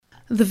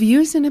The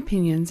views and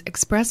opinions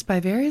expressed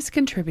by various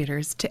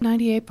contributors to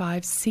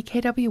 98.5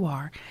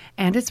 CKWR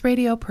and its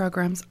radio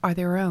programs are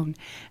their own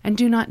and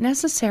do not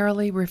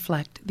necessarily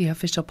reflect the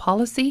official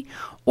policy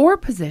or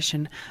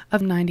position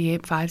of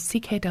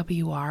 98.5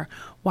 CKWR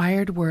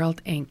Wired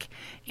World Inc.,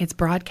 its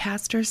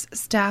broadcasters,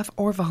 staff,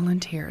 or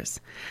volunteers.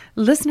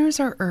 Listeners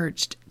are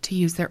urged to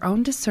use their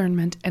own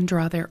discernment and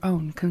draw their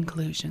own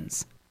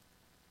conclusions.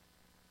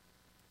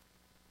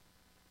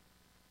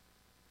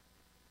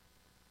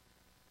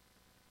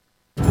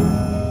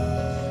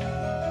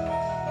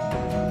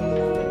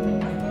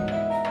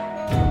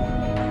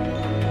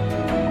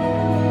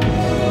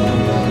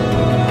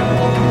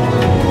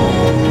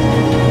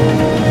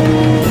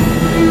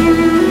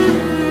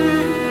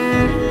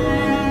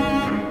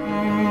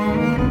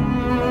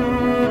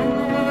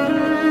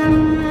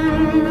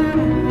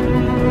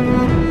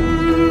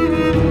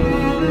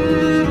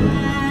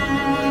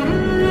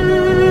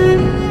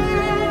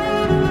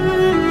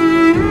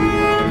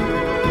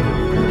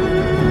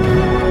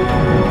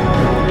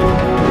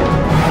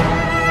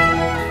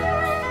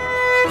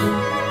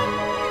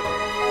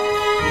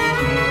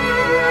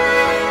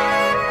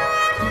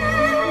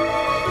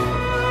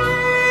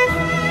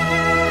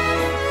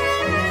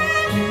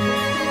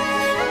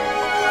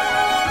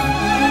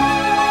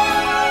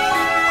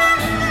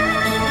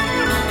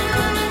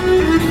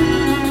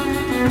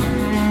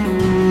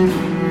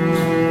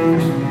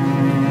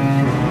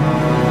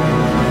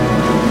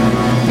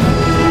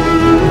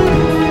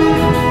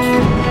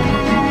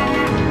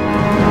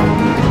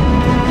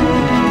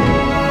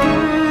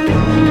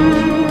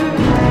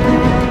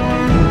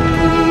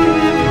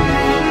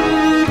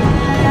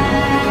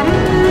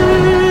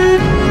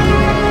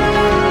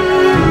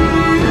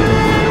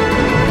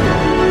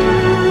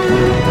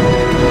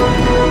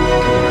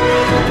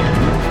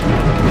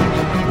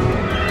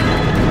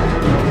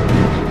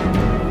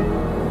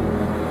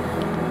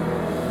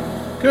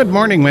 Good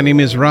morning, my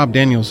name is Rob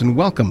Daniels, and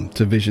welcome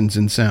to Visions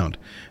in Sound.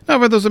 Now,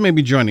 for those that may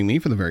be joining me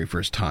for the very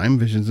first time,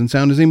 Visions in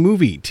Sound is a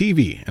movie,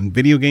 TV, and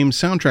video game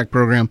soundtrack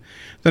program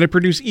that I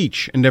produce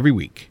each and every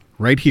week,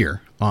 right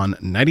here on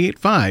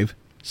 98.5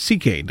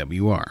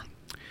 CKWR.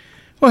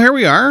 Well, here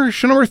we are,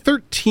 show number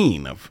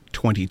 13 of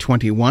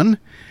 2021,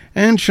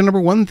 and show number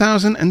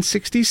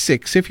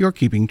 1066 if you're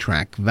keeping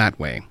track that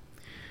way.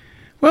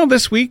 Well,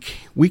 this week,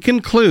 we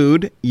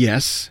conclude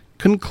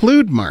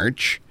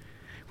March,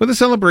 with a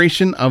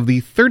celebration of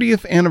the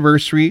 30th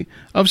anniversary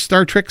of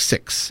Star Trek VI,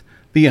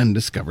 The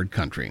Undiscovered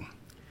Country.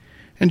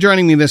 And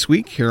joining me this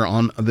week here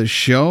on the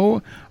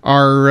show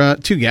are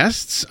two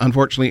guests.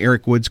 Unfortunately,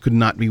 Eric Woods could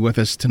not be with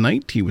us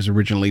tonight. He was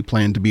originally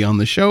planned to be on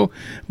the show,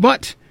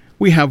 but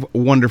we have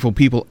wonderful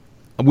people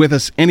with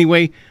us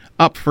anyway.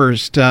 Up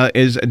first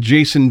is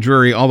Jason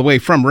Drury, all the way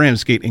from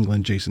Ramsgate,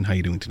 England. Jason, how are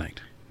you doing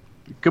tonight?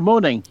 Good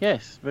morning.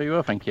 Yes, very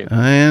well, thank you.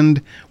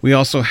 And we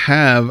also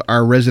have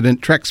our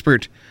resident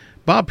Trek-spert,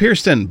 Bob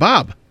Pearston.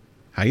 Bob,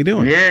 how you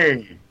doing?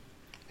 Yay.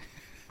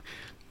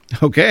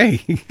 Okay,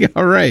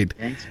 all right.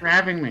 Thanks for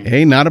having me.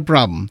 Hey, not a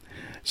problem.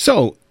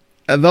 So,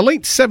 the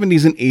late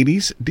 70s and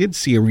 80s did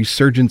see a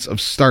resurgence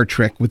of Star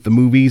Trek with the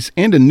movies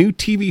and a new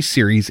TV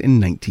series in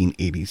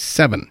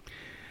 1987.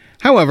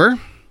 However,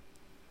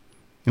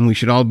 and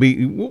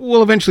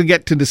we'll eventually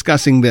get to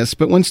discussing this,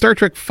 but when Star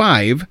Trek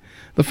V,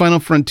 The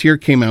Final Frontier,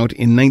 came out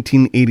in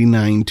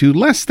 1989 to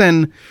less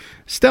than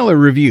stellar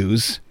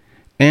reviews,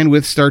 and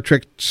with Star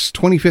Trek's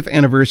 25th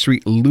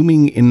anniversary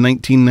looming in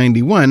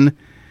 1991,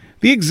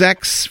 the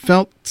execs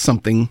felt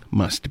something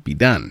must be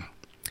done.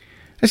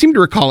 I seem to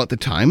recall at the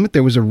time that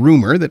there was a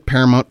rumor that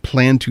Paramount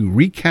planned to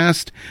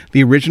recast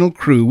the original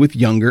crew with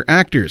younger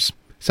actors.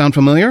 Sound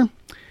familiar?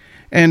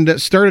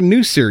 And start a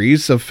new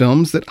series of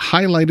films that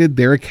highlighted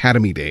their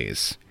Academy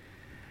days.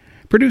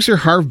 Producer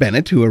Harve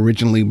Bennett, who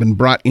originally been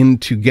brought in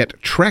to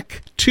get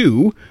Trek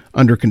II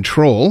under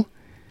control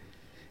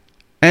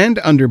and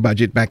under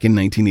budget back in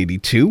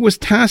 1982, was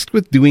tasked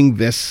with doing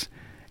this,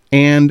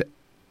 and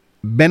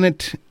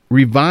Bennett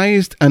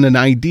revised an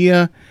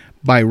idea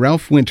by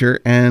Ralph Winter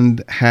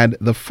and had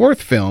the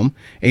fourth film,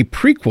 a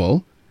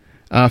prequel,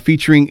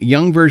 featuring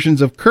young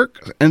versions of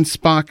Kirk and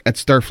Spock at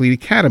Starfleet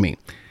Academy.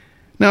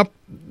 Now,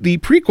 the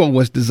prequel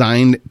was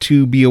designed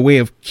to be a way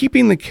of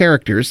keeping the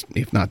characters,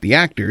 if not the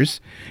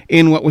actors,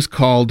 in what was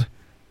called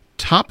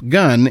Top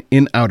Gun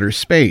in outer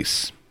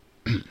space.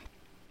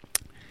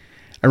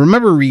 I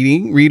remember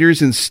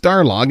readers in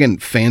Starlog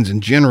and fans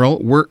in general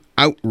were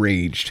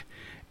outraged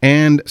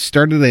and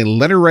started a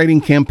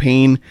letter-writing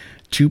campaign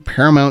to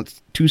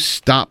Paramount to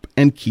stop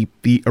and keep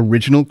the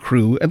original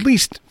crew, at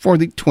least for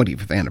the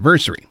 20th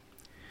anniversary.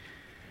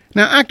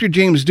 Now, actor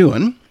James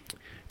Doohan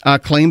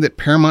claimed that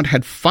Paramount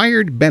had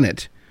fired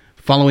Bennett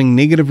following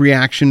negative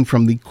reaction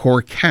from the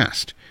core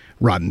cast,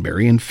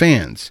 Roddenberry, and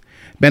fans.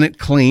 Bennett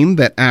claimed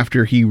that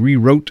after he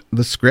rewrote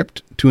the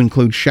script to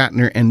include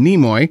Shatner and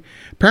Nimoy,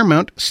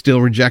 Paramount still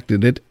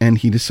rejected it, and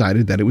he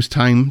decided that it was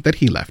time that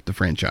he left the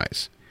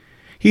franchise.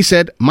 He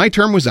said, "My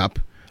term was up.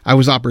 I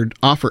was offered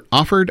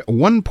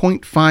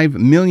 $1.5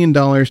 million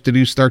to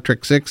do Star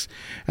Trek VI,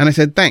 and I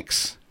said,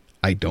 thanks.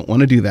 I don't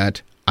want to do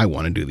that. I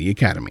want to do the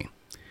Academy."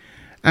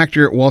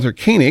 Actor Walter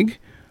Koenig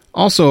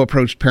also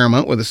approached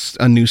Paramount with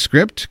a new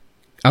script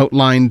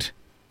outlined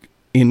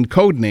in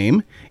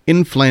codename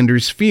In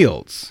Flanders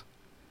Fields.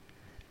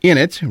 In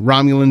it,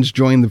 Romulans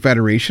join the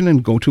Federation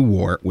and go to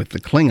war with the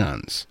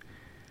Klingons.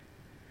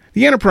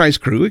 The Enterprise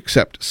crew,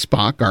 except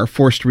Spock, are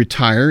forced to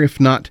retire if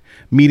not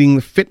meeting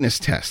the fitness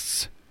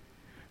tests.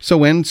 So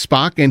when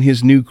Spock and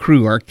his new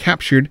crew are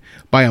captured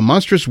by a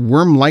monstrous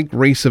worm-like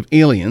race of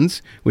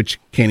aliens, which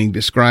Koenig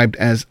described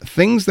as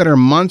things that are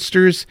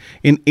monsters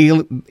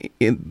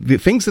the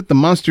things that the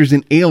monsters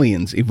in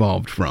Aliens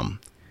evolved from,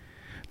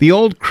 the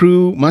old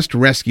crew must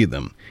rescue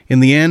them. In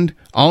the end,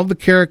 all of the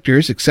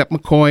characters except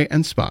McCoy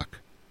and Spock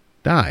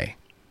die.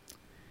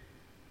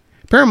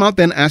 Paramount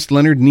then asked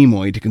Leonard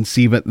Nimoy to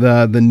conceive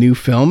the new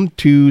film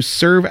to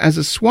serve as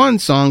a swan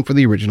song for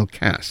the original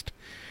cast.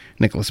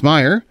 Nicholas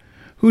Meyer,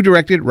 who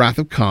directed Wrath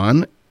of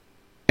Khan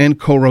and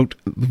co-wrote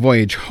The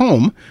Voyage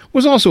Home,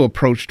 was also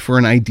approached for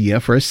an idea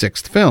for a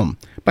sixth film,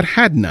 but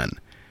had none.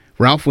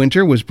 Ralph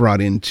Winter was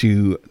brought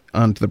onto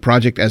the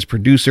project as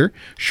producer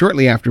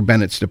shortly after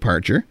Bennett's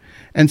departure,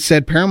 and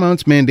said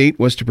Paramount's mandate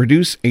was to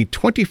produce a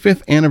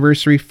 25th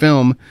anniversary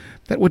film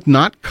that would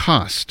not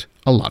cost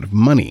a lot of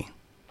money.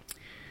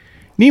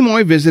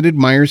 Nimoy visited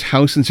Meyer's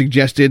house and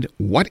suggested,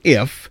 what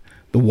if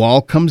the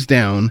wall comes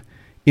down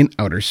in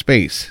outer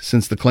space?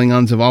 Since the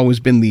Klingons have always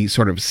been the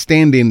sort of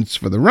stand-ins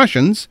for the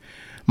Russians,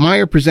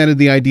 Meyer presented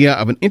the idea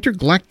of an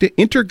intergalactic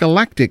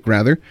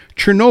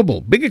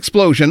Chernobyl. Big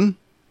explosion.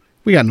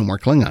 We got no more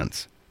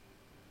Klingons.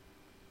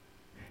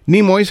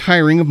 Nimoy's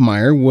hiring of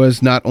Meyer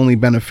was not only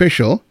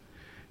beneficial,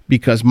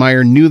 because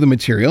Meyer knew the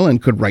material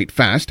and could write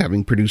fast,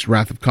 having produced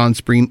Wrath of Khan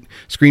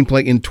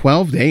screenplay in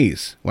 12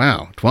 days.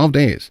 Wow, 12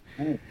 days.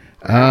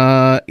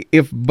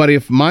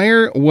 If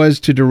Meyer was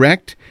to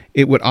direct,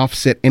 it would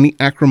offset any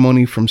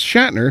acrimony from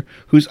Shatner,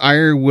 whose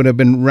ire would have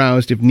been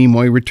roused if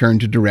Nimoy returned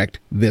to direct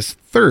this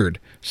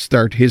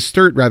his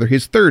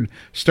third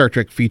Star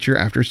Trek feature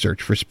after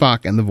Search for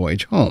Spock and The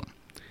Voyage Home.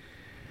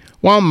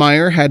 While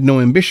Meyer had no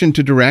ambition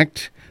to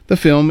direct, the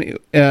film to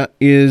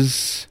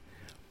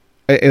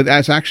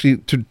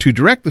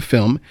direct the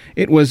film,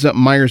 it was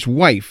Meyer's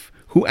wife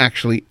who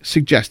actually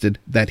suggested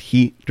that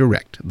he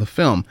direct the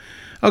film.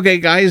 Okay,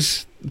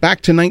 guys,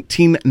 back to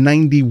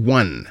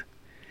 1991.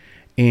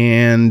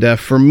 And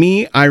for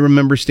me, I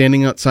remember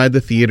standing outside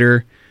the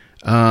theater.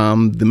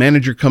 The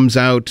manager comes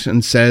out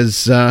and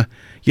says,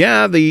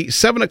 yeah, the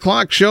 7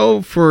 o'clock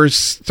show for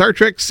Star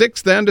Trek VI,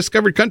 The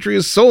Undiscovered Country,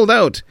 is sold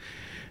out.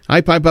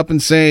 I pipe up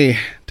and say,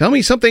 tell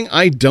me something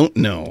I don't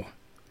know.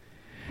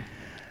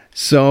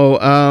 So,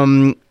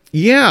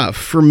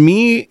 for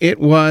me, it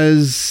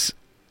was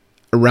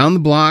around the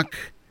block.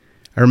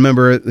 I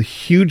remember the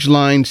huge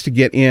lines to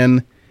get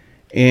in,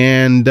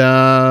 and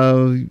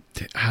a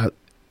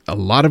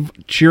lot of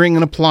cheering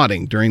and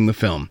applauding during the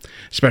film,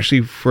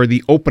 especially for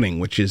the opening,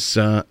 which is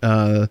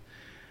the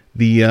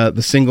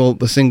single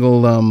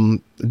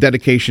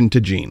dedication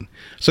to Gene.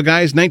 So,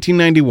 guys,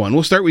 1991.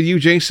 We'll start with you,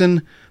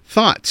 Jason.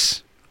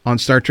 Thoughts on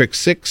Star Trek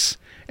VI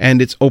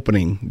and its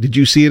opening? Did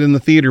you see it in the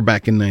theater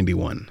back in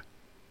 91?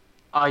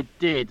 I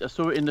did. I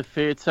saw it in the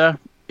theatre.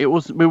 We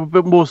were a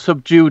bit more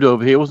subdued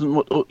over here. It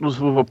wasn't sort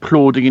of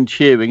applauding and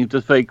cheering. It was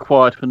just very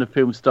quiet when the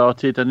film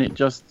started, and it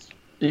was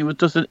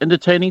just an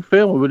entertaining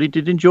film. I really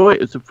did enjoy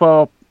it. It's a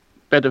far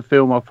better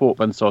film, I thought,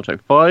 than Star Trek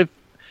V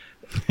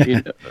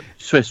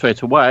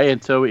straight away.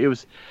 And so it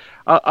was.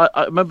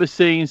 I remember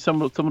seeing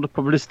some of the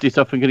publicity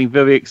stuff and getting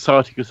very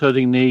excited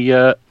concerning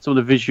some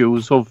of the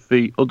visuals of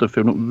the other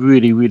film. Looked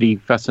really, really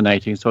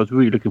fascinating. So I was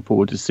really looking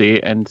forward to see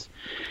it. And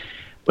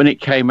when it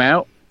came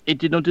out, it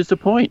did not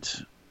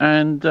disappoint.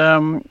 And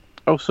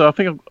also, I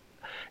think,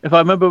 if I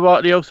remember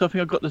rightly, I think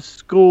I got the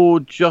score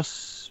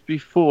just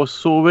before I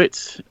saw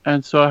it,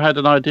 and so I had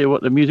an idea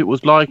what the music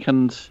was like.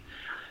 And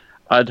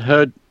I'd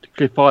heard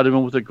Cliff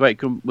Eidelman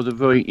was a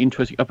very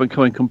interesting up and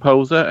coming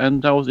composer,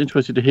 and I was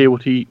interested to hear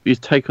what his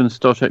take on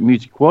Star Trek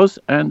music was.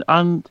 And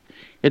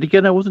yet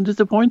again, I wasn't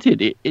disappointed.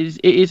 It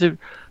is a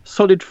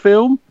solid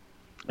film.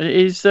 It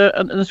is,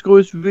 and the score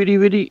is really,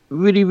 really,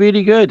 really,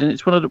 really good. And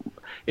it's one of the.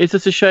 It's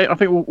just a shame. I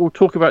think we'll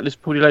talk about this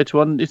probably later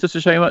on. It's just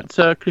a shame that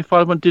Cliff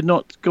Eidelman did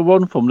not go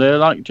on from there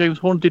like James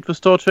Horner did for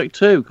Star Trek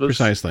 2.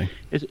 Precisely.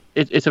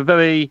 It's a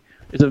very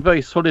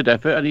solid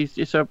effort, and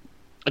it's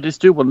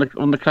still one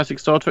of the classic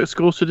Star Trek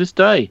scores to this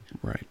day.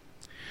 Right.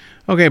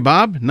 Okay,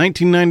 Bob.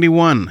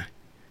 1991.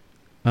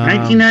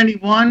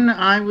 1991.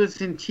 I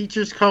was in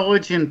Teachers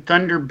College in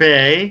Thunder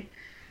Bay.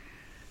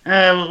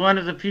 It was one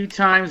of the few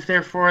times,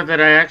 therefore, that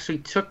I actually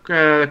took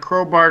a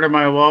crowbar to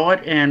my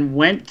wallet and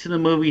went to the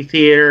movie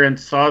theater and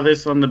saw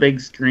this on the big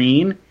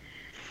screen.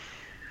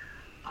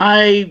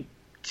 I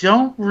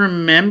don't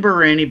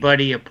remember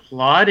anybody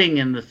applauding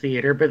in the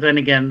theater, but then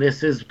again,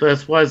 this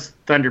was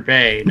Thunder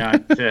Bay,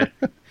 not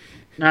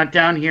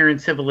down here in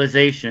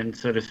civilization,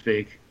 so to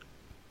speak.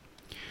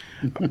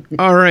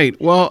 All right.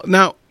 Well,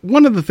 now,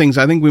 one of the things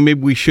I think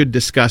we should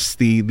discuss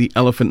the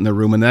elephant in the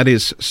room, and that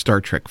is Star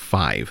Trek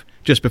V.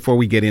 Just before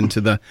we get into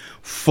the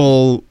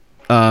full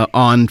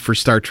on for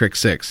Star Trek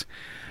VI.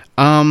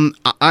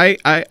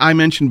 I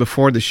mentioned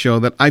before the show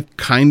that I've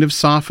kind of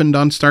softened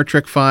on Star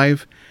Trek V,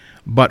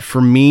 but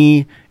for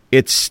me,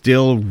 it's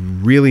still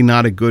really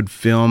not a good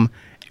film.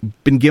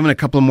 Been given a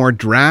couple of more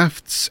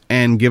drafts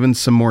and given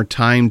some more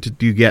time to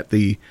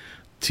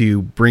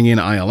bring in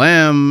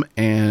ILM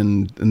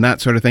and that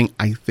sort of thing,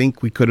 I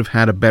think we could have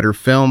had a better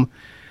film.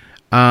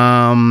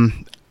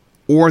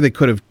 Or they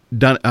could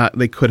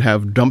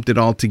have dumped it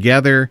all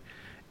together,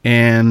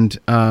 and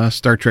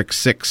Star Trek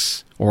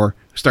 6 or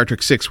Star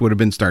Trek 6 would have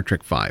been Star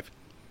Trek 5.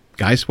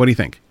 Guys, what do you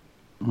think?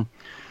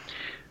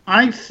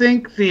 I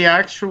think the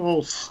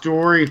actual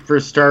story for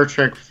Star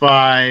Trek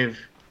 5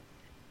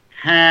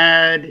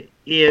 had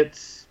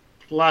its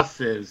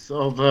pluses,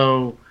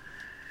 although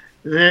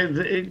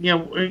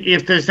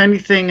if there's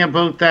anything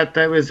about that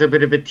was a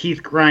bit of a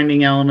teeth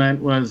grinding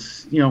element,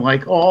 was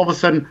like all of a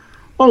sudden,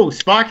 oh,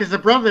 Spock is a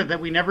brother that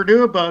we never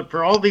knew about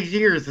for all these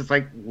years. It's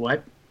like,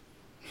 what?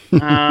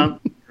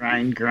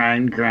 Grind.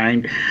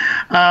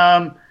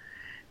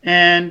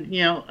 And,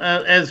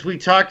 as we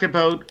talked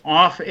about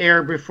off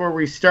air before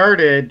we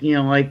started,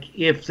 like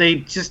if they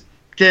just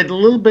did a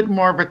little bit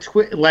more of a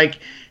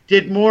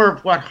did more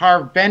of what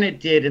Harve Bennett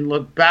did and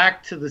looked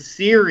back to the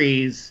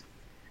series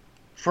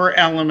for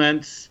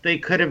elements, they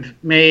could have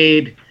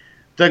made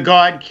the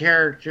God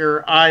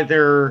character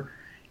either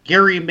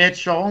Gary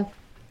Mitchell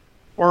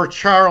or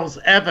Charles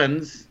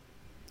Evans,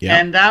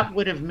 and that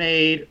would have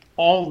made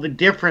all the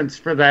difference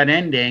for that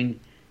ending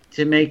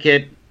to make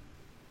it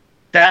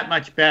that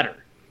much better.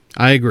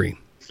 I agree.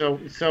 So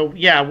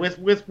yeah,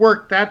 with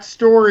work, that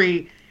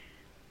story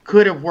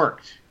could have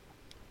worked.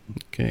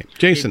 Okay,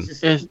 Jason.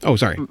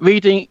 Sorry.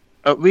 Reading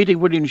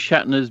William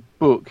Shatner's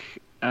book,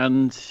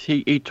 and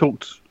he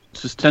talked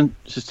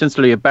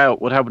extensively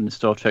about what happened in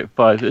Star Trek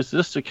V. It's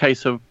just a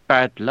case of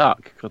bad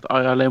luck because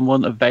ILM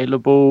wasn't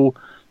available.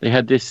 They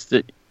had this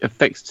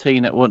effects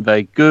team that weren't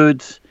very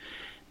good.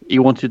 He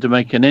wanted to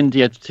make an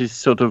indie, had this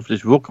sort of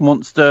this rock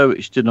monster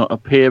which did not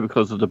appear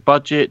because of the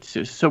budget.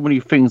 There's so many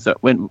things that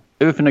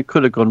everything that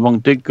could have gone wrong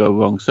did go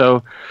wrong.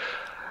 So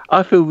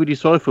I feel really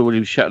sorry for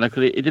William Shatner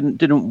because it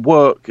didn't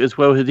work as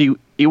well as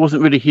it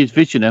wasn't really his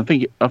vision. I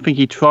think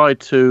he tried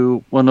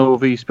to, when all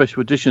the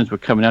special editions were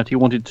coming out, he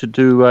wanted to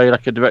do a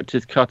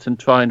director's cut and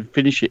try and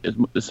finish it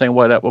the same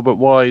way that Robert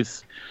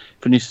Wise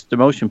finished the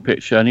motion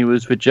picture, and he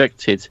was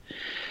rejected.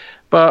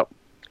 But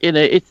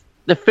it's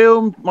the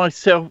film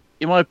myself,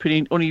 in my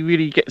opinion, only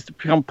really gets to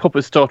become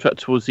proper Star Trek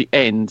towards the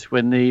end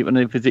when they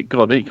visit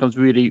God. Then it becomes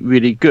really,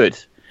 really good.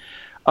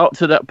 Up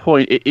to that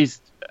point, it is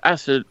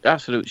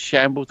absolute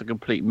shambles, a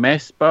complete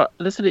mess. But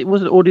listen, it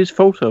wasn't all his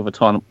fault over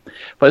time.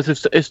 But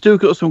it's still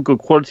got some good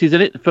qualities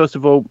in it. First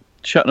of all,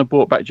 Shatner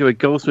brought back Jerry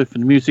Goldsmith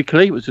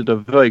musically, which was a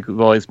very good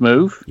Wise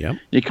move. Yeah,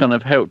 he kind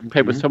of helped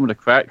pay with some of the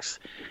cracks,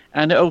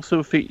 and it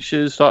also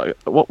features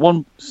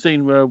one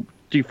scene where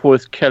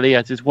DeForest Kelly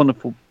has this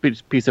wonderful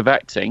piece of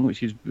acting,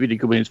 which is really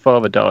good when his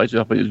father dies.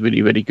 I thought it was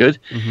really, really good.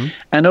 Mm-hmm.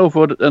 And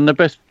overall, and the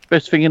best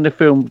thing in the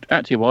film,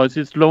 acting-wise,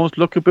 is Lawrence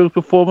Luckerbill's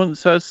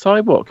performance as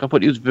Cyborg. I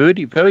thought he was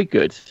very, very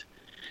good.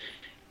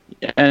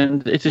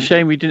 And it's a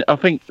shame we didn't. I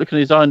think looking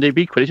at his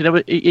IMDb credits,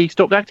 he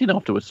stopped acting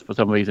afterwards for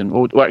some reason,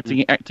 or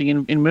acting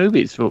in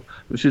movies,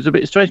 which is a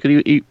bit strange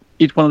because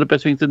he's one of the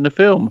best things in the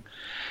film.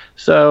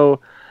 So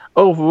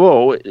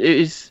overall, it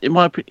is, in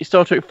my opinion,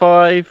 Star Trek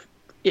V.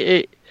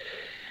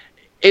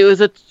 It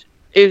was a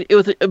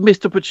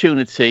missed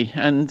opportunity,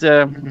 and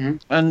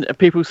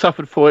people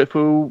suffered for it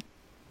for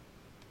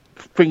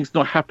things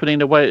not happening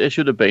the way it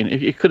should have been.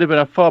 It could have been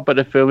a far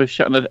better film if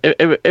Shatner,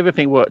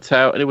 everything worked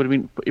out, and it would have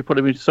been. It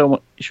probably been so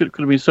much. Could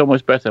have been so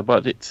much better.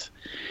 But it's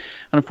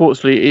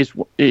unfortunately it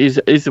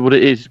is what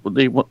it is. One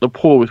of the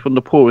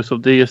poorest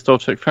of the Star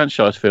Trek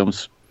franchise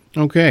films.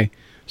 Okay,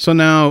 so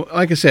now,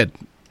 like I said,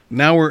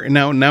 now we're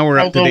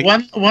up to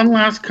date. One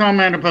last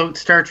comment about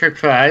Star Trek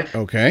V.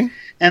 Okay.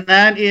 And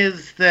that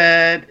is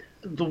that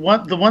the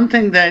one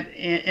thing that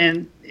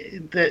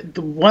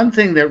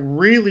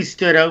really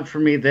stood out for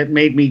me that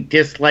made me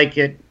dislike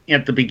it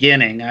at the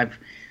beginning. I've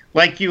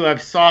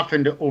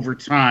softened over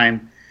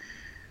time,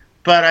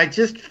 but I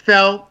just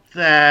felt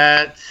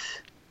that,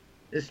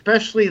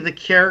 especially the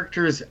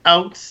characters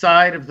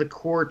outside of the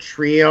core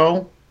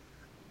trio,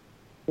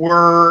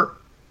 were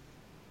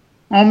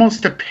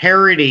almost a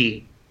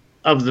parody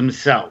of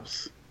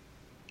themselves,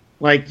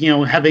 like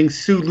having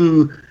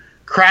Sulu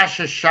crash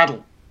a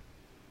shuttle.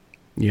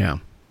 Yeah,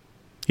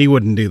 he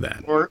wouldn't do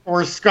that.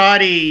 Or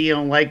Scotty,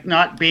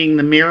 not being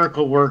the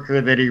miracle worker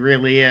that he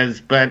really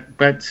is,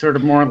 but sort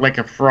of more like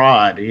a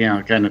fraud,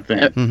 kind of thing.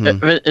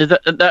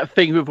 That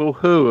thing with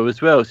Uhura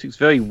as well, it's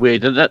very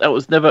weird, and that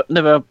was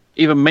never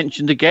even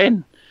mentioned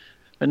again.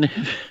 And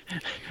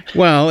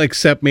well,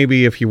 except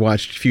maybe if you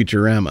watched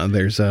Futurama,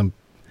 there's an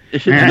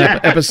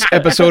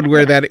episode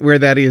where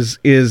that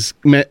is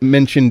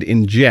mentioned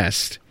in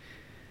jest.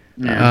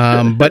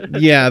 Yeah. But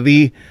yeah,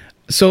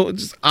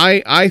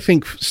 I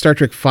think Star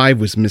Trek V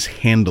was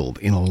mishandled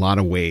in a lot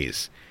of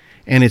ways,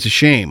 and it's a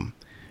shame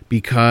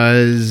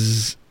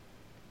because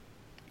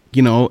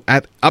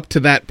up to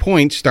that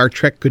point, Star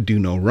Trek could do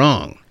no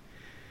wrong.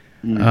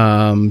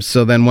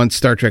 So then once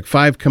Star Trek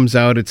V comes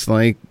out, it's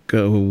like,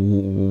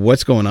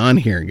 what's going on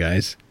here,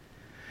 guys?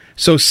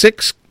 So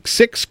six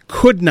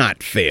could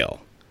not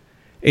fail.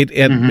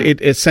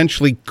 It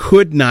essentially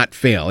could not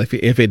fail.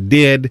 If it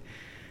did,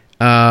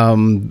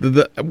 probably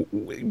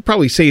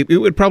say it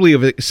would probably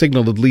have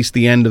signaled at least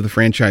the end of the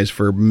franchise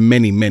for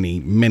many, many,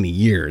 many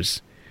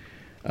years.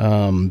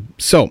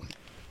 So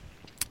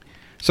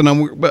now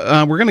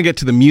we're going to get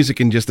to the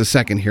music in just a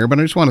second here, but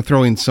I just want to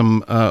throw in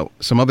some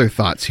other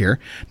thoughts here.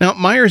 Now,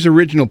 Meyer's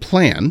original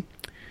plan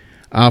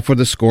for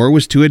the score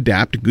was to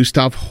adapt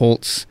Gustav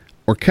Holst's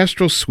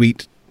orchestral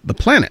suite, The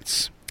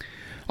Planets,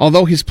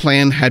 although his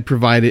plan had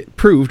proved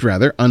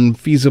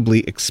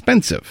unfeasibly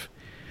expensive.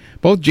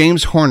 Both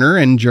James Horner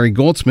and Jerry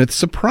Goldsmith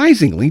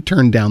surprisingly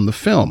turned down the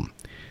film.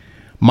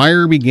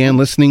 Meyer began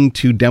listening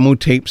to demo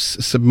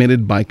tapes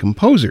submitted by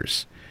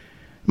composers.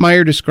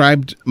 Meyer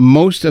described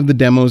most of the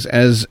demos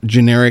as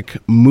generic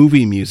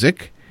movie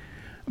music,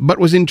 but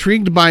was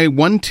intrigued by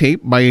one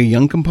tape by a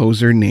young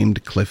composer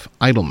named Cliff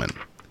Idleman.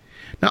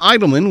 Now,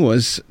 Idleman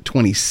was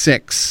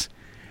 26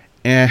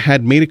 and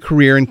had made a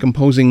career in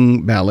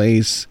composing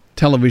ballets,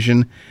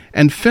 television,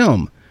 and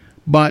film,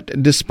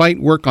 but despite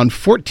work on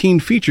 14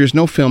 features,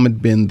 no film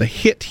had been the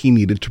hit he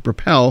needed to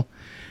propel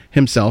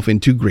himself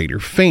into greater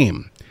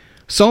fame.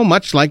 So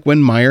much like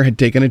when Meyer had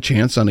taken a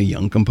chance on a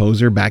young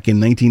composer back in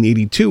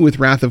 1982 with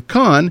Wrath of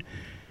Khan,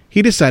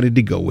 he decided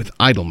to go with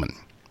Idleman.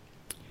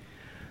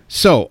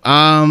 So,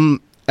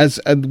 as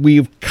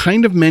we've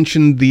kind of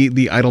mentioned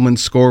the Idleman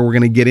score, we're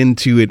going to get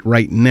into it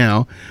right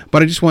now,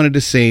 but I just wanted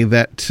to say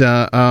that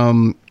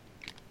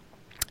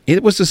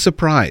it was a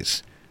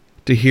surprise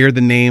to hear the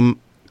name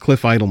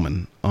Cliff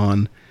Idleman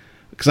on,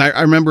 because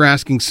I remember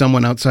asking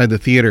someone outside the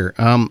theater,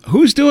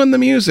 who's doing the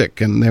music?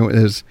 And there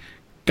was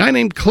guy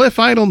named Cliff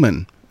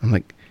Idleman. I'm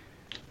like,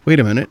 wait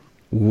a minute,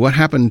 what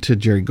happened to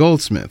Jerry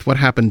Goldsmith? What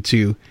happened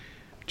to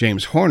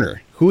James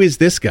Horner? Who is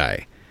this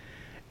guy?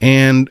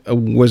 And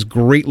was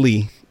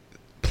greatly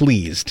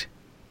pleased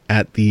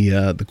at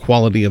the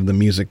quality of the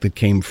music that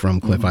came from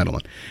Cliff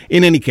Idleman.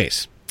 In any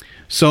case,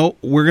 so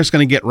we're just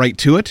going to get right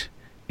to it.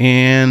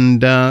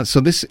 And so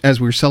this, as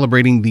we're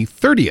celebrating the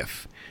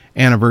 30th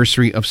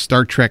anniversary of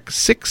Star Trek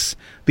VI,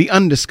 The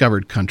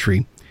Undiscovered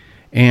Country,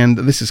 and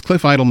this is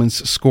Cliff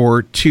Idleman's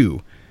score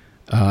to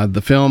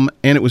the film,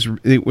 and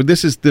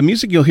this is the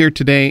music you'll hear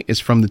today is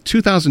from the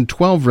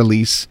 2012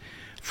 release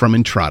from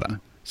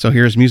Entrada. So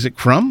here's music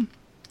from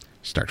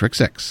Star Trek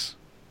VI.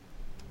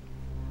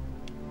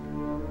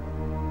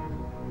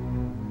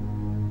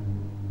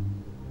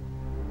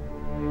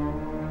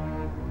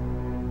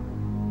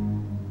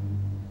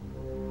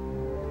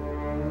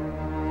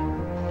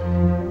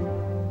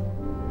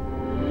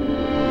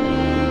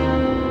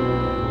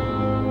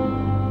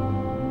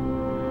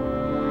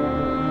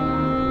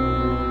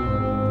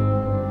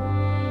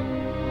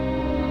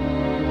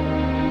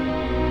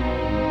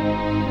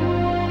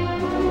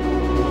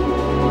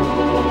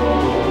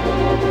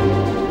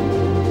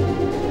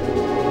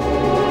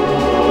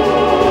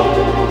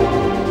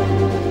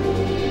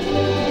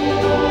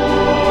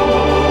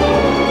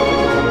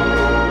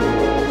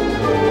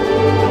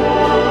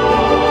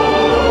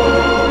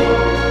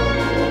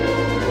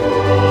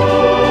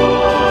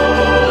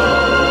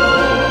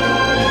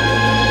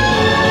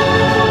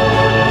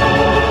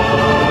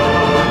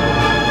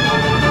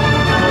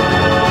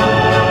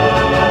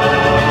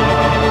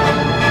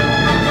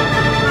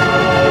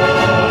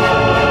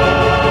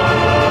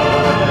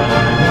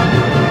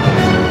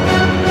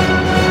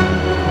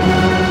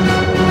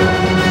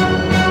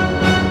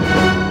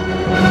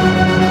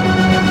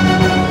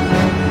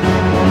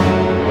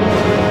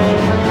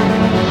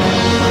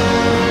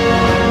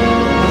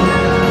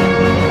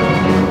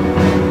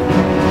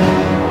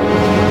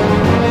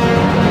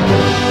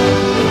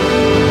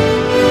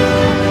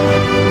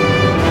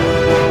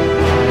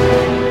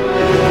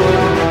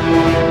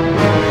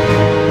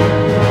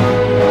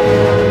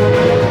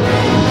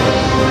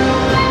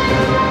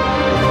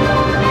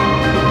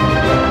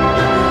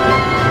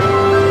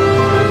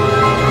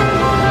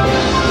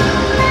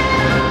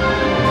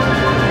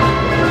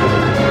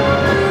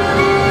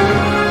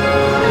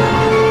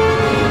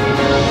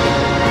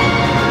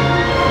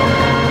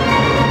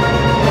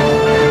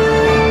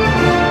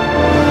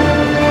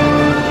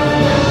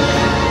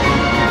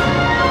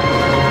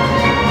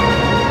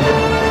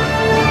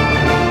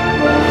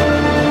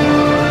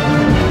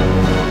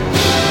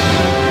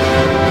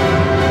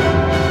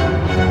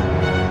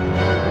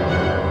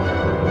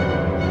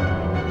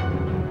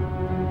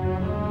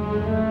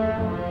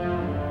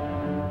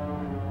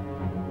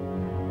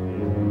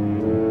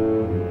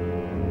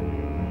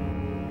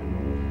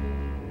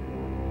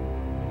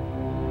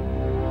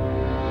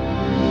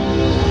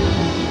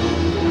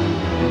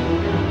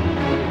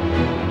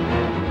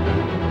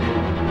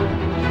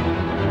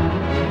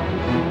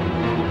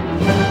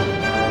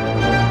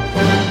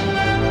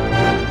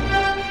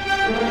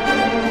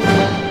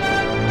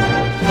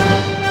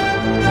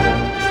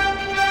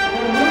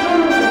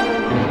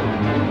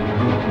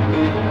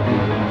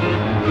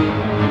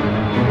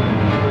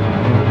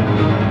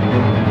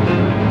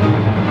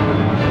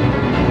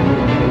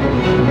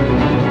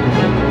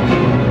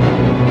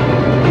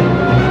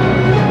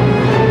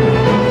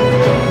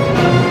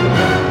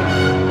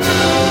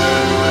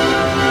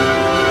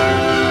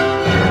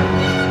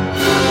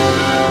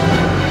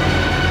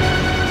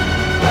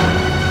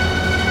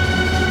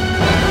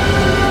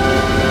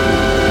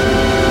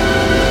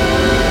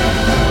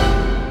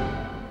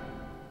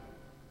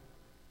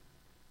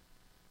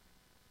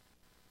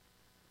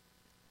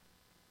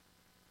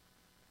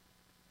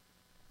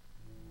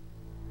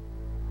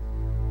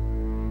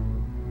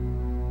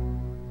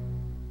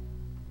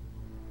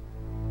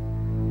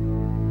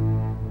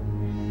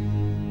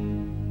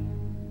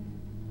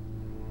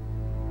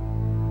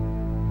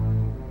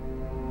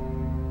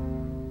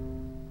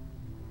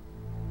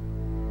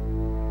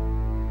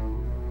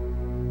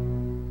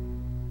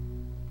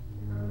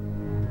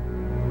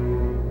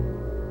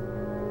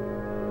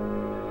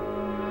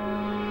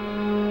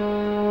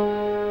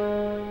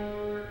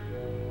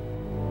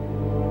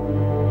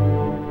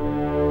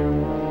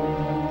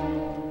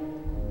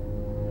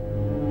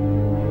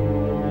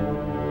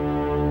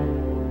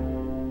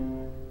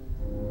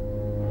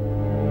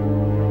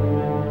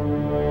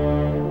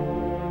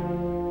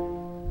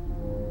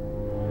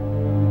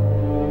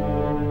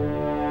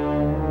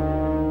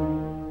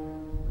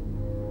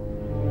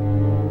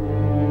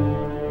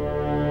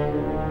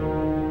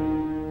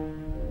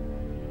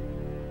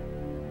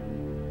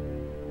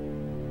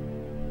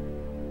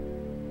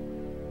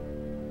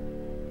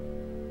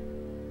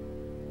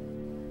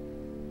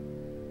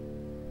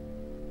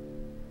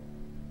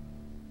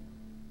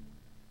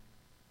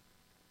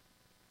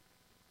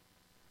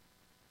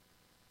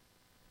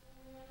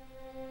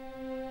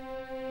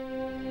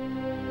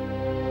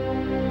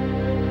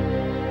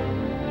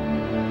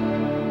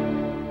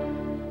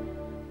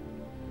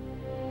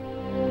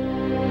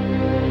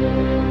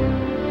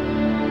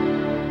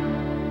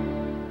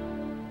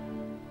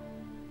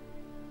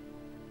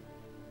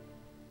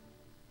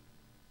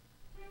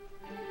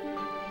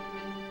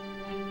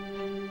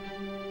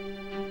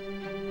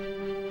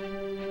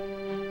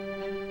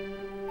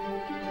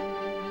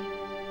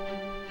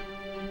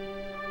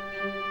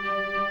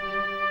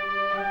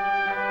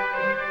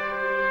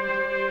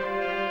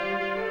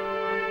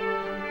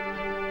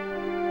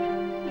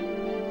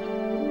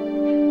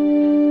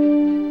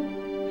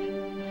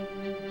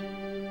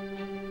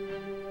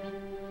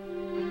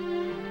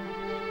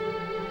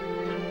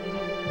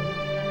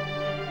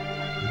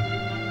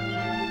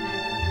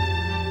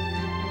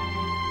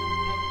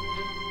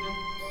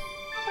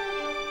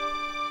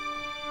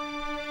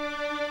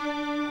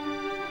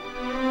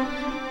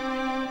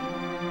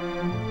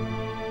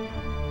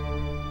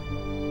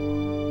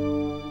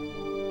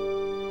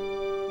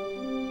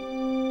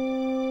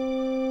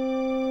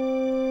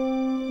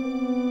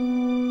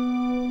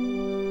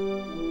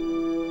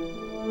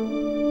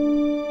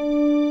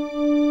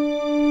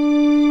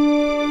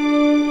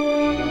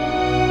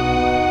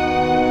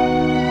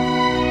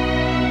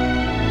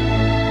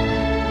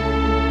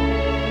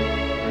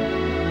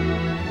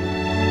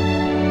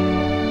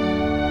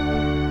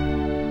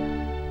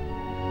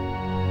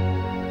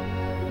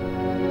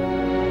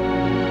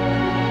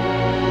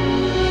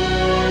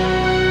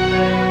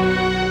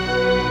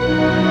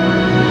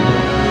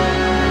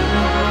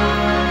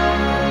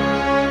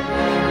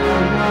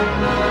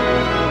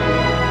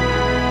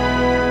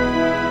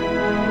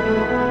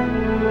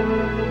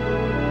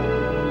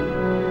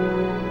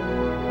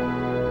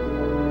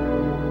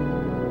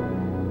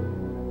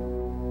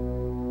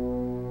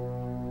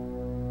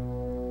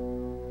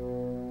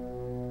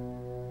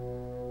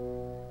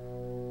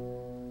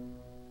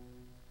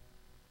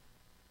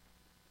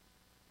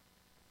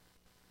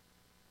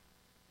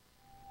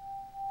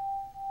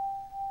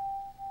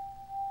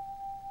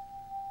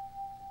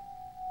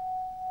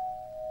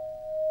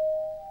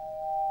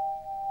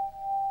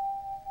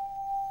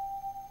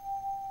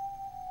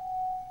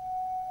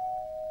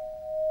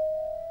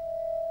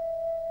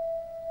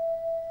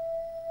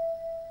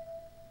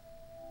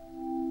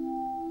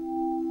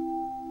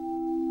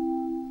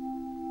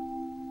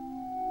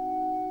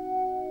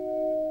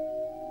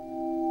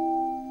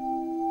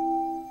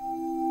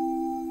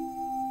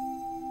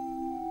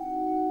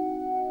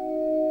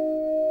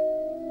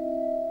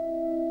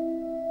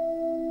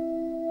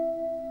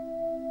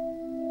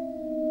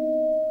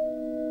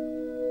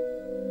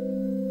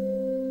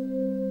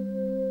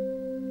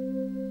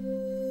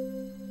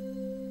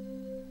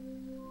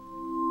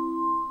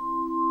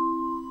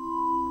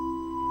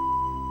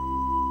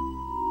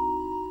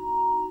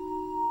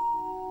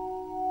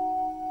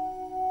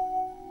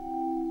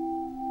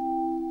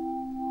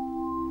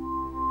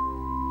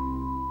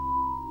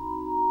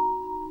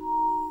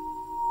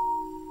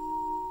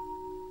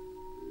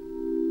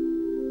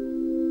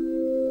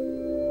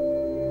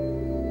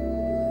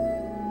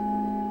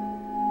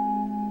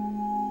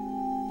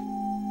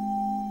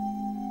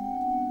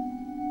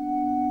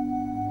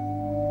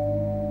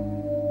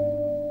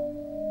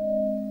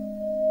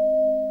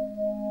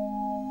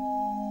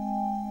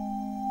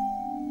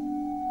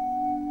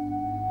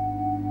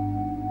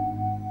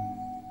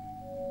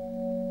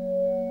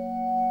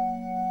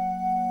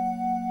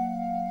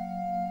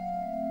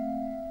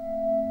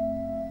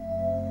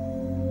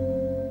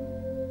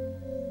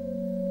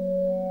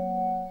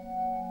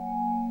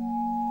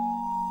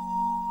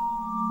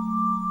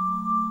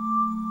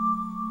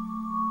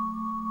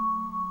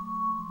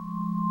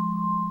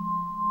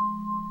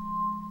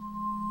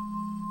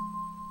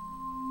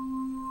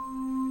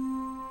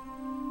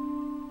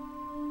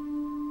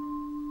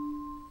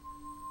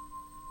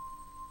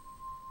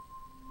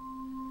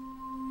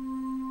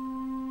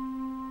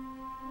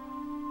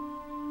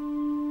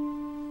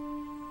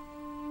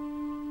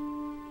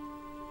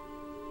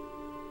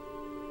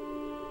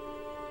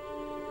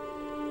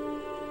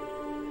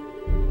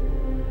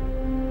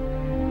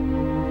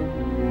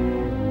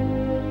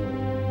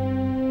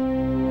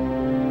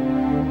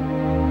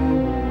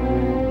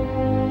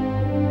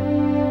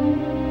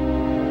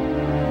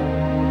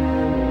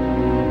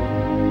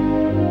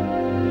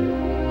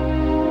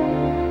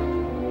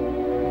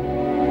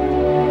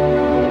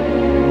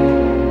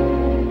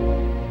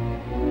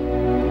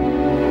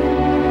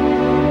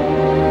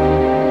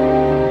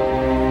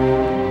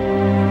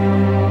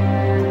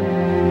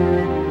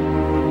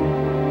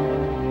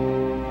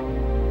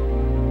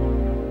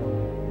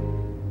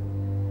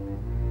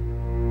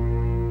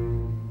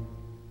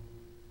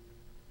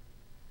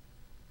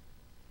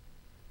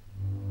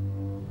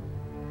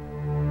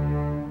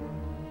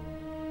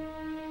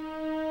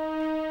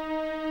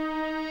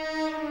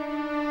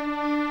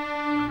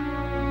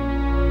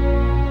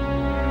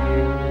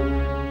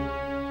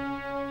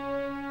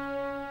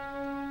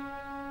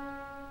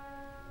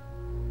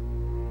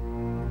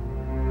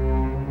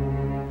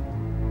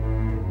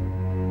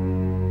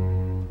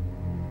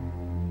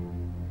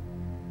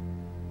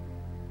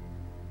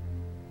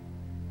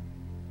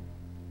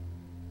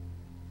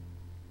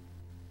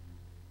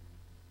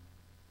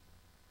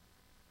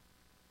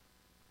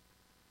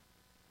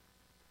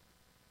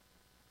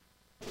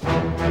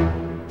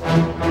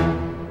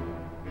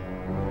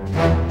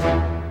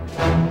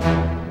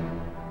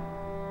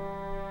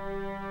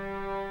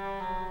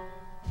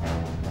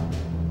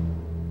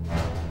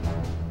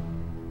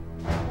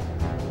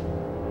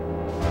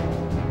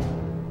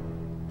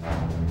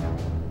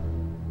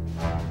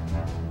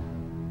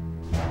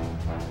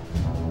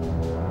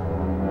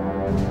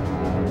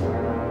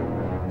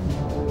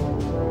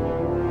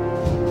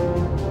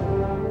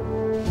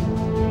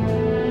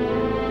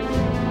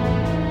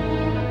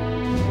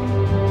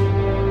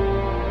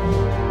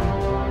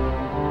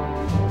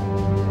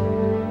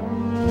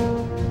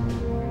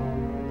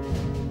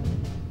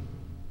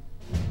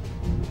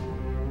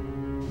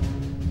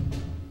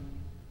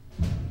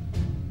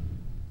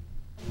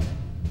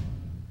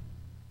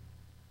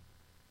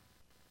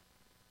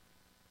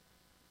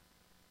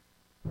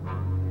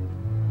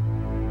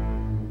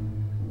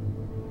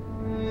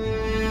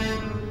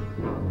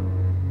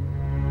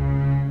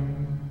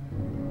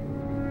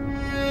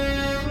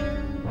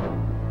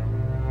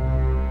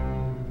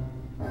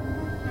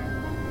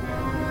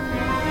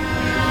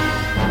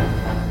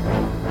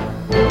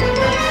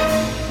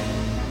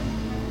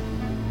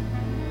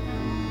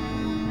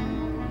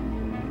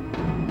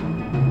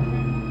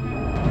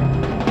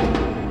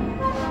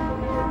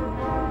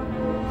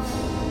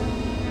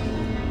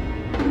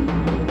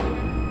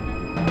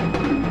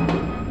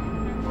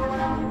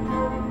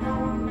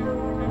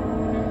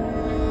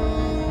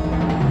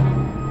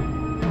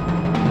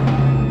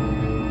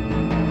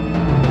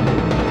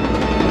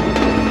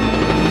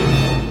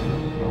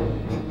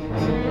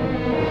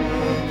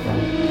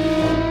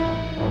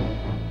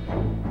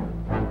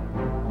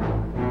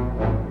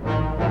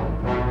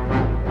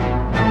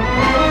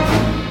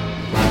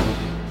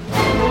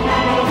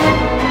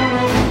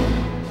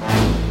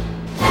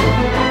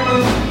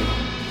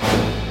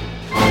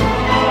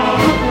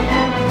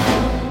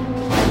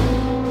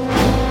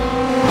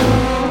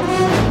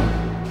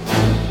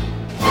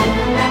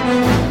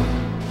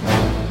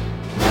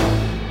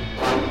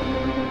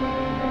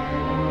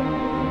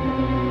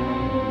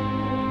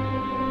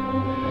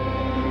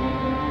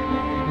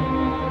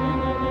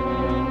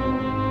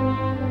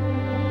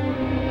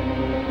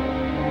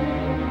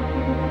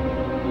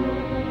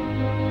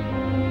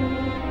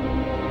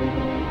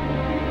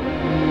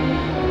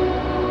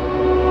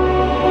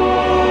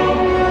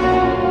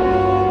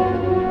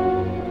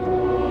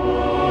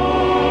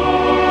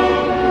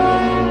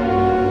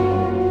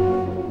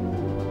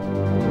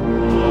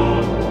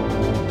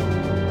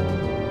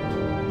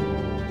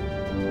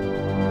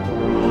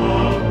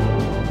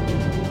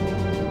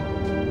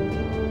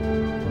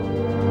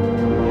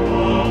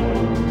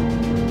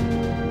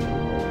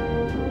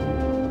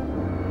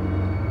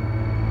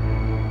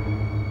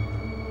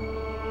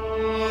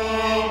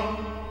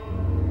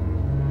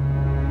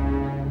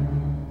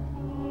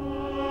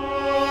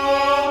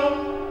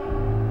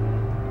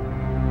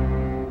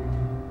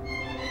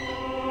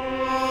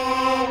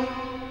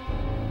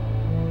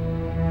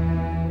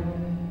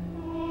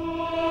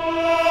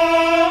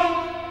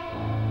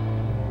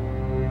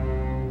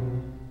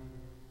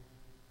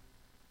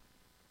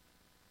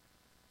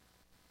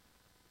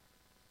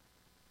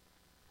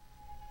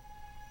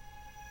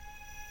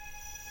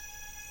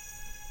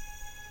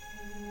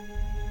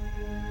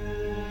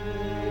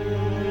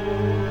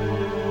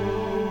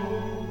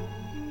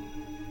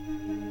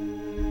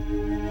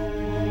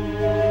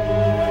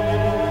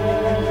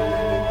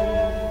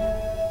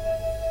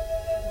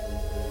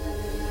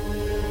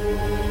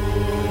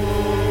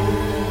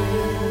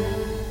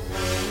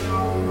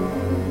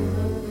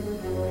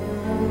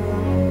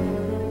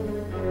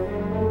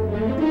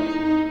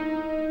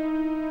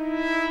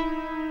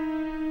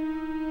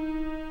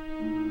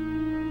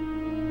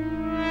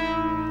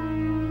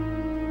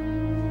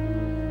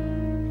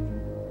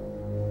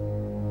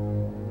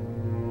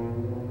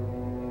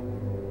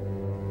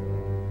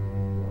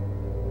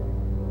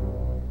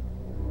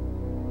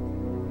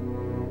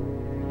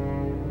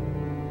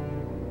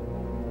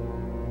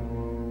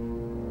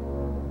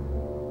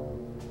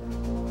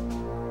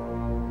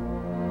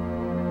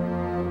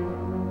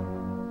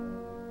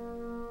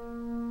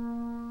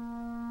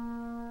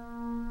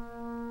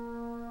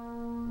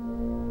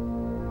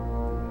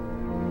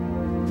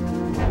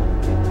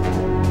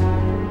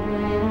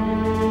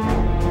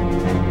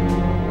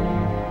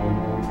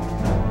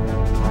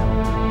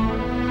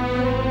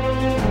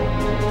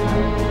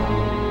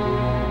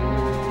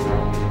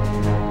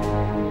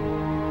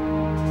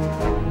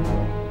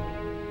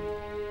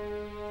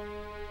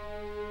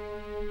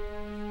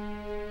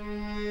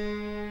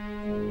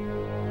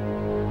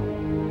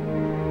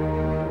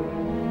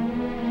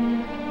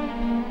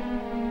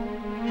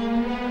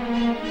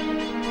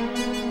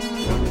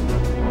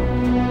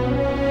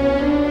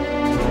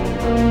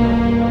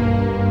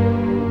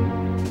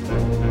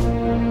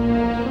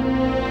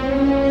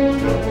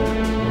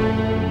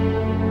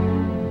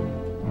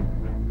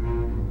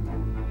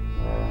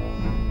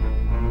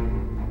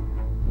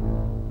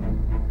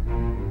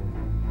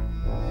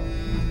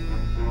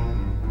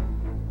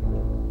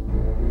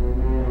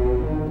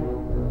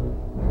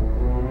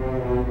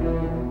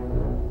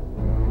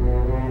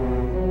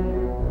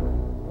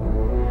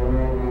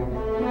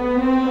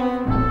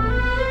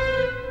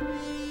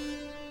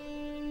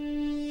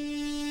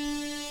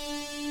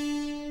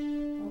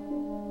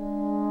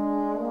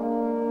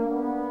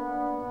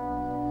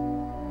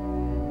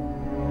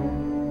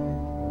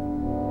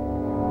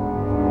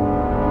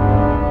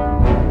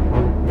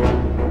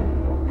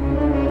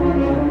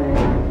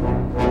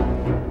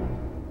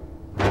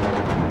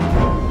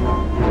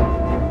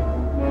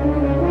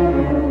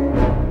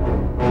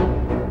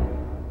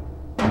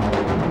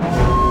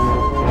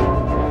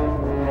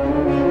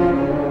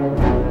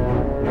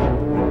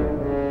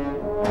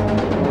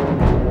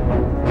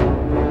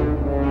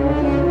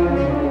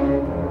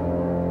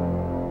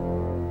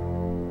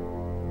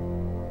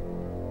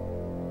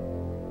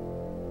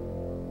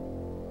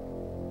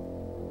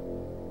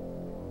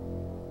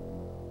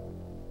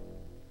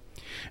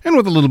 and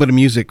with a little bit of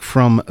music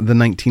from the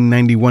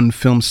 1991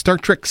 film Star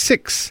Trek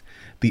VI,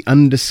 The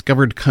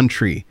Undiscovered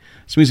Country.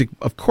 It's music,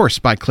 of course,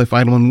 by Cliff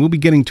Idleman. We'll be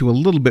getting to a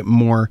little bit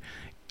more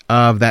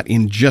of that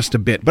in just a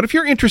bit. But if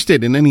you're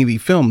interested in any of the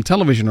film,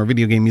 television, or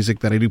video game music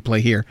that I do play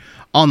here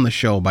on the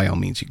show, by all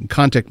means, you can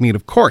contact me at,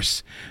 of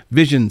course,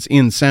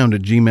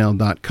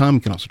 visionsinsound@gmail.com.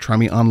 You can also try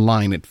me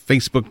online at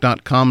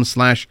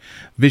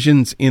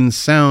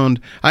facebook.com/visionsinsound.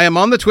 I am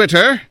on the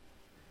Twitter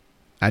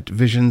at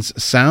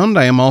visionssound.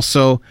 I am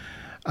also,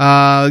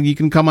 you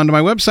can come onto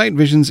my website,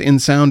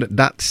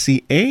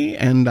 visionsinsound.ca,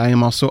 and I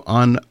am also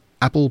on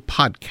Apple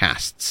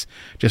Podcasts.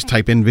 Just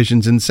type in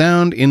Visions in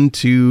Sound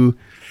into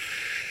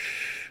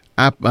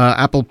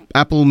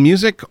Apple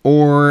Music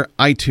or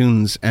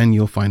iTunes, and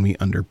you'll find me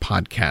under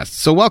podcasts.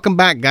 So welcome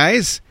back,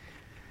 guys,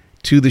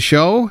 to the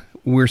show.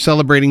 We're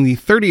celebrating the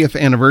 30th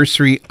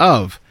anniversary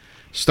of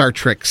Star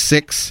Trek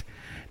VI.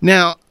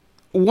 Now,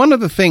 one of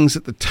the things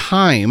at the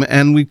time,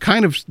 and we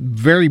kind of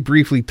very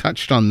briefly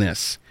touched on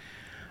this,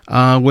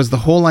 was the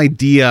whole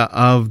idea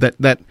of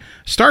that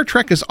Star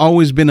Trek has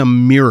always been a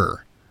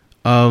mirror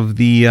of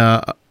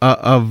the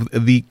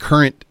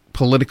current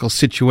political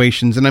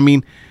situations. And I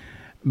mean,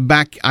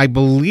 back, I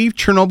believe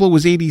Chernobyl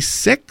was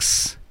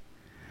 86,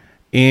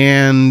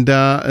 and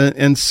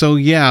so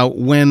yeah,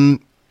 with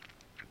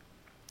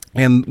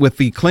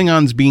the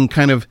Klingons being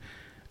kind of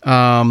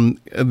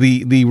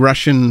the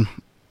Russian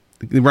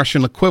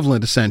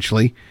equivalent,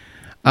 essentially,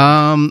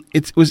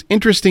 it was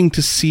interesting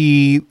to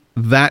see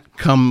that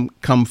come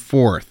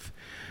forth.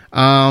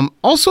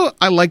 Also,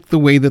 I like the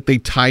way that they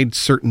tied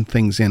certain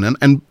things in,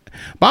 and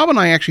Bob and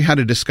I actually had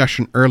a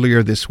discussion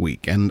earlier this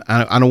week, and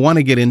I don't want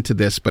to get into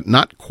this, but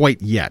not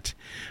quite yet.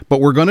 But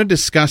we're going to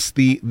discuss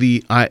the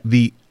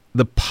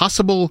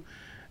possible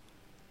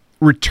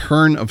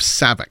return of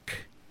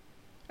Saavik,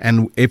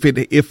 and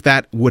if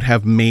that would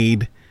have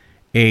made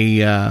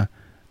made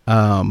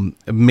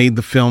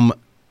the film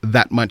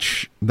that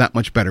much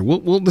better.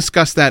 We'll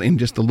discuss that in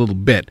just a little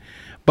bit.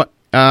 But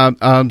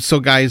so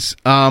guys,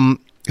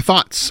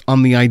 thoughts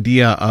on the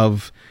idea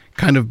of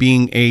kind of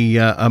being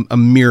a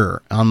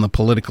mirror on the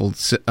political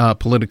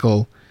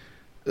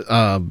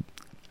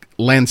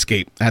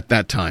landscape at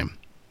that time?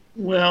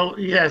 Well,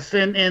 yes,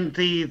 and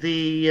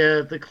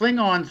the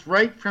Klingons,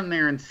 right from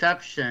their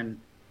inception,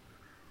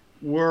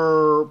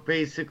 were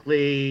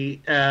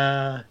basically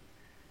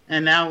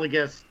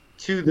analogous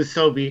to the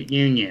Soviet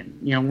Union.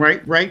 You know,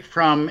 right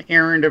from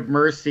Errand of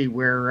Mercy,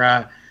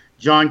 where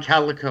John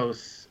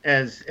Kalikos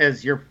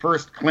as your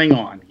first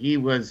Klingon, he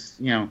was,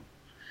 you know.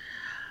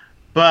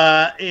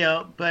 But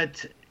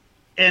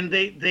and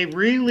they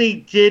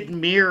really did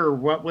mirror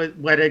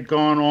what had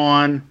gone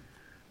on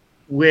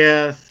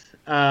with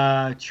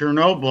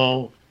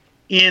Chernobyl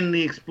in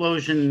the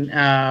explosion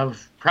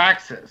of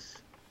Praxis,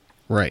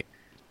 right?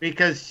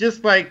 Because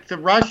just like the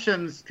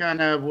Russians,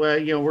 kind of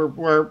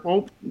were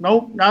oh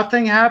nope,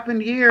 nothing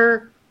happened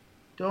here.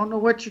 Don't know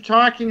what you're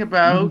talking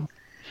about.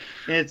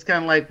 Mm-hmm. It's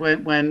kind of like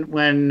when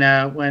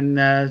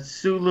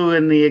Sulu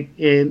in the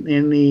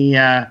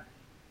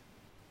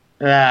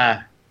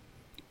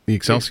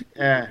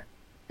Excelsior.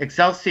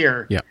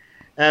 Excelsior. Yeah.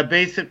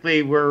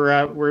 Basically,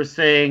 we're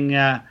saying,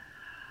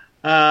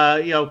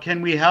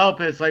 can we help?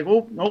 It's like,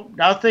 oh nope,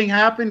 nothing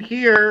happened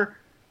here.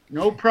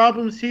 No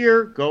problems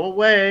here. Go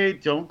away.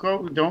 Don't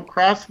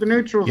cross the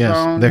neutral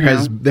zone.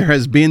 There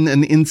has been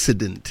an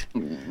incident.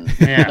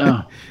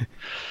 Yeah.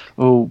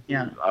 Oh.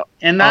 Yeah.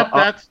 And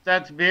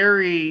that's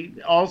very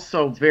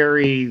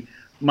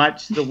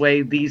much the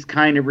way these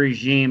kind of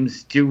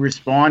regimes do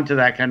respond to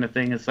that kind of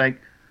thing. It's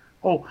like,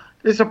 oh,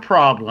 there's a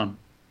problem.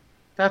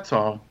 That's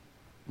all.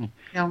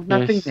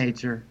 Nothing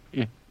major.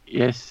 Yeah.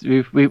 Yes,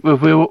 we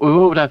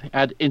all have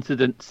had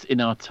incidents in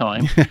our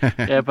time.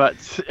 But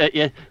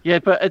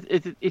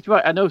it's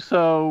right. And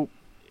also,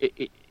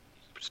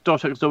 Star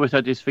Trek has always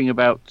had this thing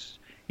about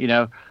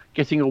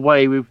getting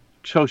away with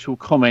social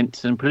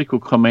comments and political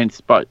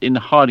comments, but in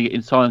hiding it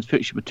in science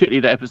fiction, particularly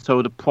the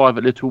episode of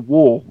Private Little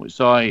War, which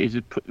is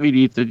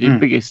really the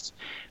biggest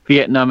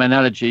Vietnam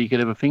analogy you could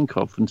ever think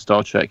of from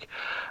Star Trek.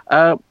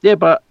 But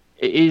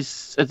it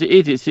is as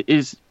it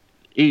is.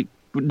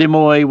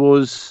 Nimoy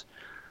was,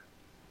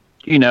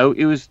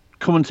 it was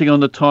commenting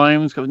on the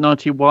times.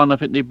 91, I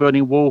think the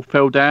Berlin Wall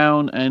fell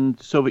down and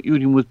the Soviet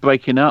Union was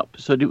breaking up.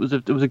 So it was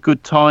a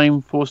good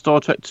time for Star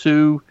Trek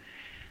to,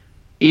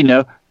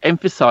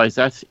 emphasize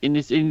that in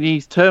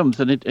these terms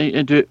and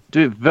do it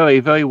very,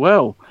 very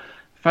well.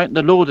 Thank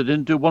the Lord I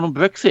didn't do one on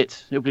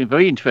Brexit. It would be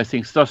very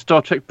interesting. Star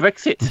Trek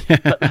Brexit.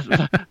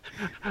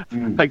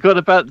 Thank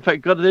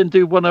God I didn't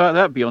do one about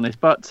that, to be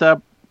honest. But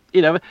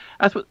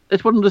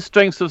it's one of the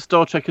strengths of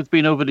Star Trek has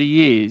been over the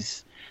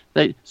years.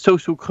 That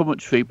social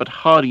commentary, but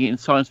hiding it in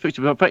science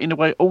fiction. But in a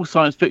way, all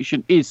science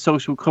fiction is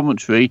social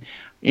commentary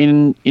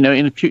in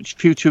a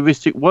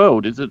futuristic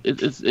world. It's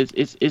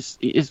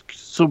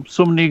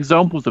so many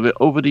examples of it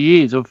over the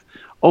years of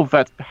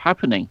that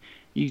happening.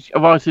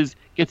 Writers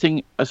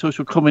getting a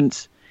social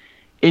comment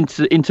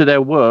into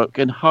their work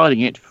and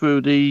hiding it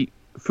through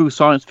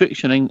science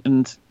fiction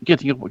and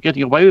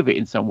getting away with it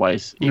in some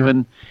ways. Yeah.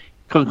 Even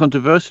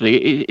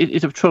controversially,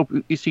 it's a trope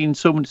you've seen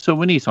so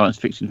many science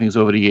fiction things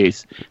over the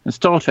years, and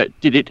Star Trek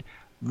did it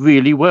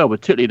really well,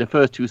 particularly the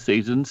first 2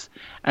 seasons,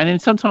 and then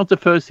sometimes the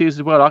first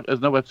season as well. Like, there's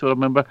another episode I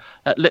remember,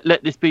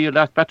 Let This Be Your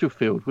Last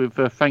Battlefield with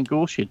Frank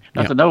Gorshin.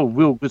 That's another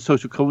real good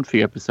social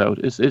commentary episode.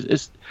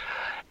 It's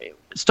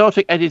Star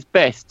Trek at its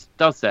best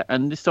does that,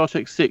 and this Star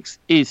Trek 6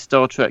 is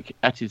Star Trek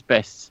at its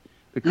best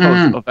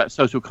because of that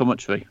social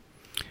commentary.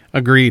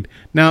 Agreed.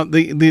 Now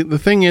the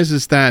thing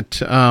is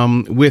that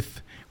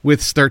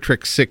with Star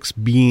Trek 6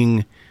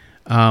 being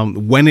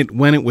when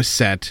it was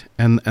set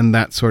and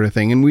that sort of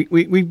thing, and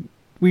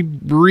we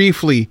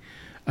briefly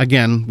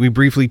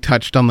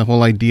touched on the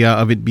whole idea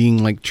of it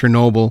being like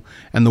Chernobyl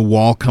and the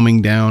wall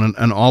coming down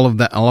and all of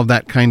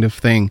that kind of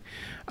thing.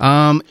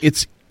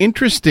 It's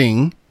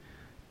interesting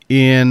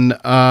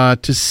to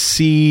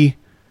see.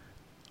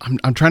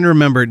 I'm trying to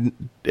remember.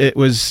 It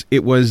was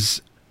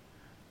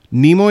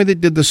Nimoy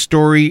that did the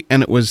story,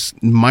 and it was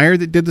Meyer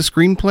that did the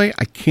screenplay.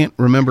 I can't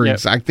remember.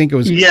 Yep. I think it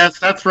was. Yes,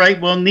 that's right.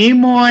 Well,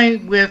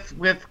 Nimoy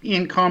with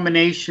in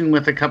combination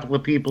with a couple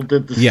of people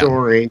did the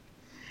story,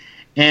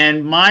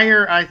 and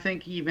Meyer, I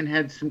think, even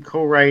had some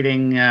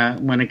co-writing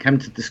when it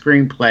comes to the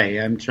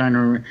screenplay. I'm trying to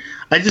remember.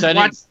 I just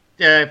watched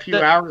a few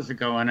hours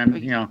ago, and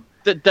I'm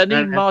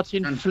Danny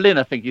Martin Flynn,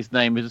 I think his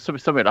name is,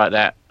 something like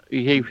that.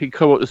 He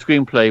co-wrote the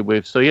screenplay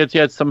with, so he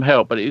had some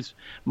help. But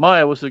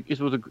Meyer is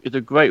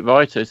a great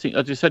writer. I think,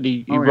 as you said,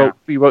 he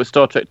wrote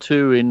Star Trek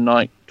 2 in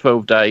like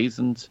 12 days,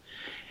 and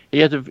he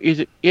had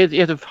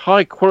a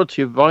high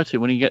quality of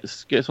writing when he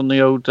gets on the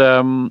old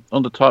on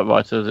the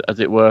typewriter, as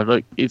it were.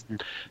 Like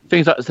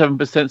things like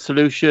 7%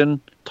 Solution,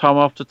 Time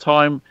After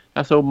Time.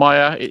 That's all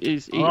Meyer.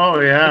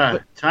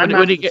 Time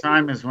After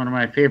Time is one of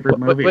my favorite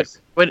movies.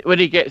 When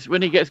he gets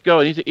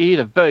going, he's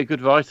a very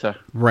good writer.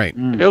 Right.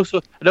 And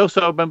also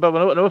I remember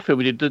another film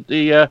we did,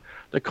 the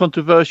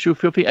controversial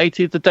film, the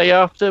 80th, The Day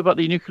After, about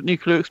the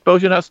nuclear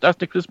explosion.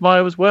 That's Nicholas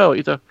Meyer as well.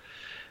 He's a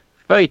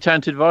very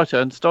talented writer,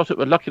 and Star Trek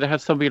were lucky to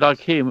have somebody like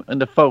him in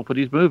the fold for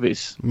these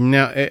movies.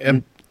 Now,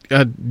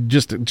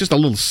 just a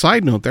little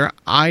side note there.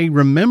 I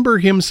remember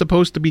him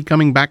supposed to be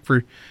coming back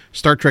for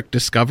Star Trek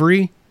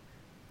Discovery,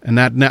 and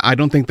that I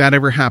don't think that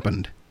ever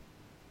happened.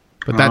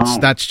 But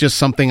that's just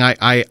something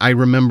I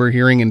remember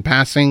hearing in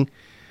passing,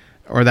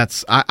 or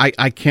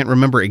I can't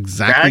remember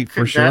exactly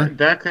for sure.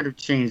 That could have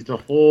changed the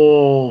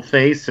whole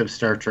face of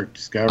Star Trek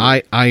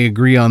Discovery. I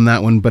agree on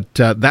that one, but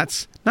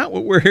that's not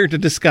what we're here to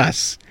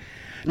discuss.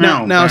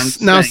 Now,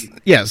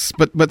 yes,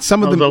 but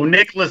some of them. Although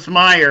Nicholas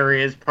Meyer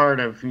is part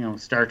of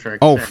Star Trek.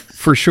 Oh, 6.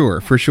 for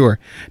sure.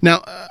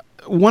 Now,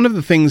 one of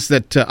the things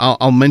that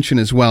I'll mention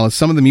as well is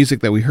some of the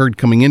music that we heard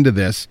coming into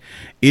this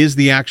is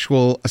the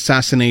actual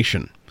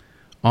assassination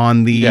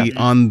on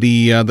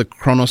the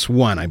Kronos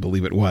 1, I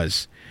believe it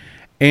was.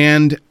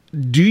 And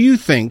do you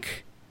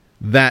think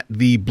that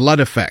the blood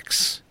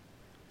effects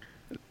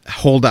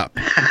hold up?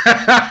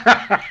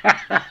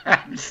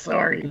 I'm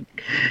sorry.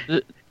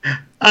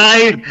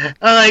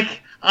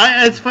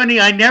 It's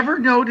funny. I never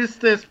noticed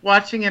this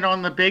watching it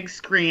on the big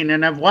screen,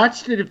 and I've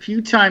watched it a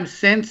few times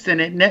since.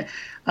 And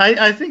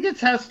I think it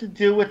has to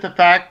do with the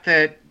fact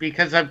that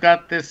because I've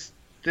got this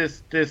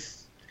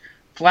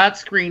flat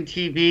screen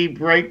TV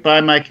right by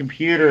my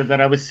computer,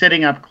 that I was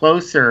sitting up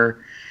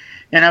closer,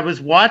 and I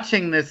was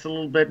watching this a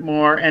little bit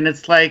more, and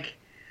it's like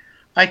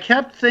I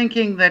kept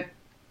thinking that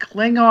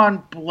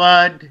Klingon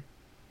blood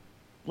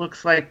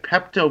looks like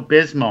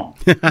Pepto-Bismol.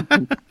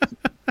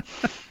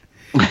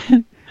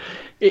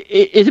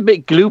 It's a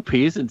bit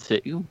gloopy, isn't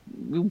it?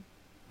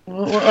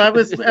 Well,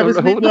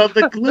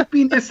 the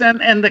gloopiness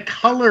and the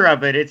color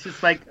of it. It's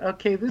just like,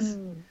 okay, this is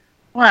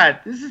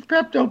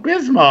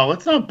Pepto-Bismol.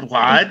 It's not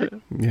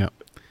blood. Yeah.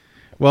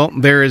 Well,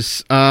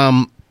 there's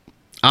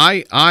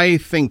I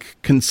think,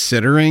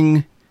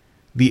 considering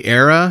the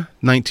era,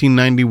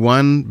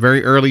 1991,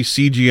 very early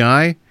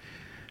CGI,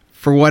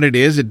 for what it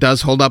is, it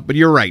does hold up. But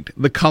you're right,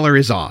 the color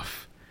is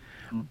off.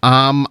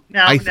 I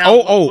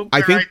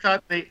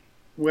thought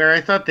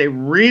they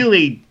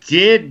really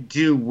did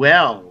do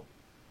well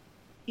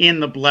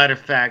in the blood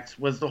effects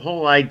was the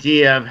whole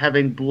idea of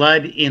having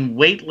blood in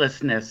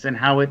weightlessness and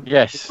how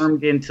it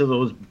formed into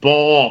those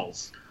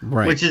balls,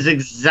 which is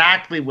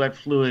exactly what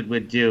fluid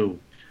would do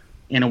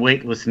in a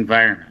weightless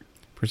environment.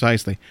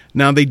 Precisely.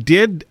 Now, they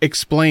did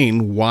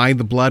explain why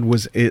the blood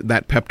was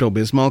that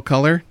Pepto-Bismol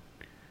color.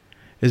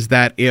 Is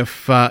that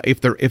if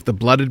the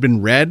blood had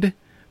been red,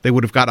 they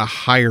would have got a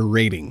higher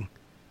rating.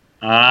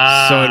 So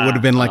it would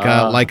have been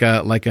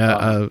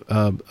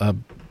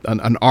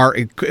an R.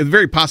 It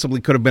very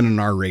possibly could have been an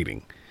R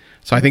rating.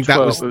 So I think that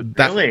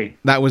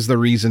was the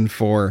reason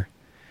for.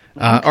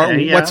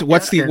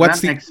 What's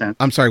the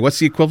I'm sorry. What's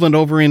the equivalent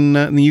over in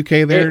the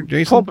UK there,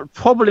 Jason?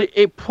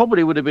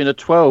 Probably would have been a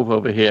 12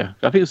 over here.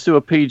 I think it's still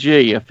a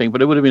PG. I think,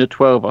 but it would have been a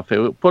 12. I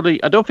feel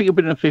I don't think it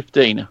would have been a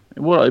 15. It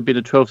would have been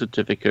a 12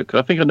 certificate. Cause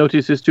I think I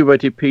noticed it's still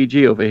rated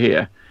PG over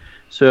here.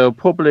 So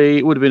probably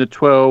it would have been a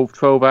 12,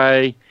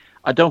 12A.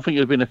 I don't think it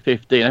would have been a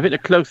 15. I think the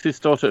closest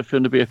Star Trek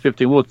film to be a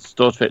 15 was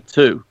Star Trek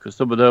 2, because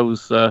some of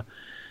those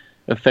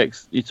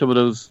effects, some of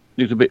those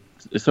little bit,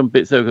 some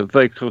bits that are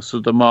very close to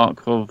the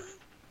mark of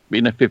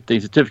being a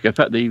 15 certificate. In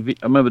fact, I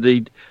remember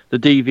the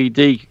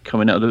DVD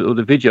coming out, or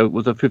the video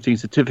was a 15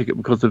 certificate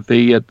because of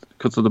the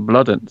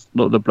blood and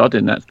not the blood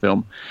in that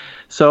film.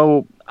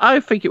 So I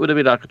think it would have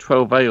been like a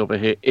 12A over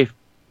here if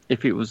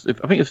it was. I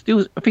think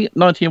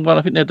 1901.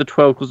 I think they had the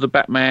 12 because the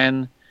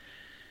Batman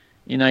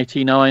in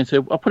 89.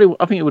 So I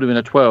think it would have been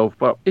a 12.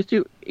 But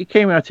it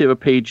came out here a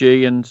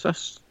PG, and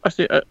I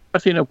see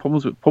no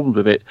problems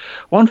with it.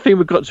 One thing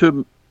we've got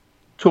to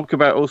talk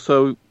about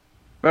also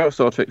about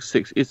Star Trek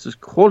 6 is the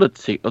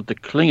quality of the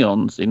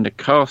Klingons in the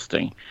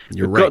casting.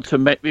 We've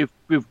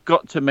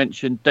got to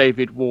mention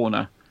David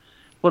Warner.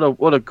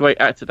 What a great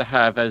actor to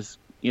have, as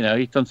you know,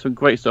 he's done some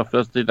great stuff.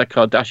 As did the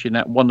Kardashian,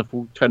 that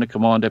wonderful Tone of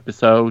Command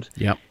episode.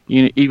 Yeah,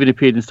 even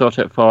appeared in Star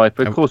Trek 5.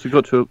 But of course, we've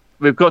got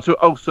to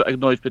also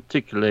acknowledge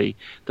particularly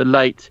the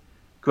late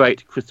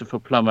great Christopher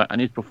Plummer, and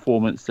his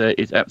performance there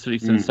is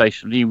absolutely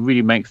sensational. He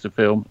really makes the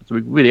film, so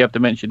we really have to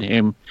mention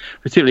him,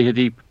 particularly as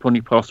he only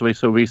passed away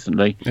so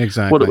recently.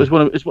 Exactly, it's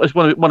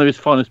one of his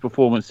finest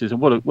performances, and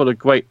what a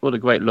great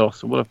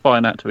loss, and what a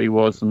fine actor he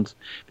was. And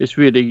this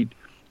really,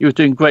 he was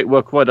doing great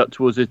work right up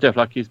towards his death,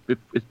 like his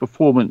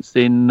performance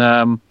in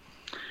one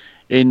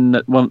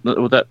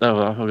that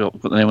I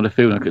forgot the name of the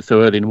film. It's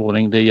so early in the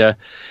morning. The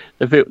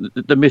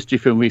mystery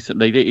film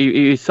recently.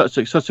 He's such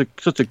a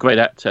great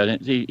actor,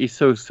 and he's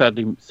so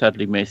sadly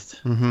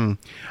missed.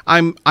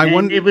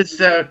 Mm-hmm. It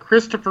was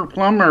Christopher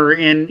Plummer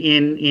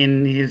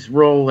in his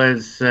role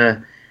as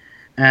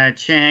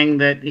Chang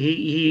that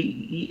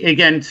he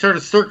again sort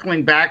of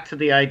circling back to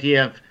the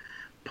idea of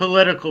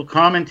political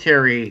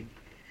commentary,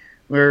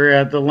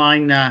 where the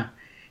line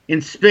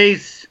in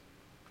space,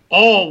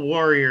 all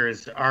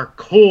warriors are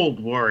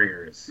cold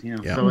warriors.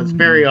 So it's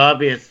very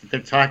obvious that they're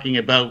talking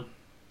about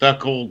the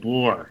Cold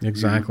War.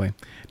 Exactly.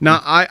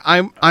 Now,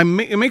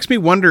 it makes me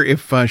wonder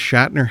if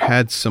Shatner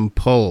had some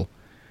pull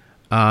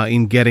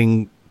in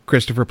getting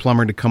Christopher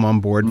Plummer to come on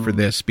board for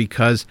this,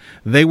 because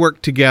they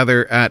worked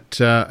together at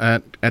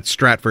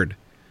Stratford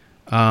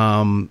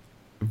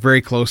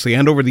very closely,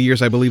 and over the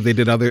years, I believe they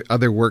did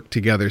other work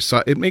together.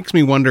 So it makes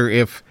me wonder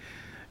if,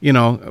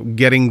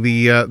 getting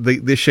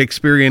the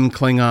Shakespearean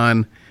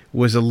Klingon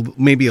was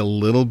maybe a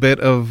little bit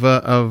of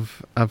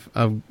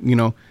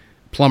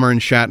Plummer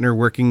and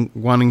Shatner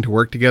wanting to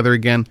work together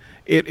again.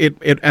 And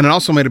it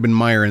also might have been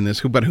Meyer in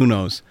this, but who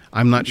knows?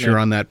 I'm not sure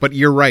on that. But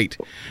you're right.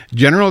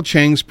 General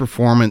Chang's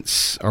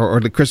performance, or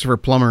the Christopher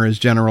Plummer as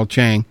General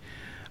Chang,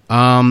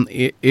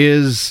 it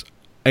is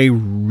a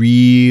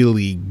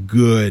really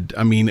good.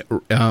 I mean,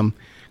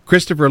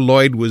 Christopher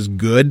Lloyd was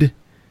good,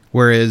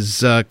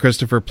 whereas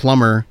Christopher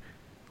Plummer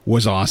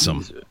was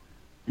awesome.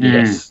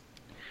 Yes.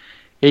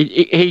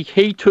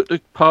 He took the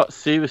part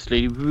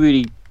seriously. He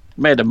really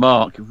made a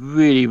mark.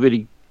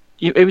 Really.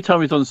 Every time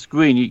he was on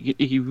screen,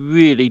 he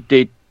really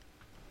did.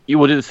 You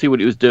wanted to see what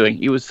he was doing.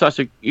 He was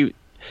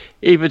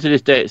even to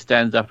this day, it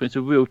stands up. It's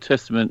a real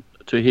testament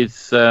to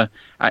his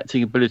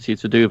acting ability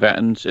to do that.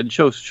 And it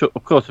shows,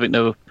 of course, I think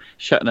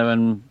Shatner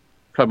and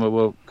Plummer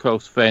were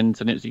close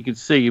friends, and you can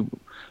see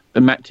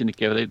them acting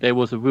together. There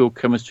was a real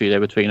chemistry there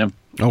between them.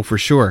 Oh, for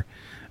sure.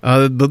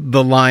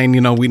 The line,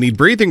 we need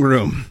breathing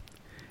room.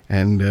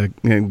 And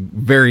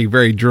very,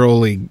 very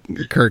drolly,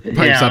 Kirk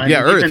pipes up.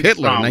 Yeah, Earth,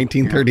 Hitler,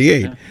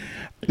 1938. Yeah.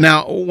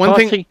 Now,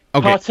 thing... Okay.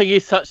 Parting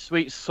is such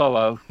sweet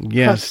sorrow.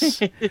 Yes.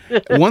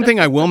 One thing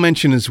I will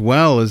mention as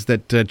well is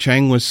that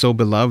Chang was so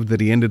beloved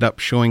that he ended up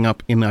showing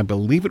up in, I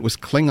believe it was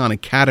Klingon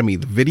Academy,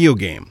 the video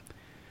game,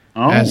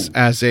 as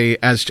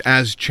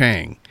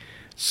Chang.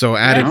 So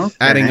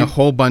adding a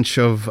whole bunch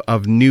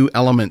of new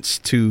elements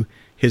to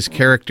his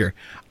character.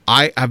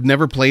 I have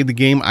never played the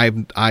game. I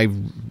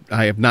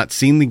have not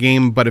seen the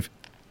game, but if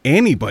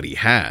anybody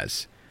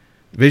has,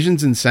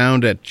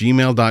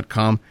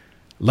 visionsandsound@gmail.com,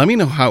 let me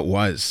know how it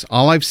was.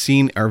 All I've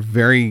seen are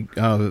very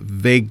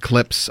vague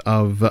clips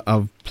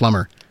of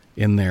Plummer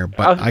in there,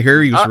 but I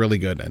hear he was really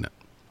good in it.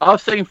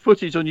 I've seen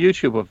footage on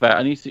YouTube of that,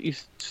 and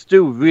he's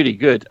still really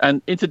good.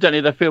 And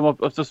incidentally, the film,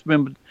 I've just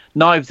remembered,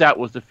 Knives Out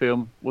was the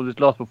film, was his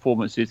last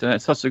performances, and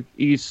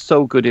he's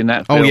so good in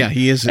that film. Oh yeah,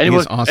 he is.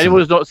 He's awesome.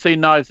 Anyone who's not seen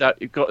Knives Out,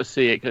 you've got to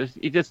see it, because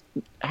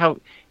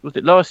was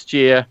it last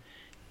year,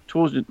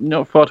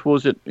 not far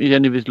towards the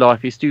end of his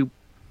life, he's still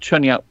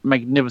churning out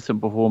magnificent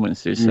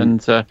performances.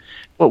 And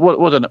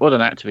what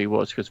an actor he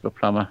was, Christopher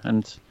Plummer,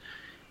 and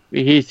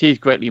he's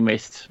greatly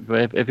missed for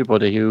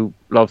everybody who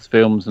loves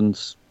films and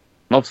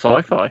loves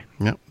sci-fi.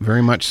 Yeah,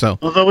 very much so.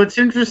 Although it's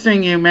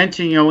interesting you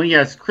mentioned,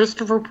 yes,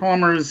 Christopher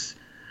Plummer's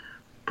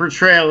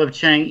portrayal of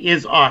Chang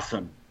is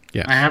awesome.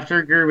 Yeah, I have to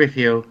agree with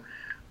you.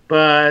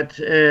 But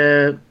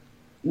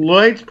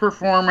Lloyd's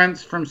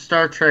performance from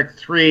Star Trek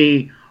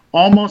 3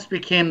 almost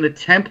became the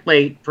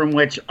template from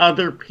which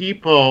other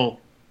people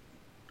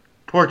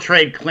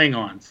portrayed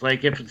Klingons.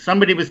 Like if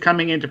somebody was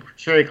coming in to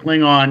portray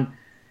Klingon,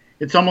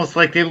 it's almost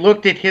like they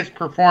looked at his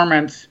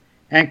performance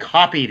and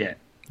copied it.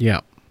 Yeah.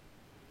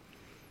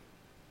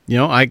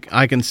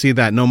 I can see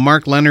that. No,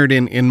 Mark Leonard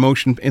in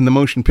the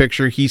motion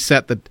picture, he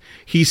set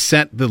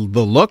the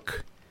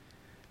look,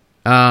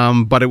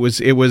 But it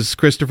was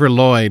Christopher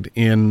Lloyd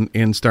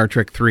in Star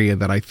Trek 3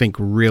 that I think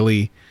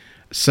really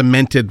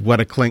cemented what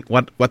the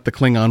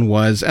Klingon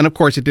was. And of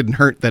course, it didn't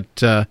hurt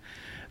that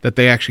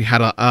they actually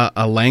had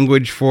a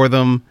language for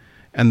them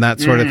and that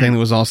sort of thing that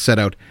was all set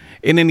out.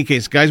 In any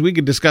case, guys, we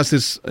could discuss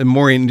this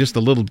more in just a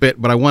little bit,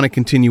 but I want to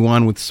continue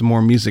on with some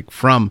more music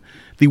from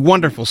the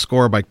wonderful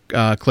score by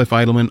Cliff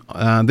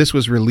Eidelman. This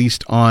was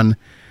released on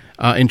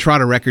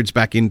Entrada Records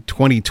back in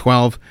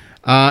 2012.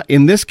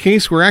 In this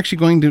case, we're actually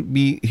going to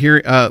be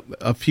here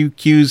a few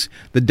cues: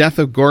 The Death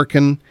of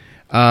Gorkon,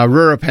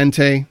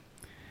 Rurapente,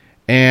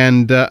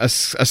 and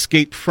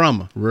Escape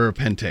from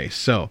Rurapente.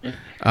 So,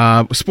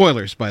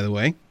 spoilers, by the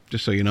way,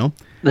 just so you know.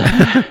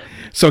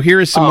 So here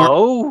is some more.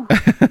 Oh,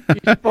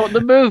 you spoiled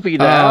the movie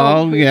now.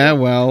 Oh, yeah,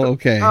 well,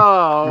 okay.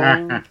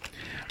 Oh.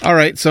 All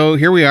right, so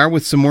here we are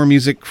with some more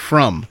music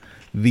from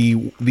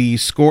the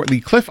score, the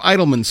Cliff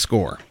Eidelman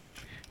score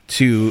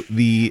to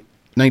the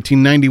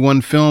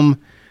 1991 film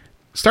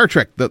Star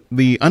Trek,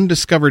 the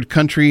Undiscovered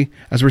Country,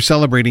 as we're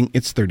celebrating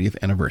its 30th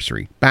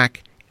anniversary.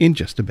 Back in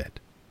just a bit.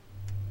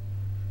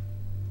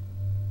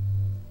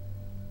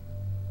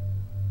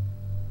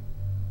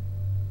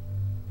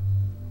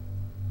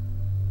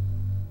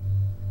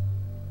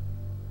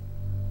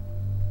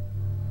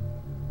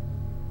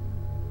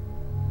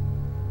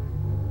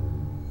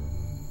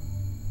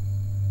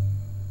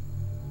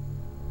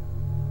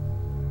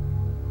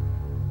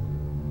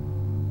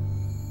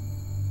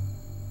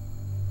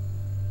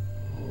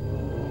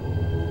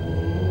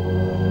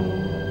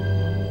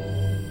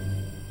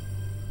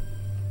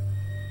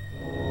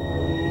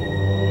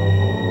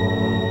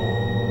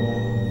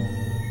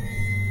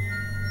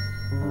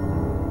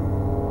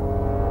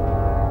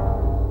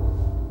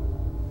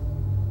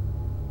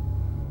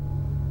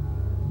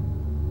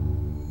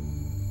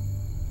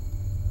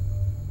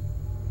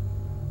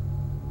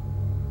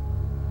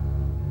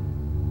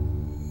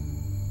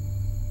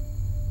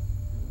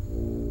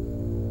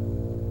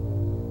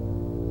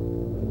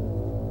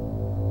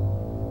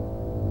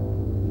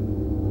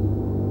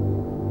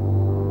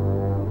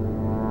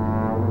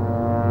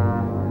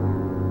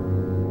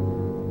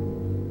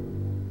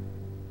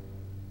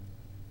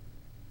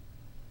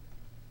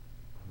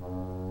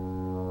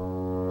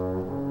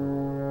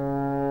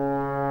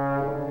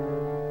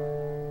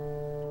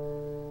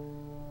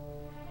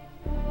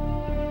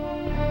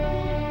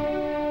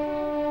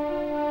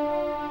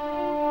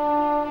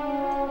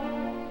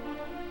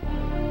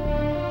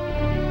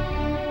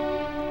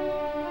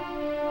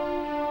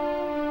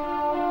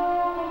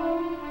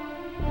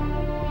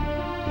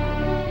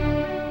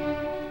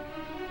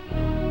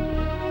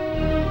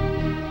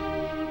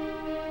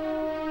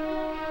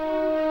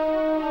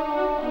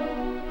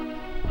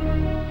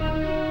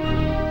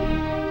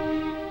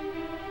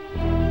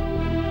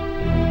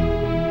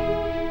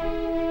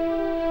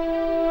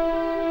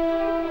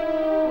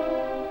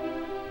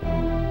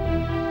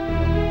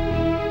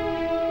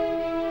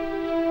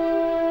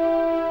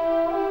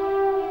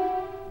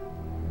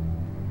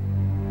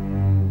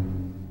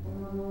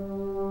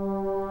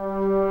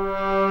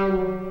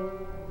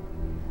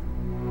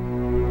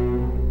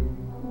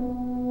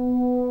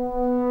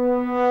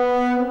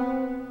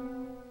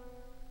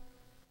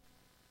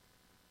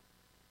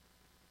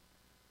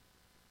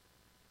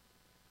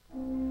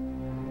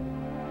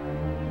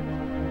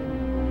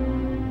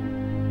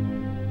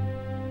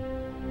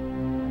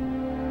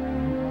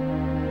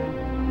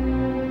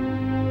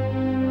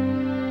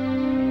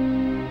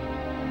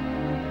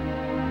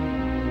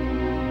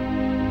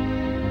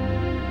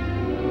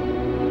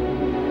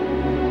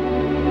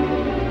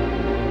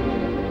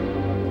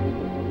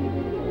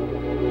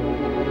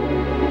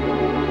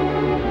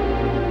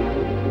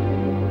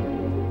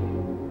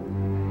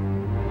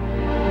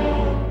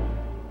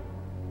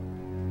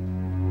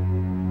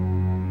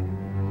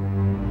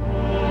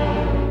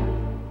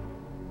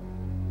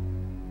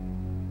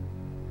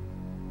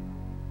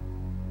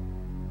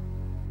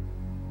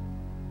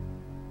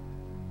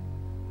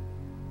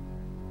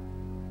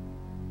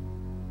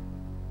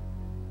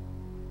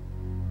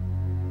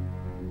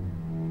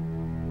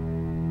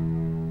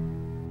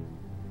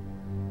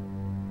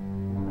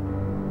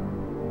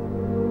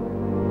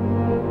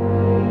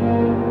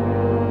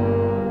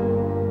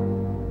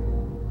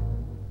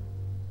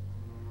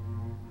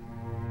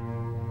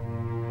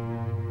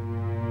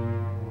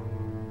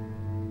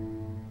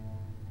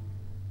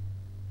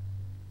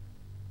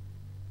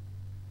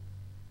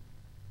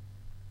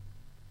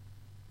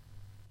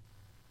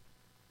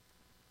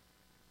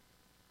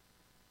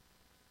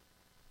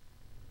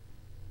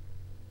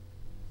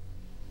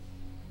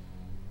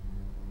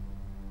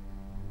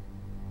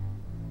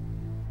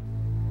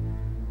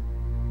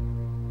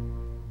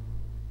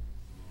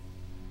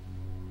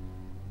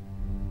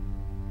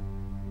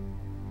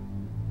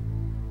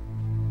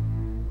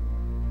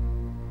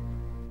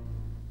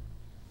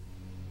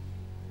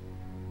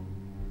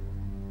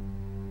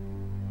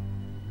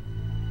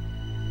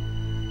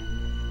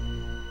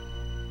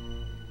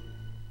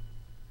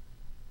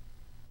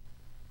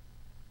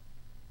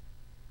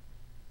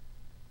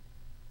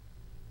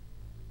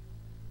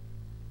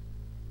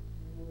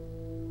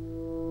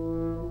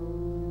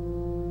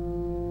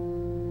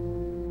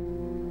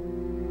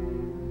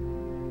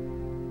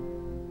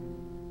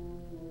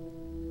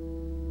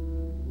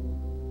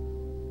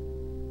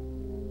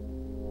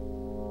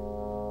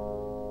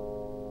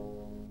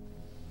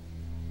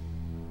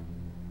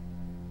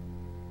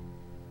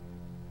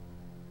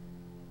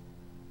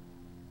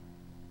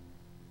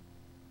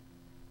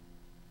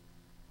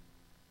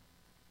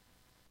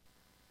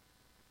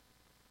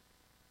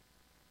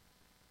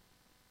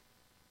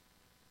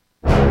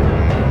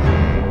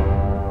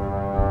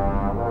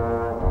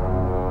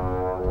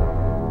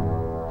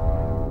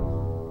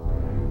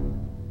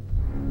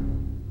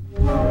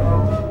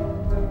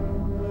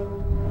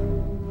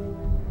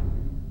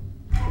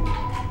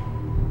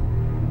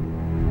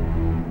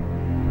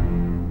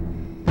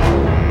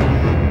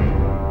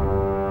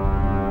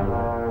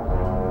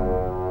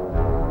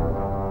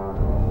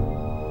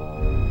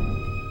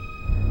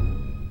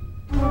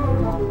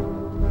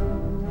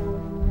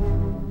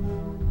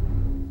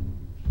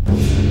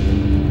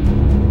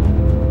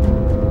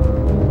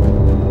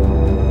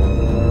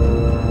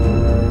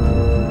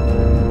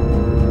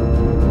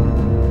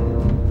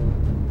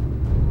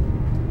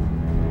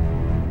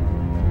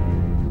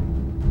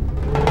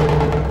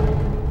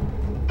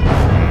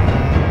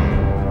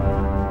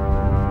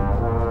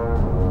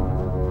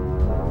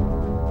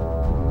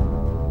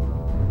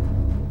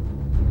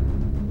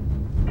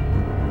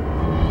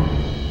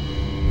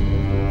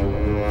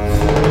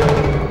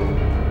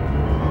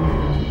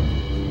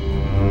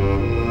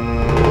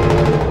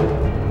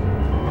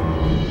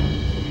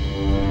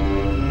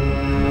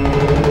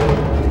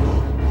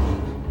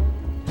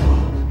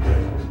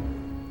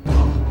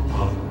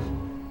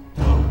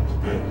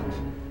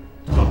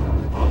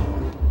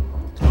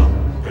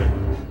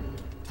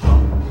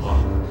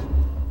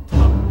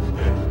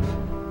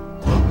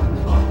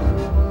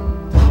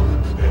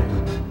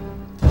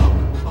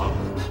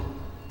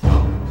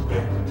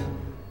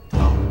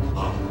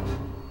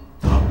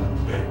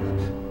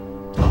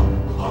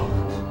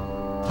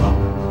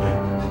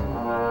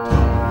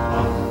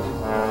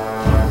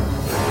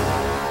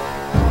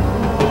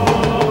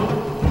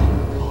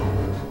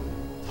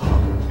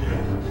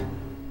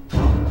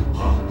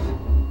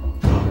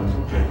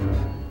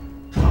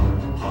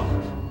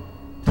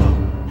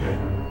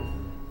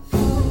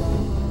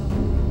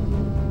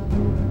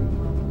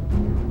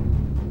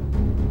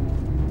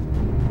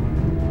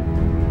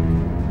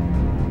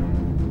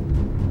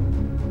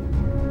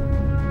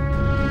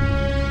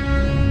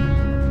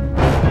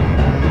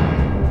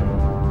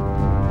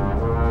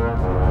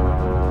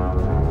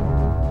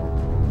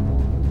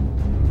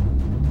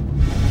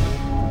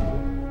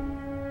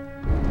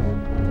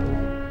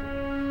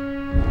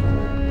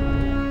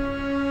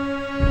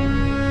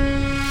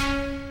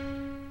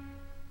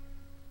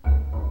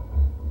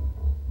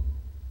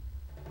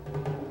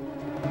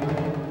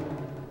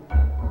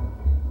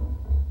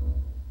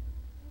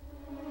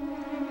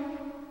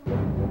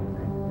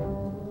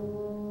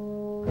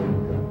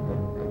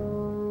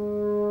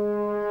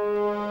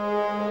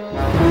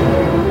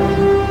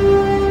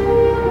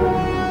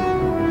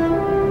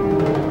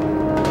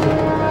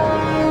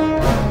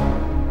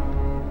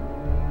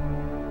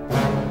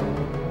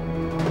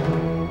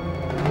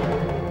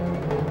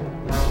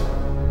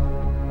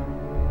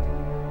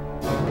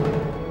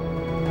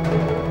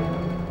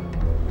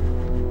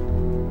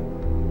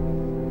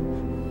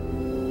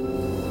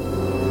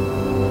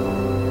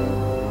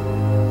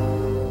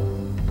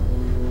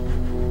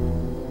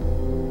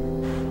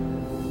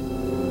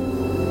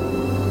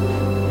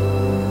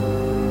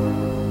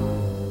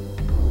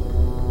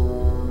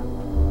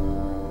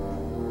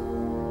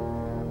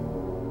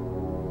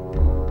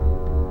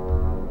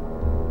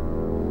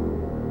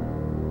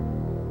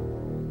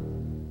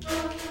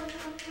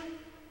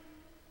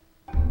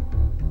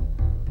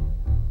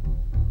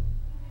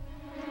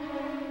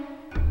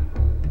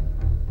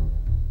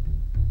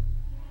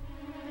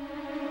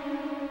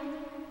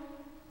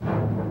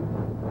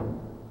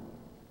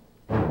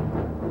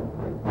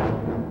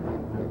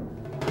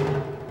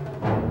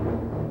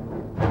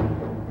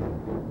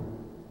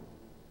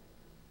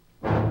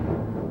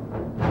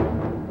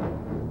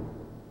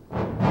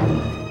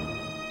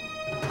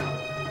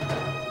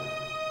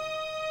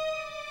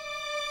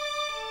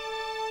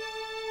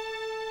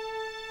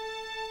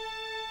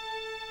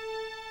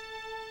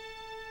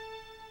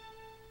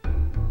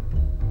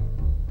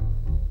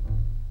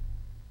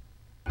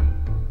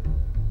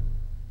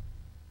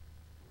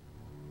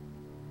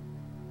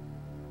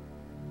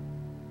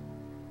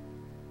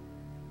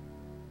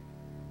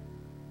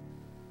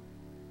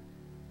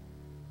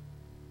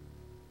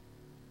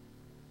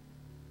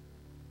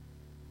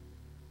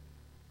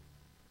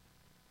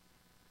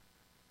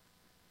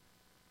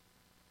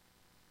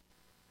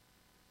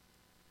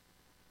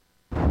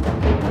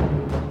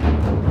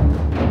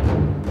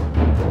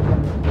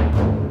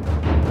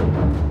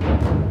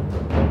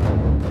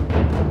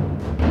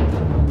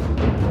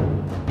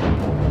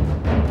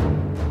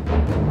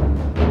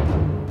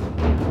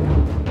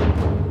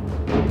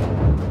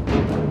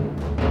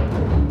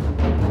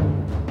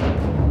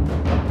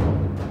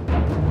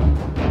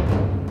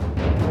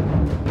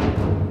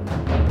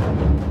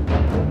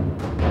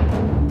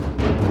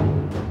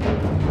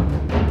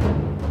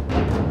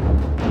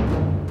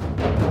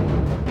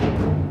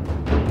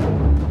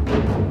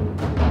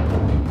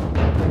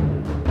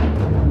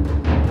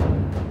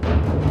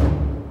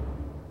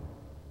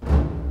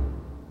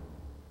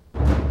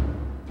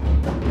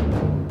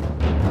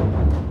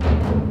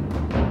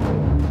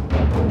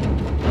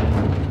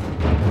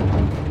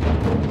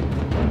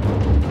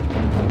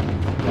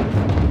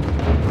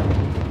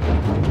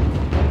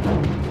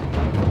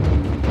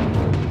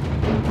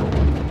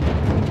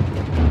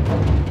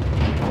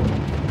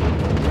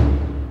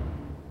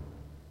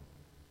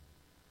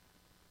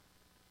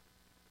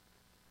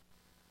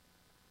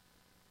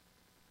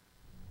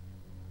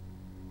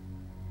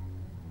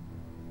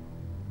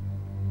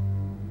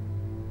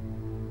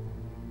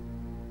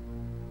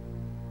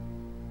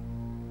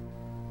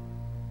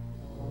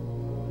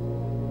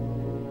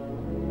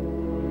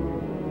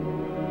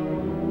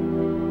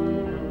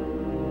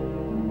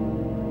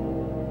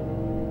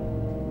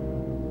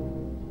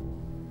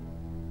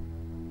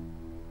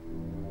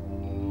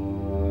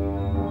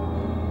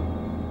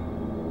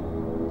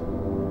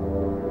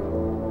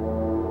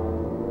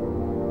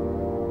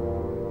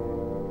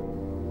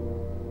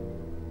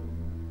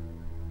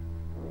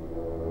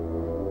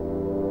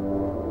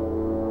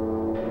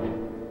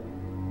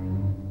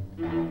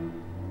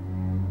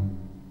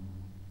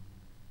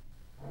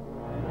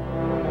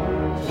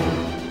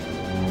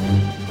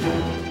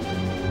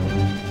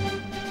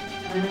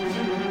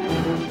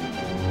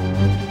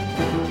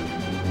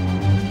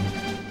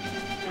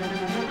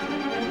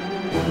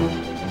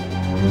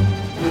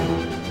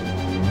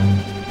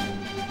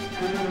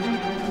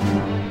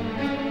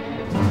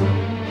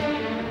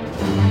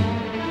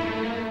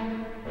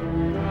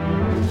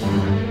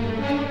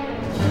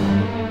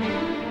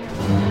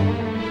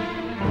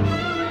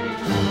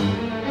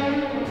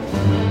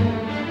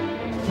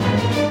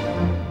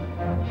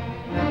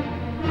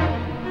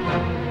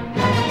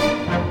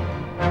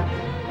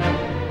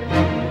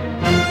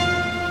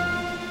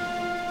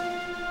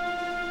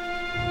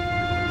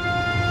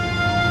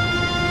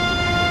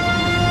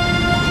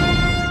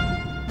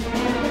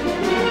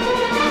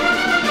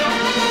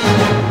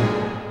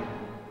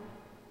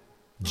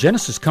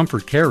 Genesis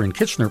Comfort Care in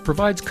Kitchener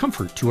provides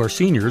comfort to our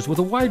seniors with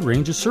a wide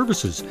range of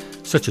services,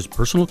 such as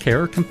personal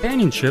care,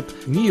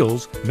 companionship,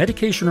 meals,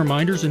 medication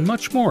reminders, and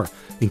much more,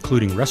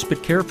 including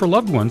respite care for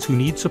loved ones who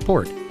need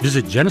support.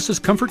 Visit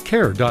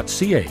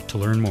genesiscomfortcare.ca to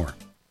learn more.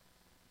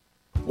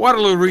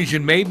 Waterloo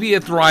Region may be a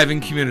thriving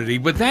community,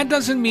 but that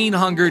doesn't mean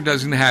hunger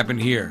doesn't happen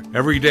here.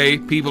 Every day,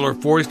 people are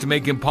forced to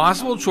make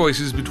impossible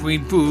choices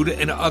between food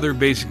and other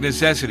basic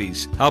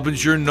necessities. Help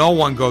ensure no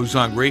one goes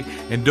hungry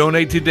and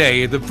donate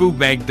today at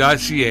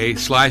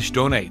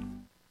thefoodbank.ca/donate.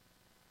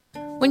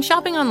 When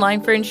shopping online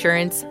for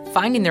insurance,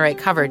 finding the right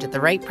coverage at the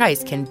right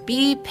price can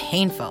be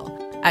painful.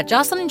 At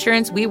Jocelyn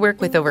Insurance, we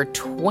work with over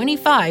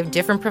 25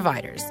 different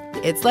providers.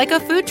 It's like a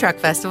food truck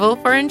festival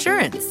for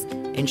insurance.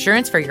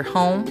 Insurance for your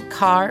home,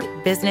 car,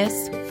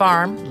 business,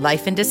 farm,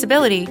 life, and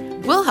disability.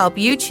 We'll help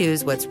you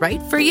choose what's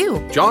right for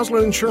you.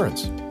 Jocelyn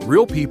Insurance.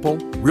 Real people,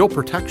 real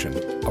protection.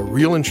 A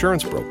real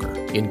insurance broker.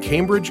 In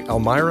Cambridge,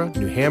 Elmira,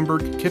 New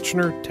Hamburg,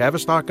 Kitchener,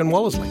 Tavistock, and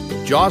Wellesley.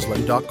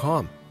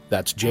 Jocelyn.com.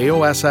 That's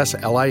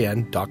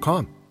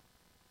JOSSLIN.com.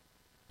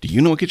 Do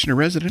you know a Kitchener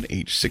resident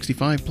age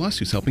 65 plus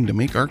who's helping to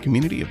make our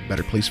community a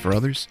better place for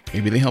others?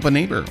 Maybe they help a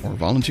neighbor or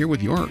volunteer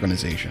with your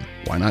organization.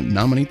 Why not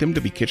nominate them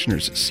to be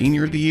Kitchener's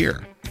Senior of the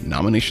Year?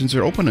 Nominations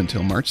are open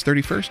until March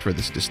 31st for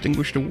this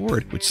distinguished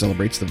award, which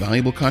celebrates the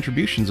valuable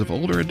contributions of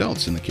older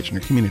adults in the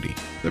Kitchener community.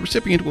 The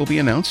recipient will be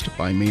announced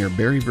by Mayor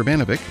Barry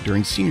Verbanovic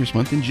during Seniors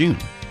Month in June.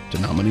 To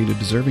nominate a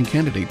deserving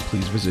candidate,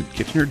 please visit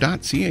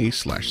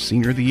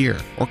kitchener.ca/Senior of the Year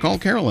or call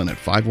Carolyn at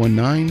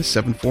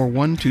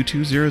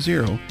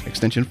 519-741-2200,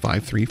 extension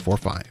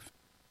 5345.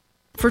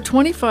 For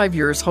 25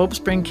 years, Hope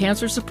Spring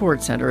Cancer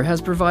Support Centre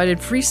has provided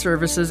free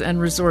services and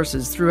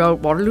resources throughout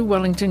Waterloo,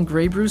 Wellington,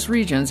 Grey Bruce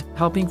regions,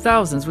 helping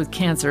thousands with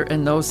cancer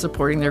and those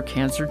supporting their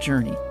cancer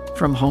journey.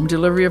 From home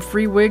delivery of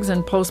free wigs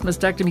and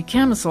post-mastectomy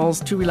camisoles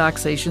to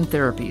relaxation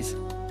therapies.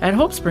 At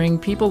Hope Spring,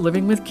 people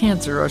living with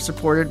cancer are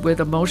supported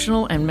with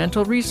emotional and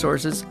mental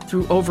resources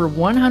through over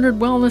 100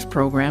 wellness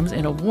programs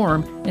in a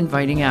warm,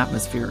 inviting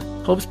atmosphere.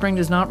 Hope Spring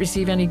does not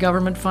receive any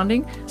government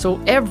funding,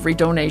 so every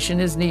donation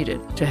is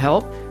needed. To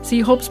help,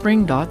 see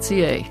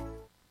hopespring.ca.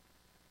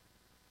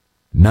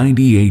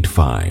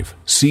 98.5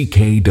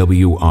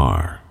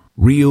 CKWR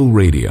Real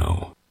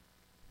Radio.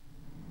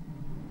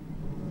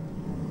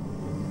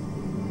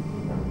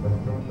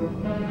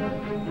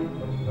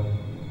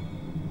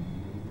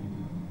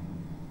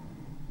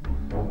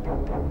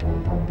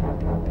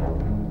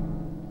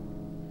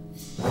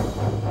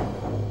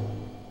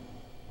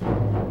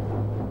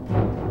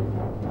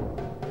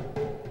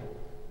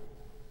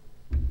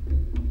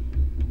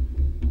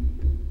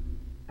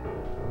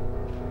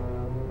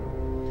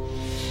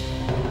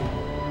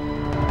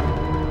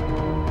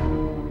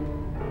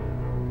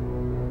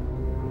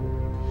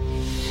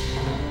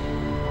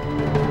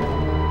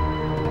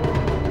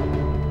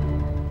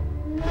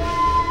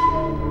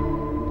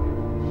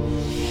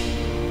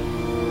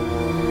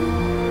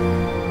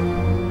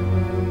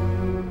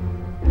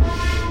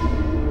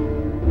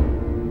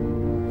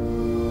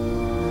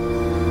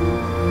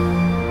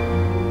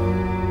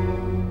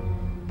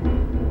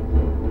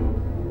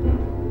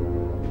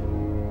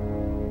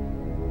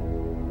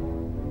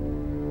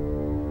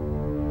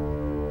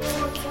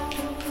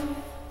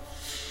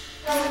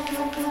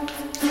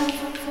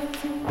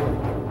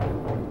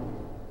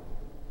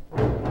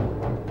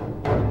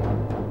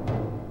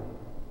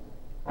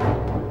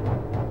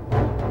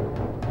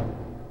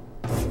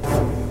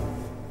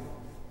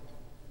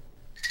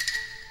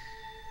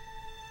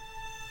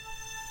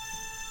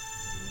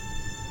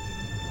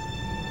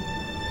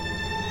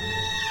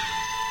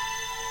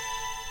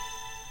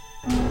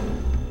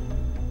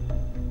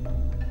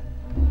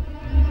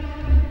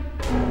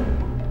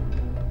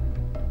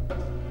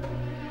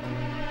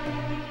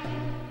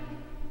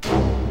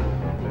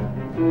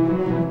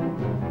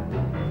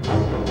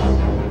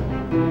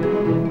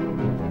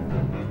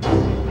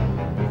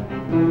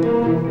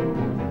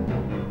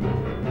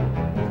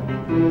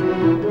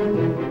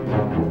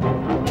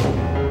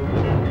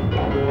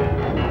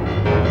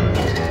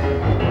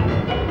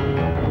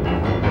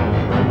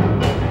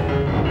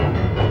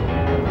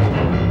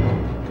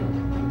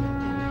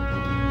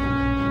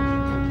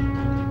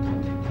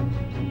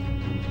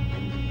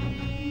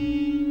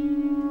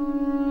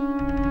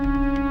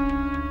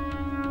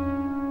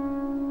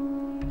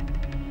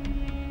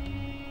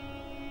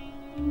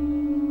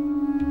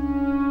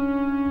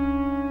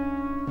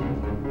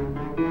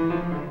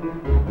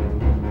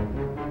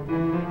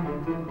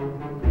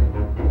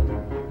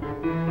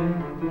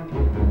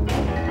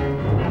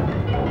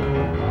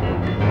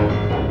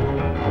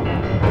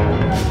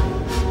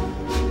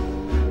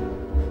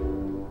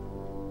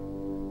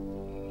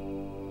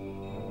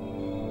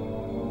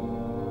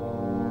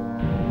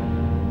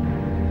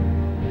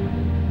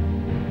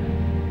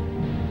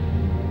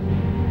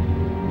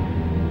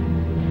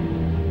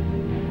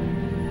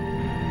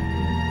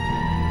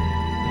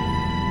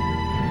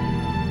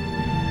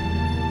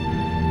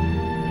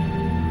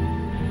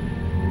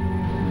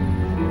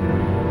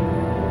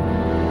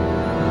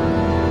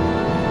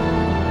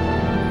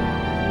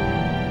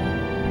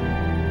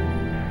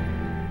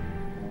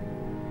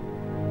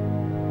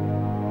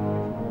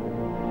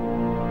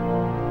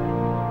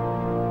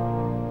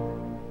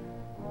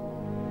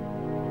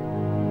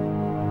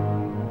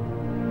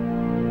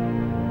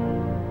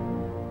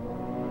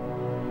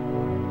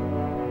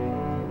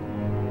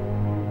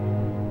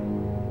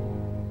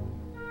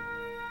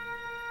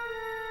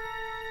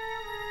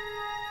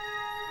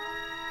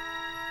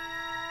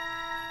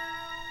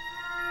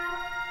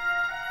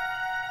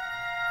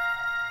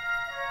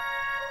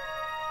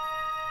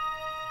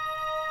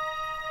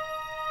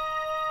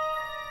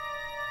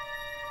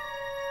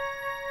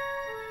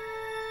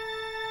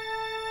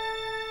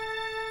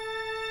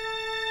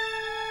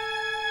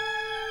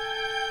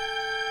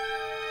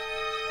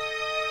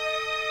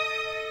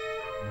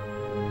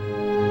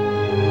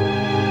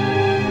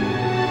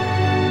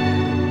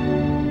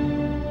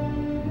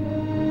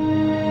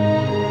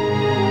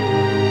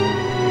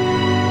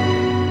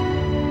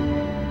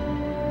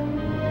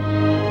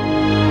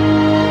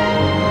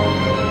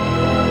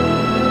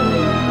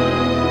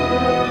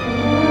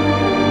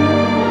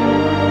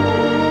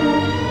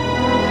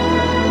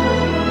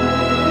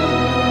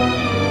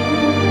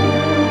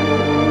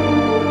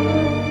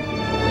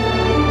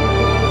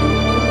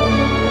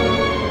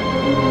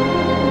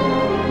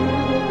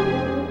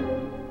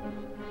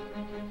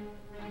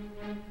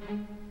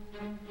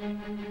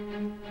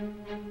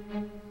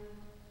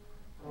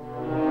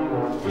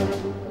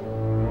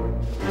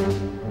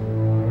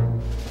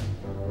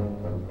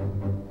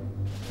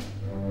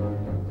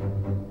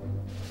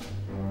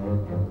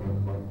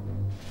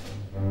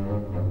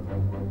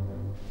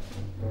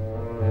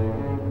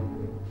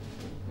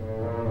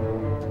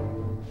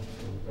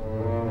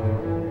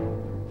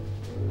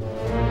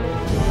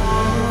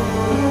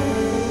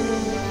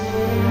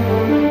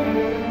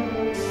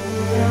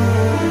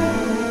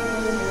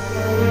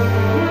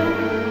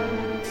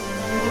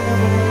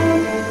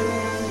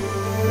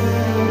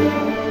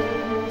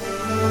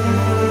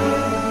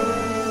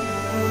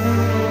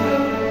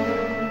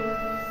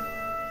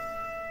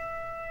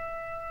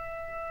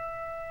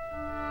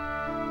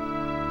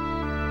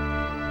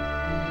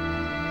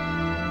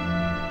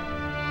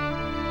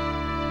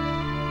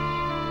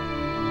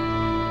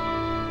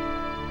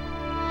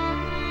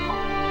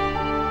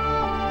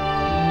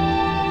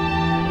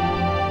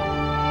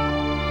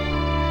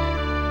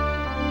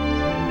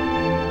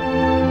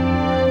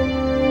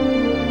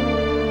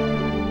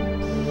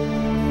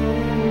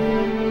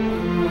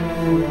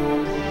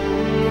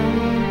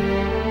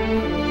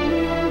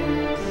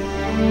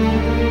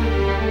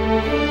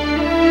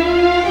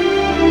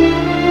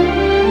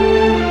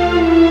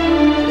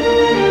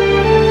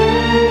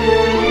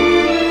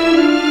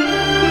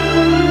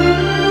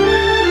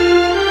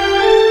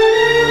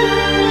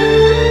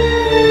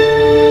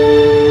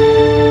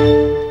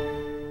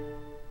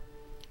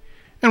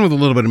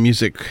 bit of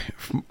music,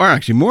 or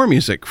actually more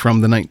music,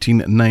 from the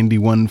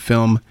 1991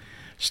 film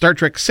Star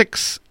Trek VI,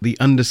 The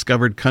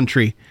Undiscovered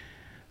Country.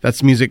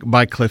 That's music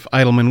by Cliff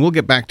Eidelman. We'll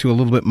get back to a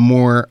little bit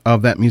more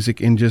of that music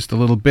in just a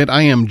little bit.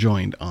 I am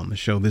joined on the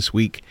show this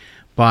week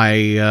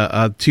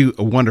by two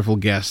wonderful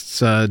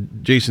guests,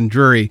 Jason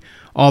Drury,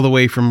 all the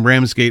way from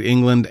Ramsgate,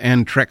 England,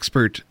 and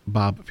Trexpert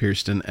Bob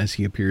Pearston, as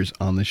he appears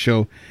on the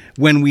show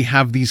when we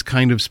have these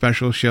kind of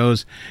special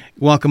shows.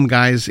 Welcome,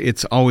 guys.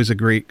 It's always a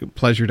great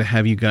pleasure to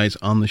have you guys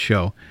on the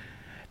show.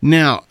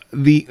 Now,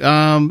 the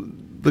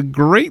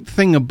great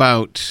thing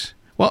about,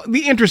 well,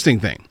 the interesting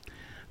thing,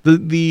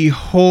 the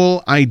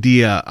whole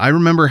idea, I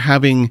remember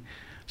having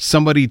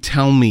somebody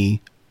tell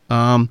me,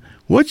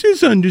 what's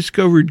this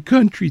undiscovered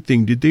country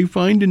thing? Did they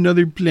find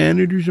another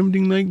planet or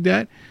something like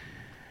that?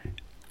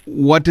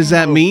 What does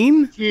that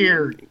mean?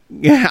 Dear.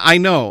 Yeah, I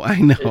know.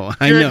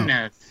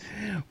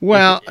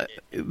 Well,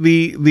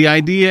 the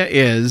idea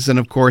is, and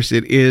of course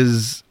it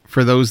is,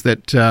 for those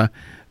that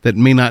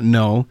may not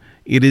know,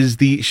 it is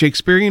the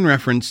Shakespearean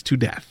reference to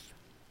death.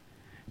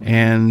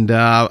 And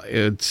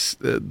it's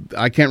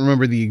I can't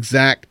remember the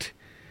exact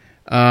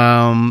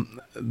line.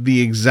 I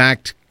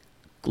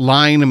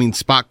mean,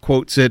 Spock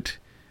quotes it,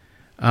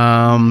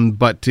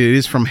 but it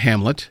is from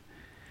Hamlet.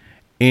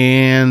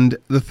 And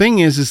the thing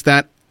is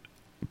that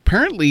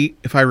apparently,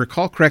 if I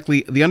recall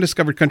correctly, The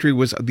Undiscovered Country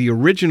was the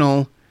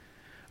original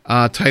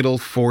title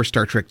for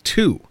Star Trek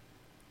II.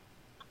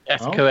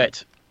 That's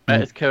correct.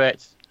 That is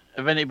correct.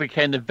 And then it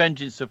became The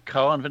Vengeance of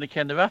Khan, and then it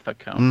became The Wrath of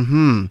Khan.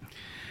 Mm-hmm.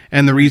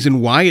 And the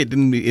reason why it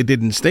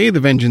didn't stay The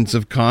Vengeance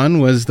of Khan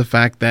was the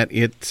fact that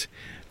it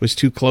was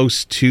too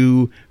close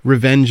to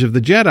Revenge of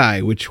the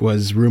Jedi, which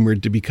was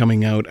rumored to be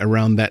coming out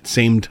around that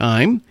same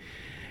time,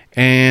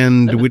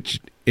 and which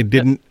it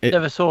didn't.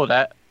 Never saw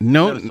that.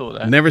 No,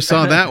 never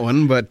saw that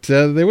one, but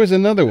there was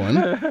another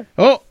one.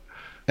 Oh,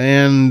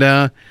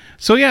 and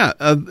so yeah,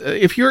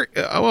 if you're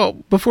well,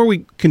 before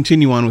we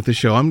continue on with the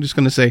show, I'm just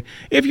going to say,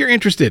 if you're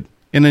interested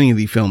in any of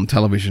the film,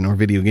 television, or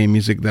video game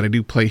music that I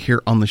do play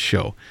here on the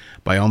show,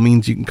 by all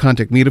means, you can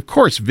contact me at, of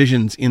course,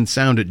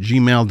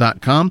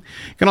 visionsinsound@gmail.com.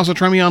 You can also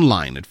try me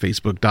online at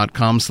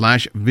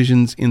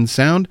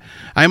facebook.com/visionsinsound.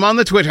 I'm on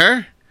the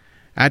Twitter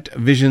at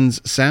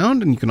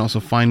VisionsSound, and you can also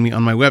find me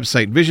on my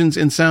website,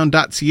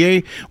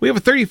 visionsinsound.ca. We have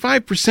a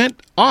 35%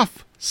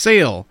 off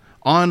sale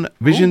on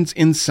Visions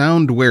in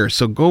Soundwear,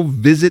 so go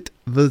visit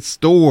the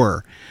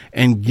store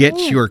and get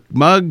your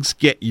mugs,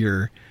 get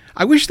your...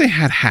 I wish they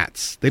had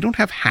hats. They don't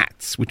have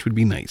hats, which would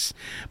be nice.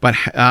 But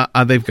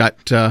they've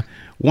got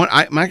one.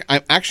 I'm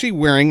actually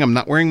wearing. I'm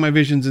not wearing my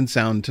Visions in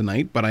Sound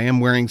tonight, but I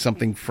am wearing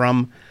something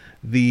from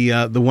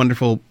the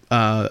wonderful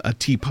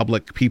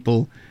TeePublic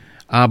people.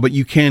 But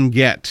you can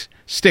get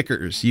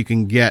stickers. You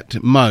can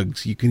get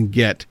mugs. You can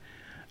get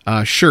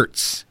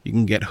shirts. You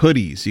can get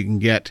hoodies. You can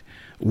get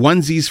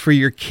onesies for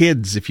your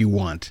kids if you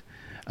want.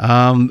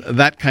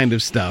 That kind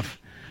of stuff.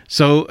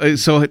 So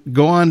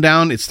go on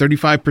down. It's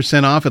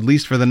 35% off, at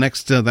least for the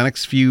next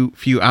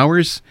few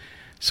hours.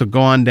 So go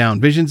on down,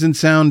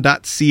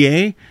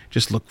 visionsinsound.ca.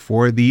 Just look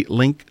for the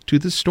link to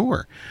the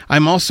store.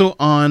 I'm also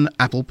on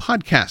Apple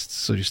Podcasts,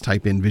 so just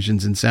type in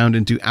Visions in Sound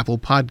into Apple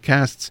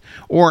Podcasts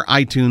or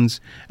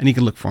iTunes, and you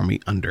can look for me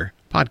under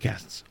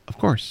Podcasts. Of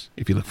course,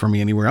 if you look for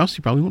me anywhere else,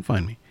 you probably won't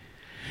find me.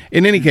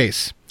 In any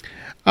case,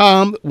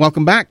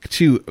 welcome back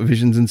to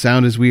Visions in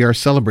Sound as we are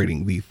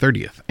celebrating the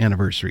 30th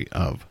anniversary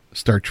of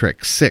Star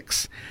Trek VI.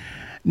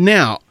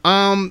 Now,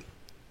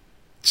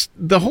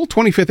 the whole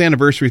 25th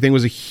anniversary thing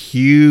was a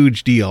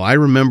huge deal. I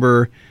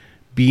remember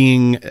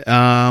being,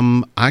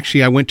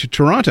 actually I went to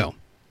Toronto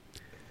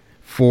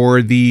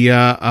for the,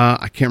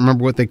 I can't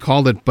remember what they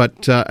called it,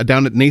 but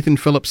down at Nathan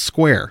Phillips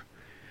Square.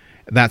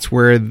 That's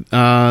where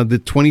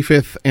the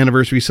 25th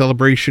anniversary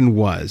celebration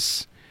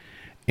was.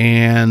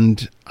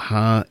 And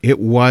it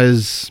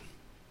was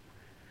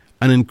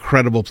an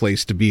incredible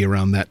place to be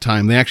around that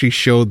time. They actually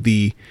showed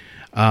the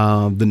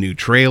new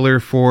trailer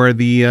for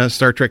the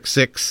Star Trek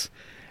VI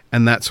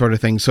and that sort of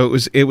thing. So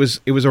it was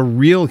a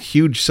real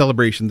huge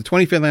celebration. The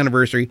 25th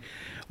anniversary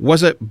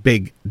was a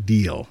big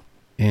deal,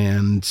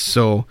 and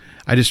so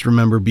I just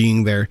remember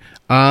being there.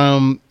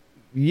 The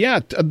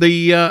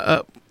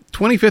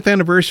 25th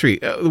anniversary.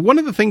 One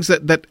of the things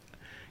that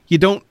you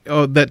don't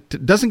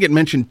that doesn't get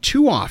mentioned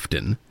too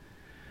often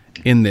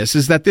in this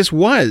is that this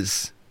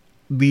was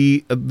for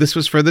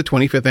the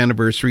 25th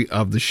anniversary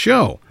of the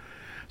show.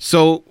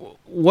 So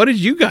what did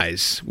you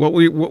guys, what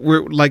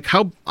were like,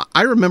 how,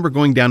 I remember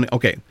going down,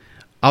 okay,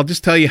 I'll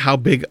just tell you how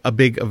big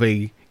of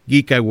a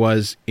geek I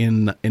was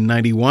in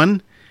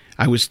 91.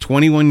 I was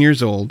 21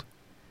 years old,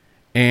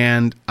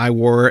 and I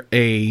wore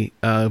a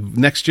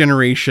Next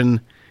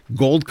Generation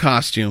gold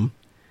costume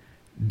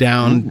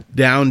down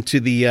to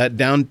the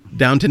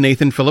down to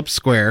Nathan Phillips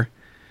Square.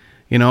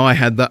 You know,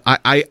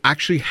 I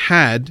actually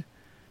had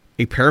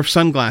a pair of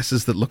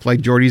sunglasses that looked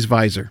like Geordi's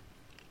visor.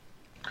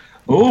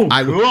 Oh,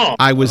 cool!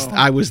 I was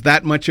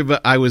that much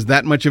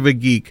of a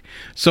geek.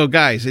 So,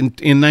 guys,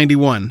 in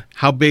 91,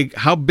 how big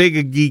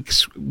a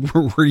geeks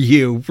were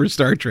you for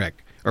Star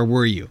Trek, or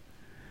were you?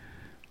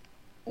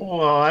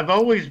 Well, I've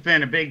always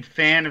been a big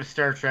fan of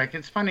Star Trek.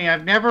 It's funny,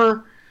 I've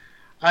never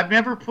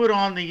put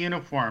on the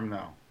uniform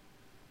though.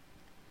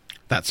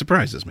 That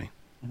surprises me.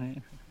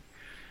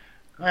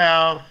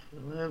 Well,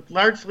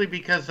 largely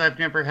because I've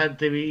never had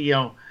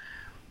the,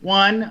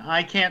 one,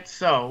 I can't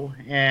sew,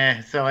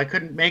 so I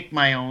couldn't make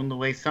my own the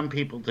way some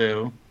people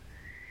do.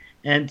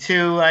 And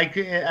two, I've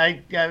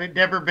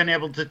never been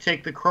able to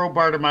take the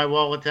crowbar to my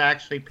wallet to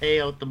actually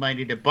pay out the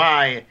money to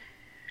buy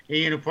a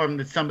uniform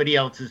that somebody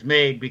else has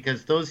made,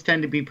 because those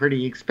tend to be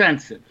pretty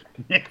expensive.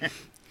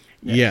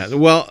 Yeah,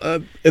 well,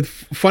 a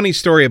funny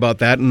story about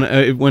that,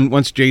 and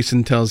once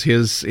Jason tells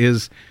his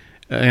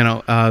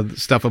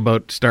stuff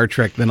about Star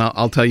Trek, then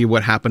I'll tell you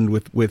what happened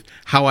with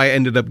how I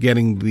ended up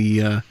getting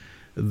the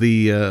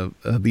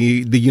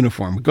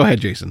uniform. Go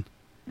ahead, Jason.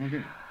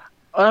 Mm-hmm.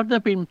 I've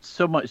never been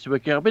so much of a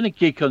geek. I've been a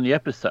geek on the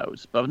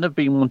episodes, but I've never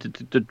been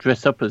wanted to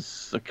dress up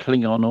as a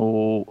Klingon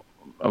or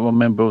a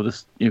member of the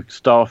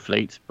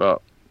Starfleet.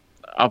 But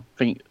I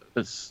think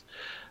it's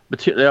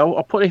particularly.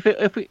 I'll put if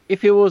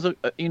it was a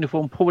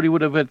uniform, probably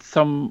would have had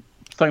something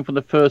from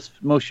the first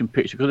motion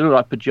picture, because it looked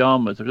like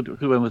pajamas. I could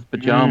have went with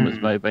pajamas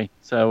maybe.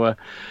 So,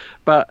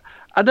 but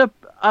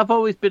I've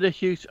always been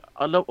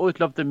always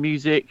loved the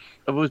music.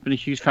 I've always been a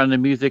huge fan of the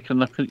music,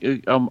 and I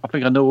think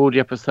I know all the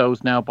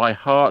episodes now by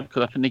heart,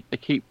 because I think they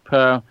keep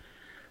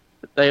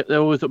they're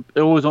always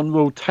on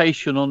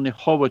rotation on the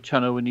horror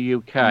channel in the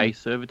UK.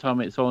 So every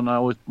time it's on, I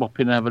always pop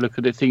in and have a look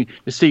at it, to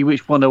see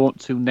which one I want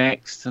to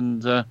next.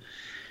 And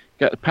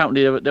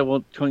apparently they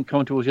want to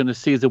come towards the end of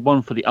season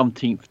 1 for the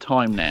umpteenth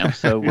time now.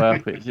 So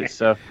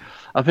it's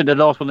I think the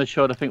last one they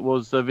showed, I think,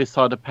 was This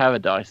Side of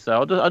Paradise.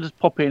 So I just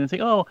pop in and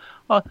think,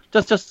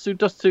 just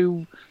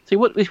to see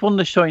which one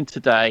they're showing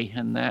today,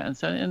 and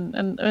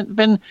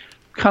then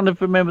kind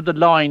of remember the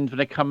lines when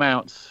they come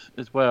out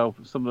as well.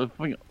 Some of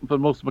the,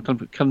 but most of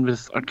them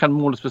I can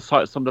more or less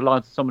recite some of the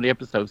lines of some of the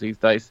episodes these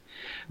days.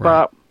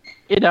 Right.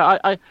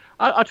 But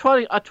I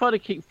try to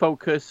keep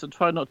focused and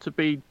try not to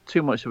be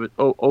too much of it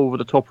over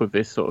the top of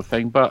this sort of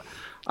thing. But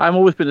I've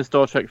always been a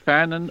Star Trek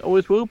fan and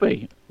always will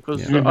be.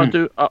 Because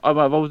I've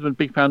always been a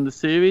big fan of the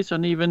series,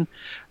 and even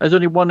there's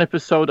only one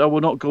episode I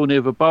will not go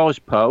near the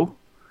barge pole,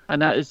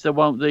 and that is the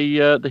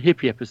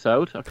hippie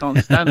episode. I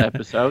can't stand that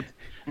episode.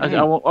 I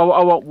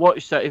won't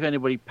watch that if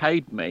anybody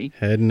paid me.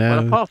 Heading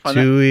out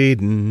to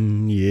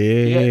Eden,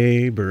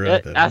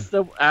 brother. That's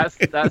the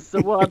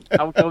one.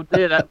 I'll go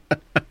do that.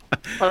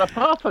 But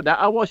apart from that,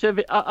 I watch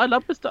I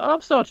love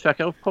Star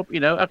Trek. I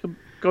can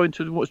go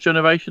into and watch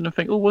Generation and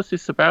think, what's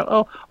this about?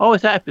 Oh,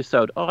 it's that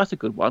episode. Oh, that's a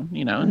good one.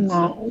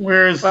 Well,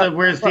 whereas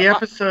the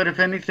episode, if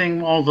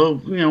anything, although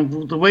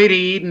The Way to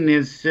Eden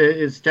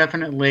is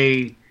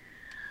definitely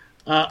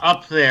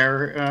up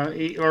there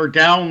or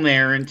down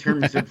there in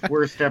terms of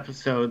worst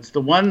episodes.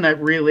 The one that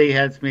really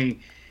has me,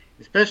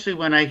 especially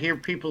when I hear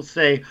people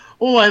say,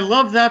 I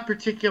love that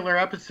particular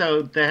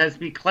episode, that has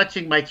me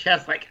clutching my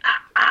chest like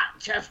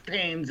chest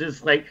pains,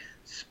 is like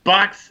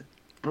Spock's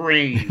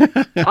brain.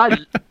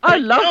 I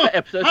love that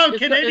episode. How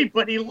can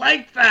anybody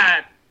like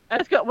that?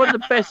 It's got one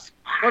of the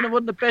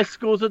best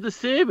scores of the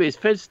series.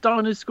 Fred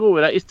Steiner's score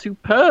with that is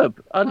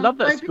superb. I love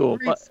that score.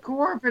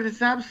 But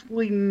it's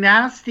absolutely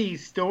nasty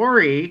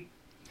story.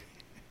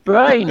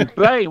 Brain.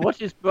 What's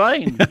his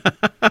brain?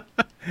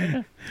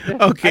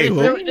 Okay.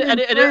 And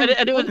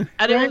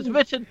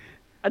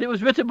it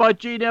was written by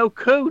Gene L.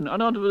 Coon. I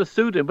know it was a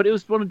pseudonym, but it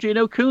was one of Gene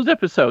L. Coon's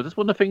episodes. That's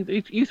one of the things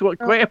he used to work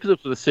great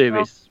episodes of the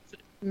series.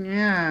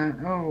 Yeah.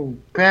 Oh,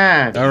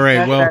 bad. All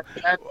right.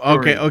 Bad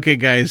okay,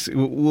 guys.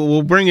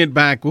 We'll bring it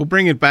back. We'll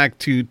bring it back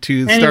to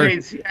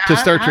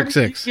Star Trek 6.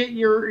 How did you get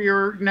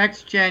your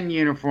next gen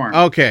uniform?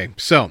 Okay,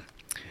 so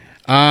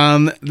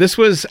this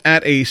was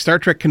at a Star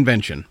Trek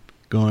convention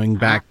going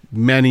back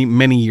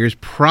many years,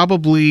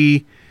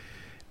 probably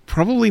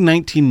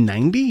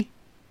 1990.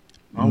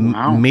 Oh,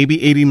 wow.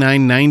 Maybe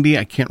 89, 90.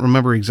 I can't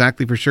remember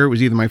exactly for sure. It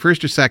was either my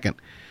first or second.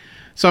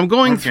 So I'm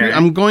going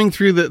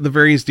through the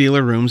various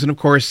dealer rooms, and of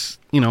course,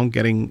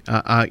 getting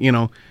trying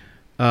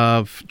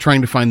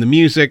to find the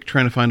music,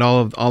 trying to find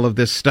all of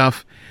this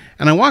stuff.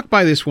 And I walk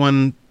by this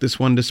one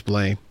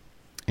display,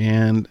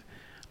 and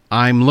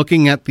I'm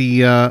looking at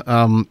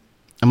the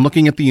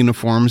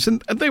uniforms,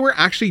 and they were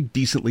actually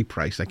decently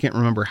priced. I can't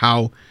remember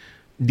how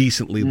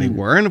decently they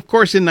were. And of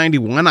course, in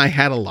 91, I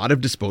had a lot of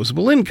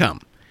disposable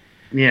income.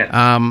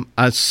 Yeah.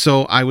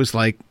 So I was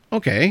like,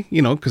 okay,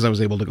 because I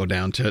was able to go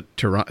down to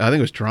Toronto. I think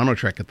it was Toronto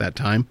Trek at that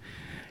time.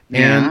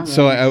 And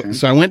so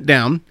I went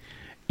down,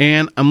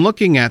 and I'm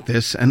looking at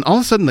this, and all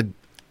of a sudden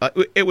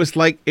it was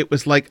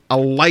like a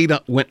light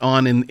went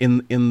on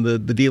in the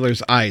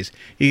dealer's eyes.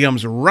 He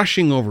comes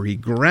rushing over. He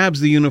grabs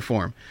the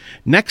uniform.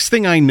 Next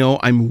thing I know,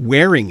 I'm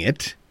wearing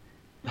it.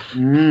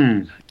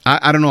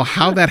 I don't know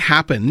how that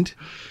happened.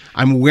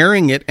 I'm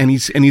wearing it, and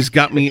he's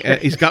got me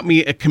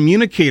a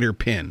communicator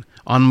pin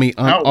on me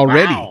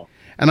already. Wow.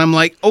 And I'm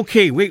like,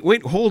 okay, wait,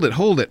 hold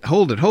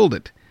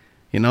it.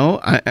 You know,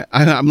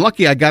 I'm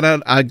lucky I got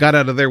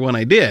out of there when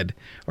I did,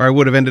 or I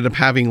would have ended up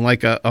having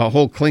like a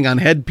whole Klingon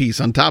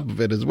headpiece on top of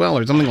it as well,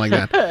 or something like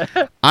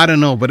that. I don't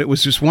know, but it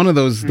was just one of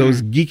those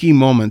geeky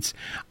moments.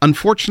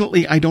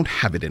 Unfortunately, I don't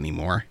have it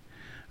anymore.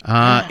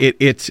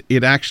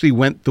 It actually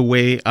went the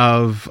way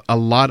of a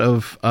lot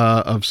of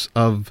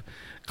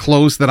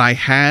clothes that I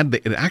had.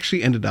 It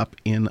actually ended up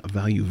in a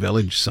Value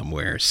Village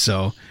somewhere.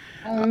 So,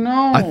 oh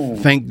no!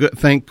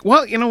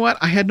 Well, you know what?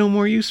 I had no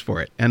more use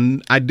for it,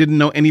 and I didn't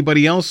know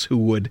anybody else who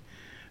would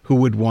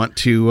want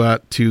to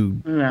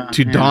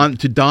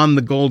don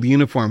the gold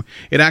uniform.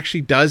 It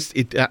actually does.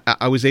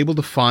 I was able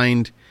to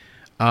find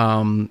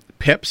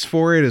pips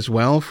for it as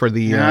well for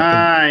the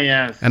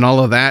yes, and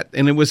all of that,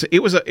 and it was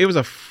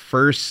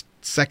a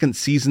second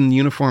season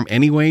uniform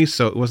anyway,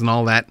 so it wasn't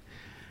all that.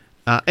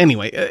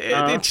 Anyway,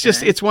 it's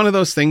just, it's one of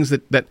those things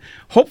that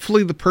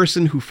hopefully the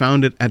person who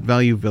found it at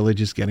Value Village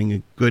is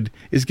getting good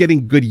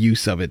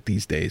use of it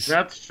these days.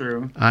 That's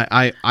true.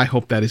 I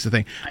hope that is the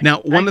thing.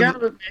 Now,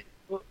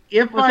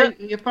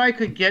 if I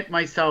could get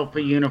myself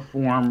a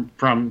uniform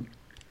from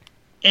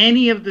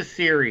any of the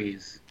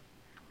series,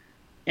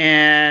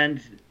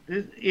 and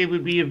it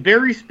would be a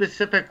very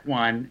specific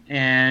one,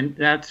 and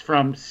that's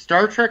from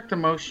Star Trek: The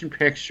Motion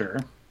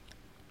Picture.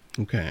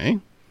 Okay.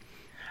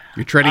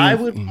 You're treading. I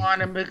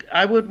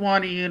would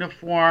want a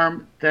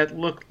uniform that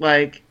looked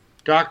like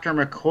Dr.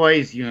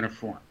 McCoy's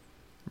uniform.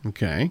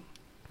 Okay.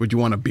 Would you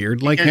want a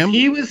beard like him?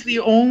 He was the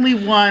only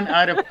one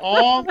out of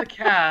all the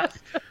cast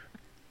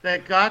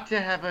that got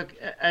to have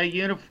a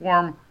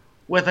uniform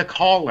with a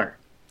collar.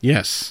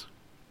 Yes.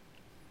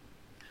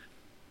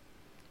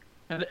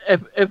 And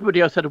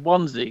everybody else had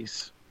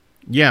onesies.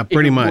 Yeah,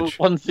 pretty much.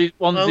 Onesies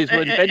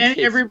were invented. And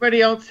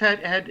everybody else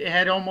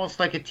had almost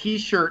like a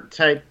T-shirt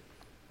type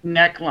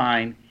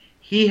neckline.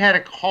 He had a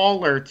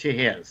collar to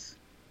his,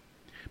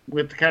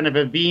 with kind of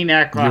a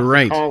V-neck off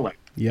the collar.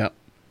 Yep.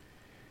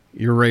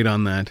 You're right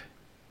on that.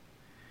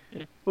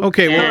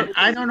 Okay, well,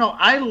 I don't know.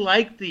 I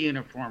like the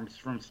uniforms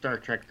from Star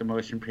Trek: The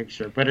Motion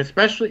Picture, but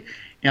especially,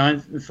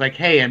 it's like,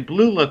 hey, and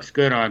blue looks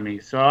good on me,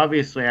 so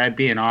obviously I'd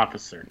be an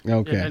officer.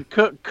 Okay. Yeah, and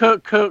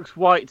Kirk's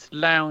white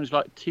lounge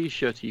like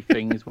T-shirty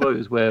thing is what he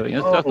was wearing.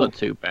 That's not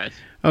too bad.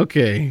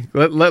 Okay,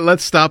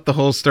 let's stop the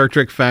whole Star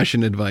Trek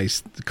fashion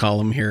advice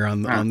column here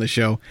on the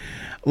show.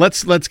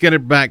 Let's get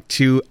it back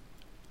to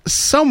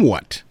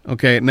somewhat.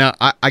 Okay, now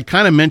I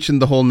kind of mentioned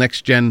the whole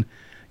next gen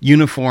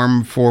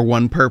uniform for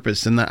one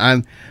purpose, and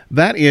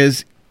that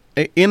is,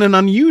 in an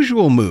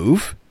unusual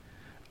move,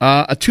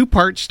 a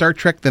 2-part Star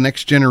Trek The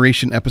Next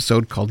Generation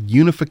episode called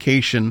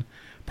Unification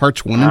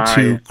Parts 1 and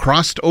 2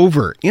 crossed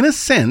over, in a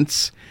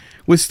sense,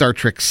 with Star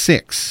Trek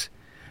 6.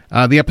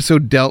 The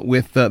episode dealt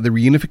with the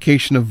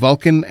reunification of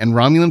Vulcan and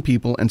Romulan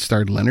people and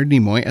starred Leonard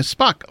Nimoy as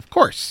Spock, of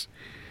course.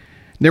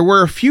 There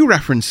were a few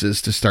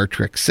references to Star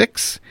Trek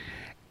 6,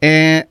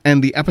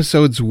 and the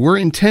episodes were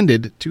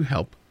intended to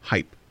help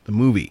hype the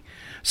movie.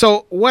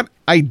 So what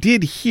I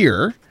did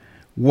here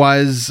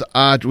was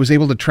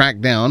able to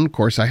track down. Of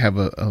course, I have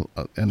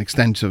an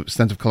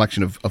extensive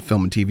collection of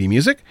film and TV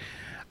music.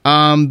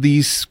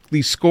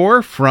 The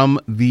score from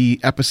the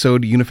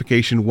episode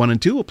Unification 1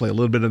 and 2. We'll play a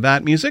little bit of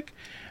that music,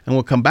 and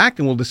we'll come back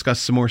and we'll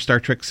discuss some more Star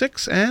Trek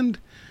 6. And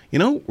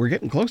we're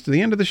getting close to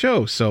the end of the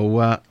show,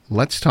 so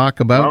let's talk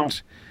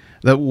about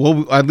that.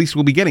 At least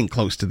we'll be getting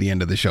close to the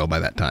end of the show by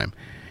that time.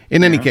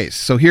 In any case,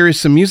 so here is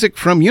some music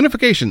from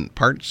Unification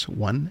Parts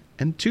 1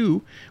 and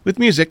 2 with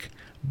music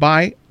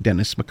by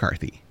Dennis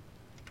McCarthy.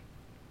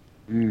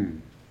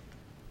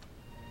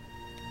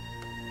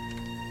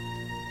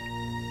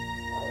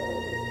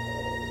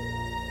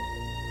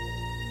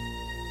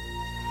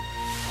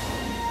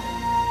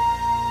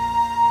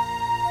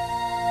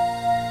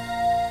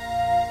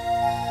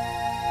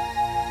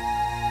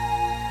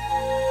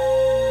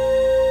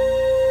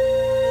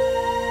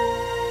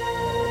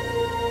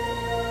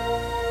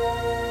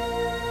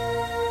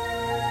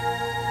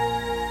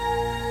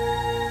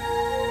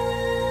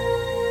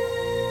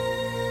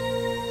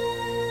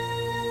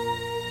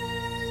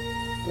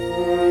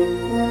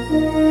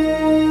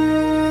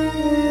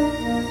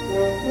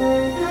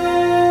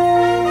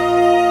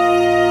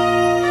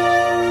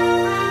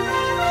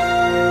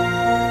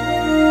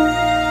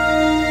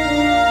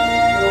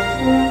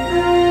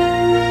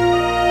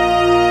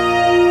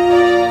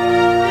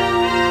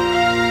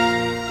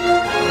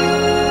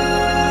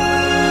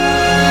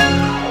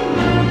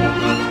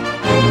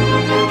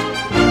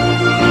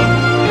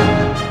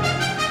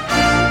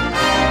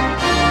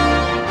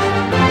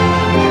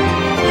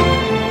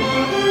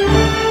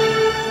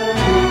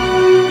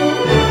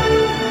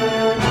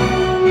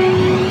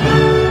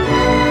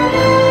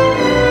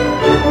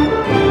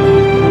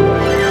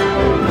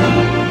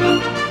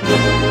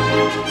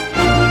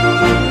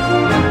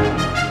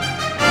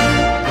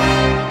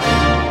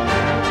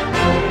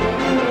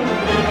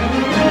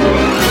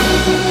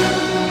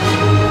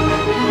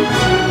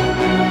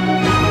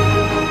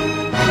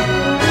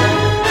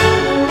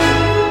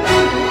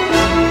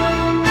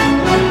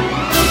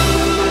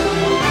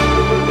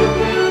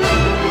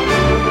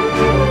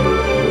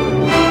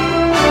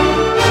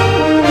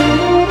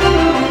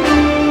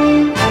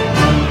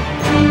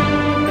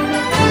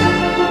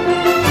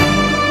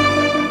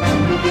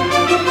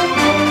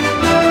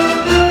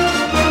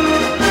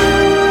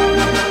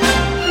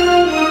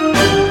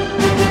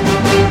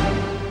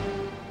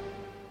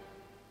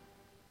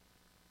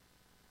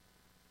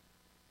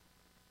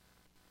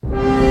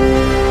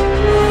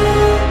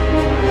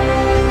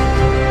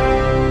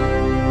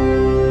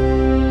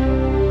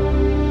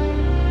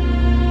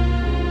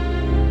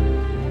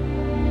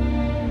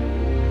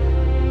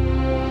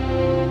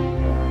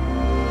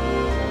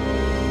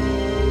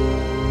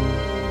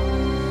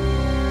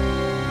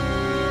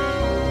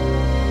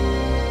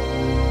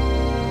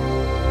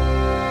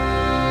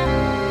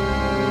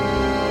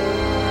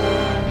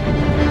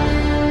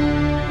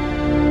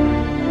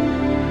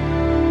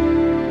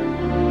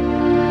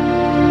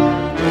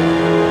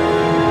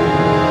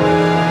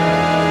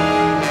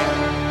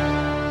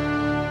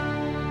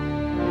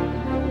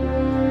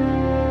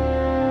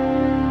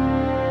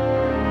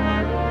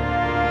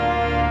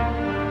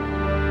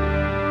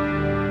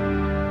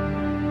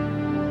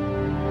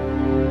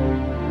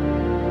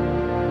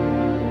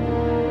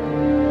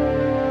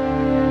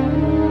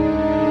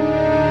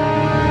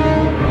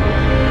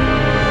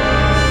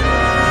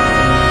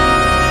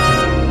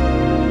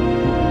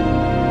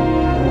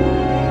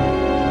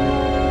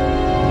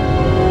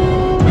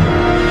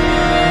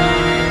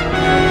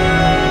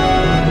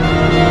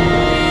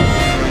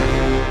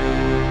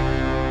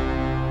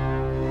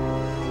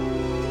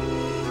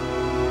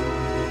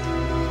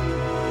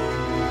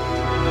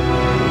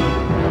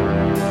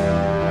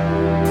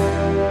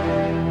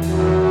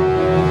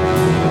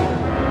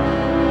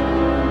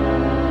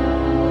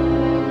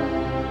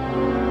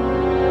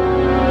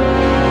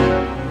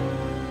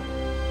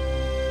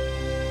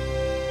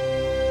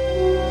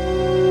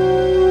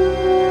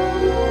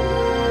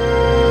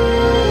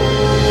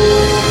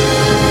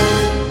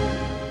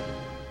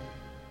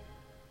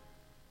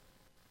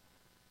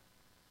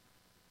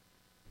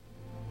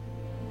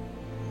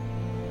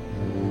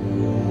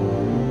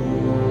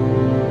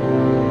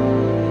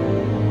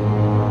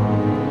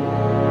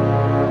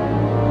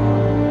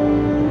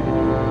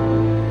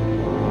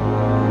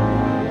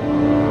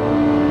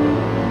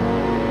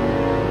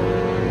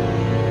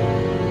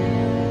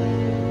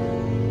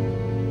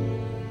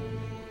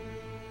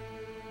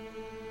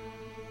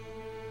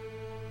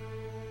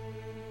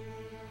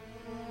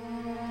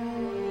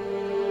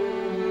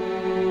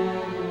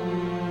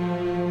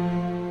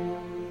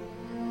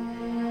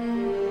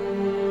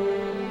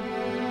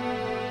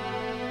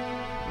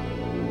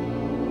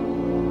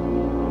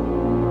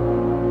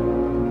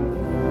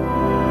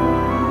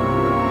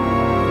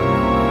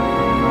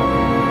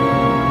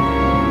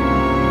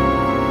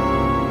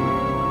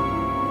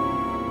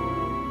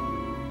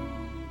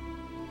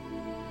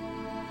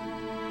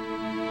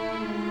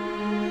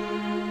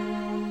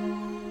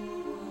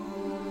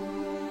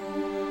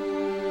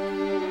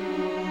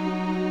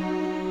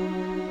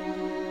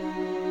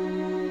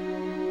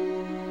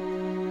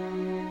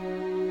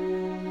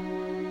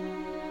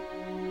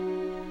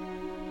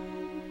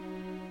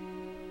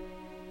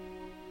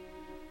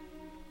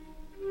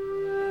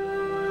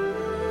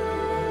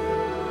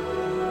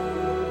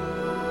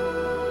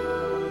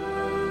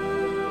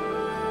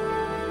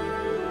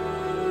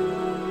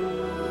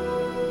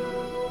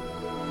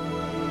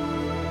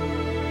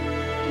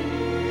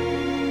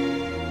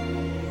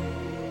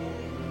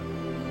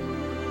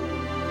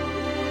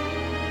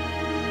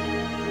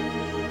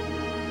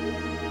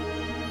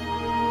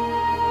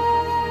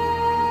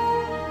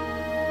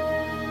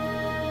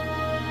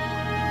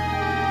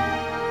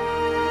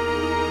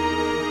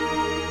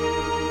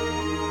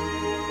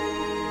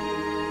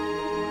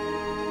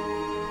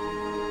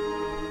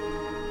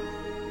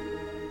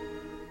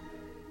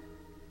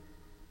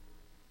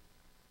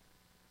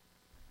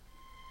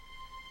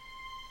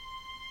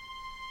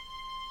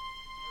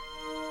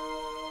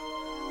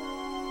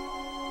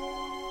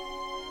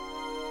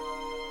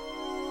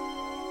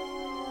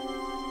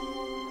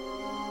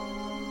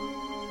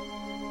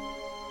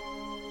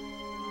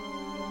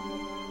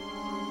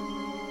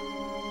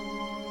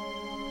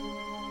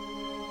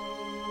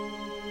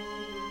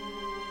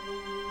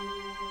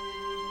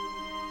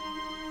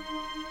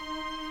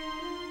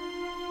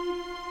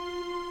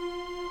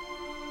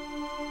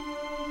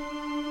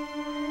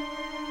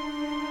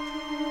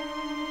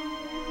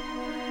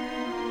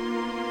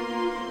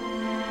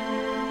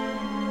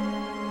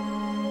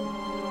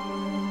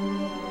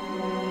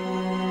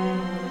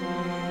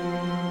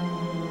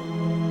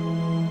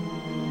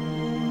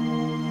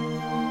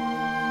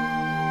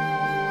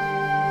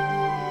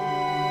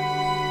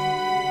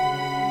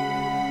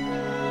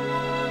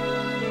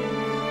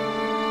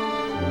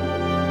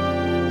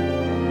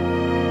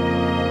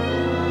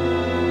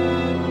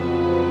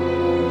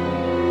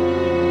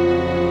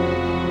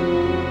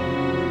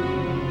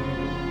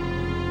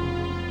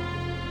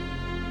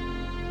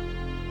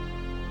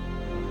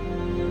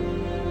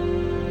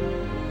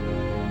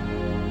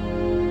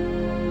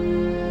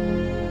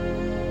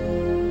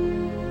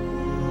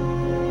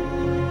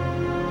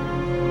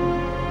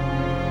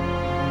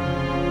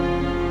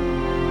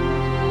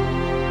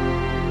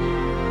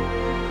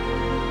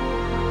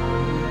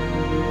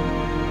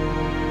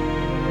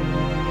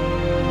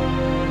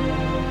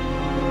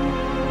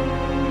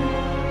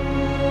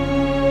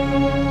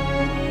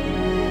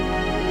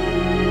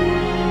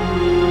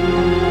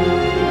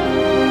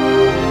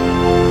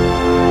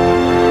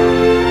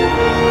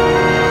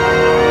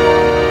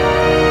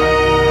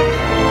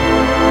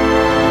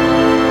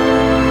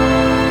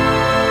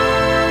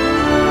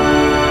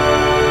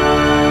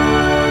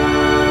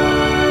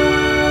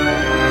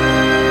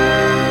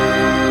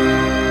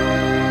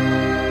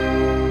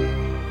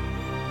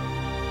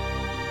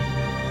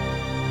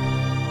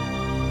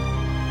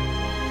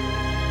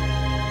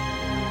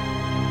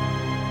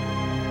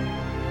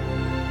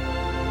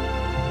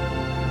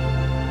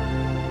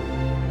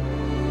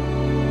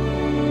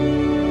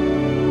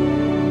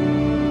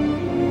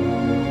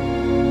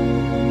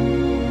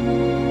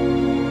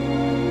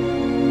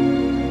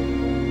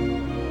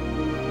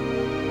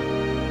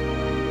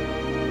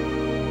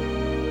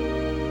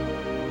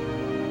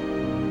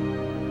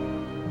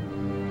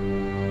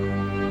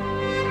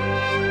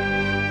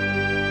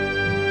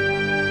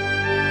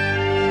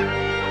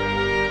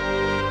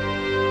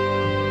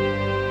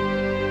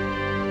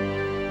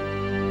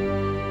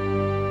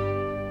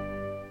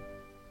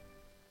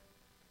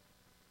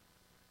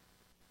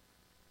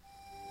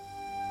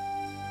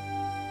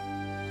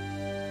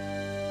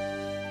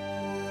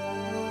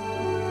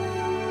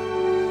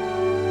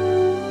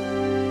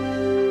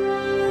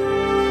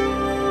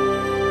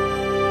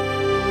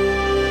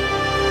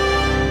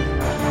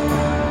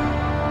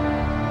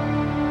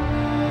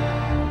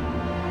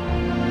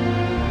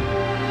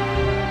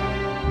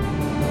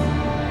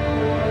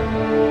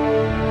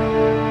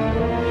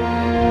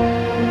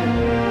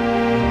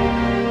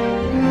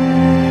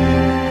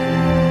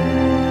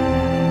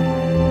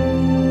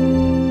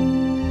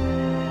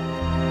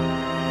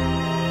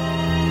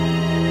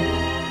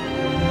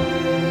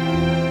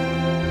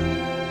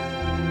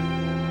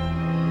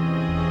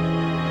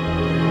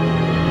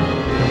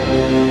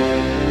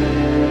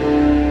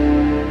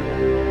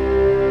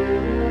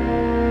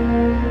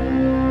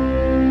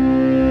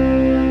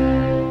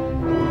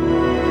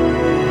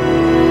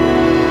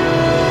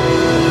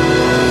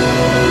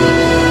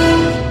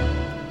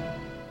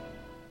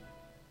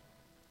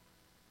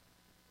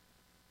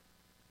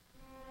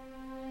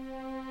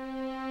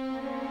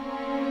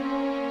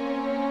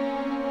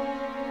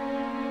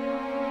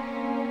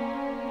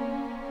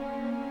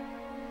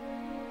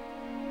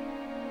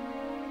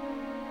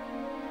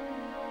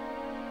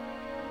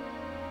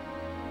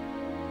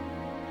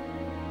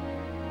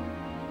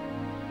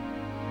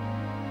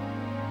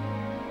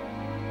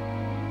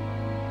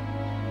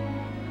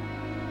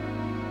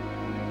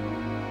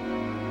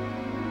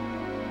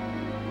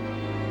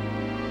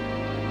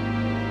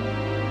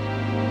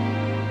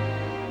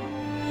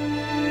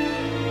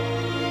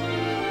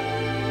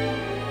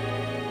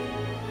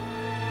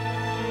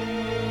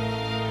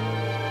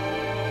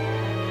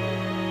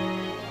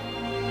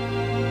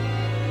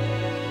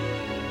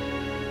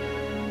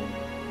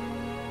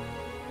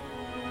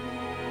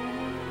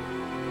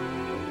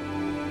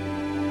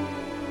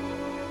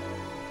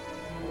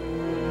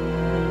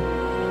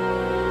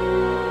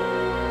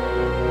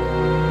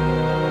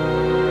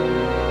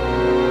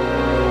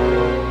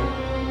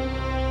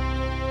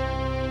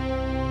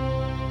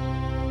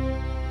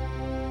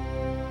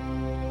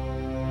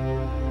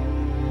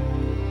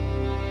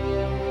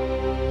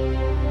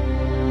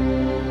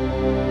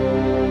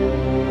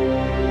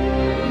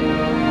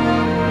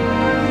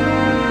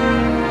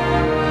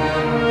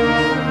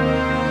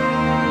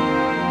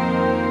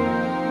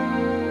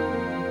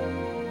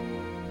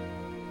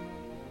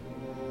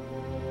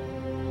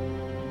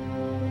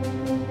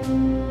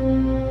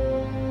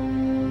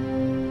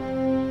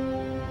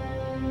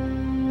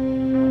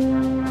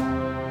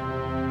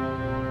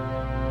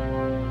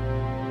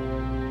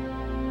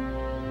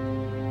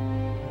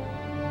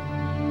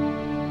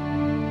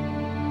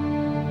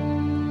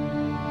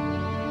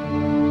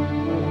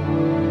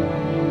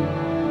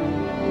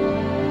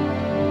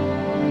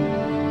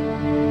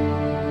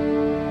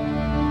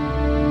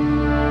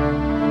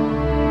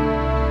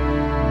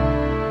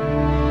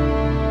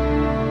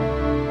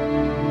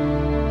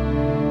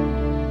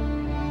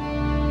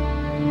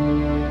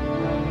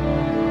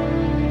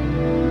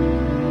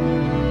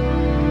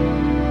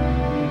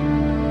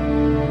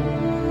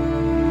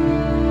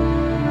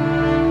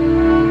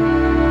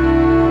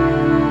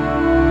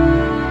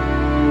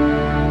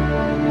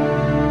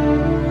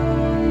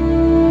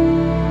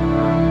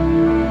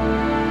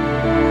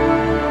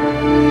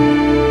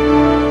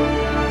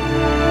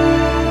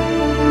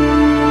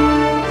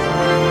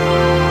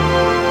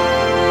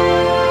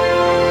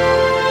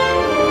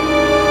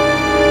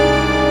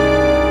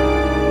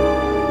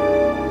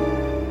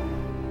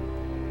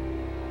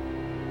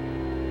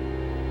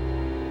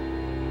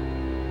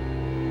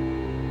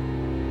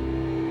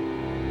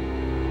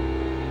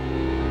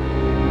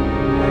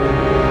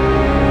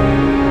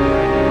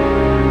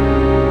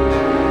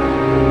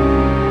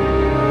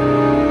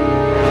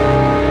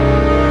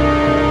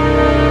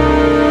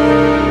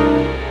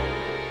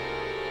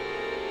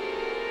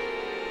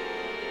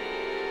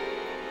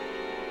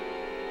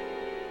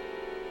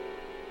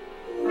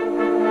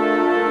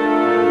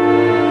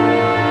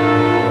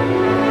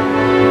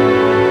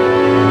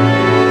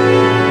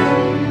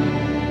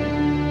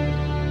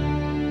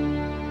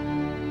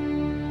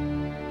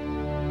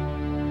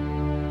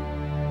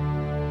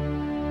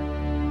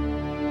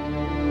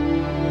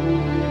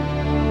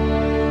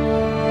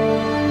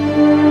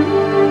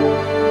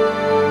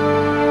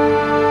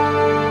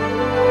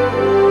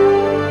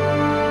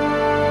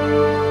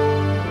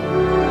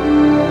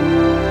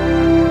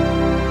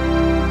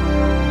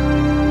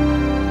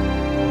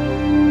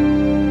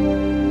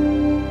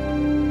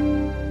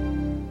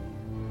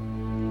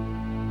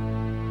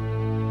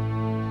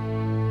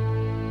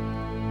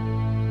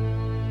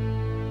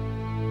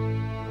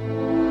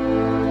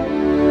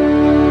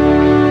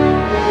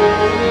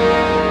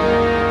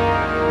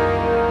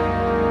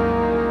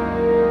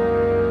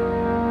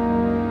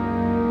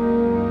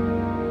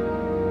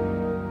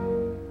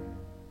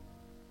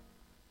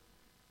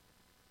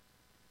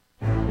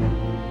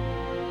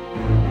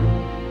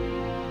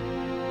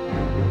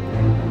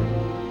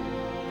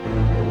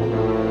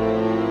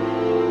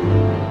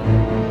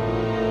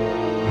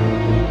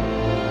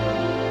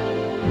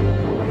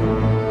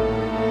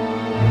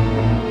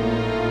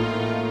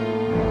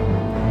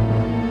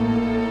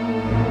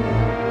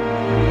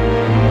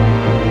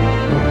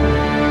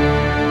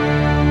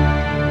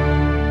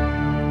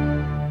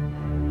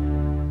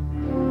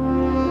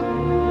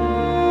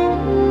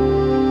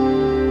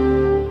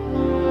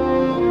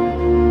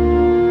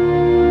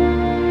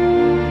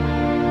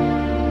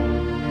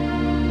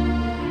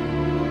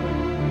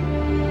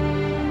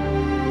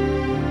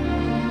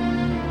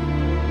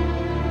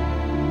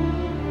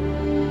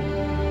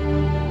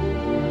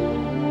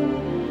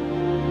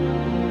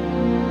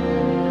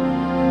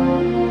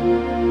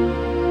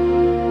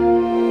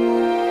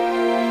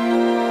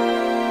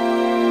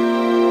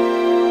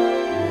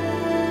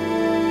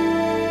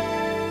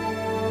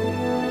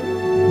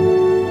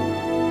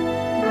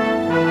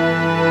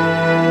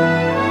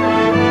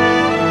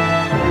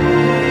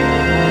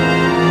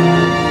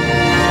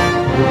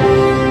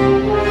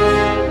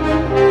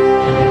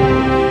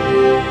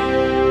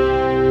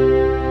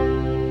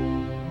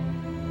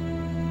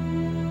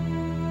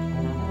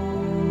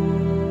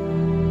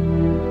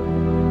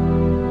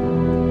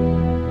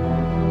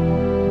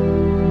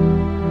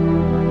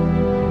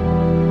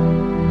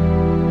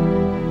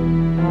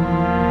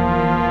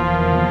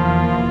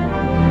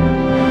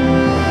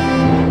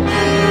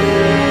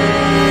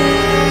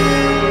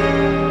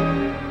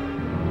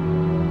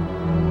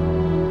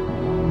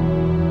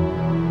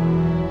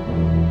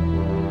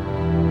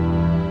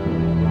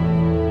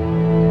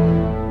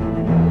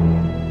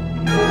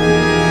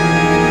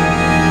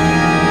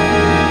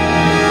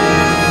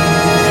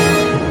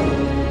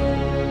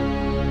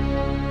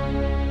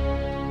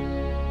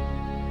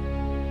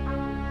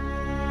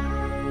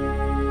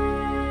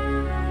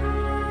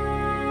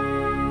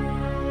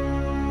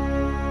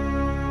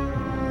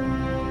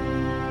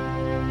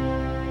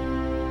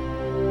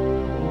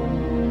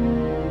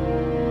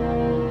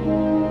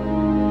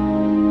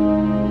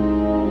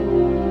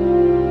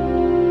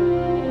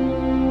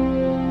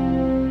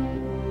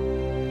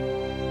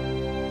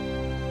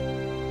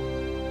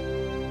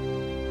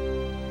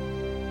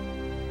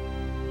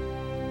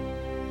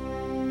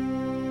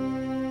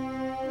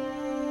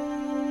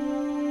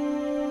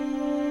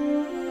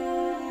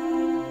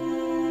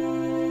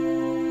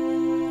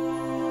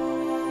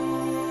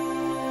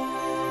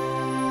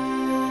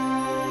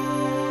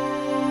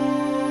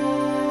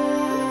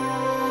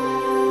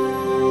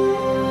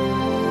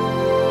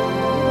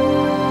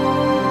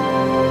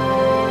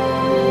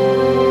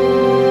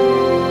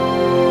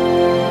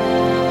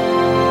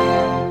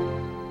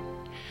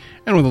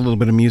 with a little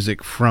bit of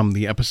music from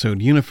the episode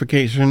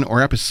Unification,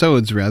 or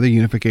episodes rather,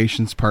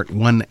 Unifications Part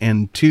 1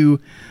 and 2.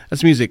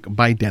 That's music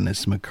by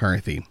Dennis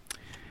McCarthy.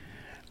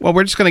 Well,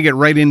 we're just going to get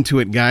right into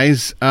it,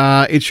 guys.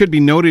 It should be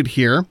noted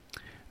here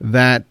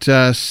that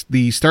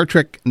the Star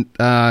Trek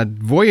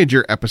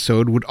Voyager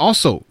episode would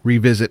also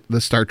revisit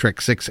the Star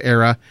Trek VI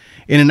era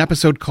in an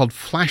episode called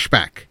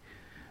Flashback.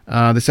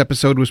 This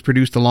episode was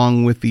produced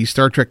along with the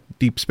Star Trek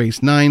Deep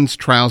Space Nine's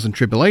Trials and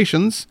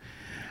Tribulations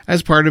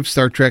as part of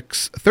Star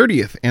Trek's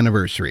 30th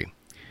anniversary.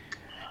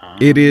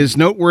 It is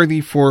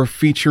noteworthy for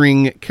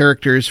featuring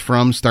characters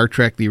from Star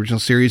Trek, the original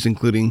series,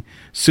 including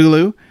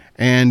Sulu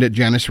and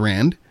Janice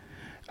Rand.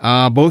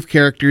 Both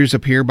characters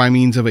appear by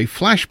means of a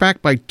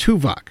flashback by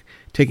Tuvok,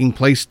 taking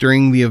place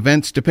during the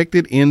events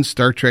depicted in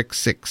Star Trek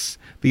VI,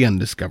 The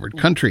Undiscovered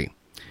Country.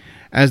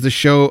 As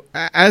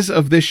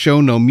of this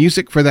show, no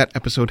music for that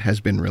episode has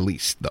been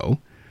released, though.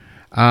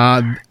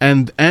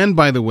 And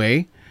by the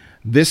way,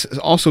 this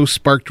also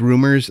sparked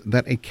rumors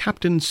that a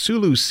Captain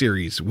Sulu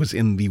series was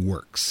in the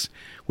works,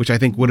 which I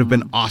think would have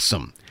been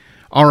awesome.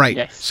 All right,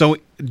 yes. So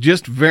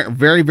just very,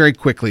 very, very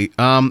quickly,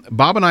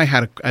 Bob and I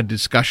had a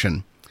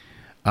discussion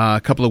a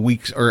couple of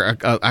weeks, or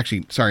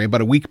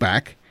about a week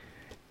back,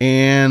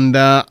 and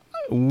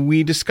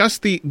we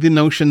discussed the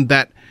notion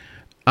that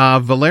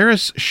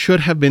Valeris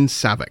should have been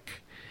Saavik.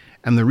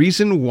 And the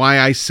reason why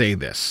I say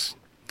this,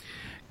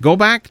 go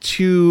back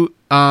to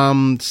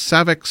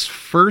Saavik's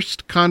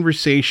first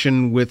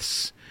conversation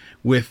with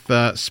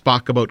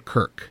Spock about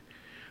Kirk.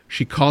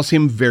 She calls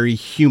him very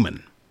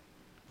human.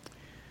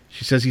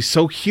 She says he's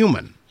so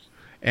human.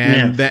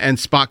 And and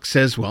Spock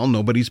says, well,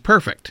 nobody's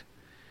perfect.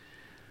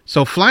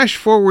 So flash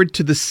forward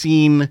to the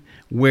scene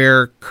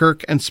where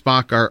Kirk and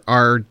Spock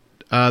are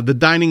the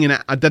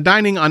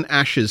dining on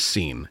Ashes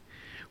scene,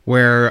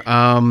 where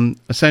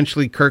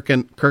essentially Kirk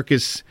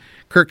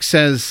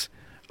says,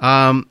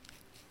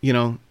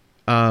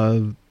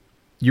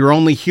 you're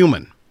only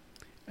human,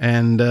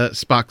 and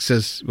Spock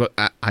says, well,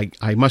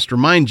 I must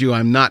remind you,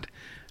 I'm not.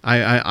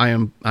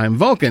 I'm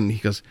Vulcan. He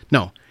goes,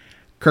 no.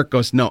 Kirk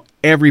goes, no.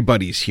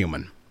 Everybody's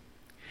human,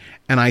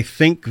 and I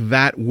think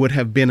that would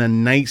have been a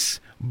nice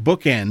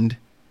bookend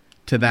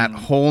to that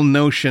whole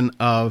notion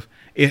of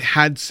it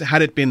had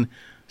it been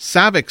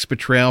Saavik's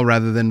betrayal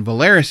rather than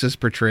Valeris's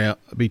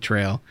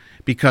betrayal,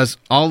 because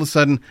all of a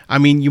sudden, I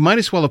mean, you might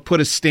as well have put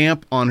a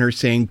stamp on her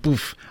saying,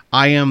 "Poof,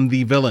 I am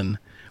the villain,"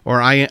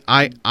 or I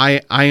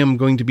am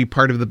going to be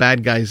part of the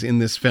bad guys in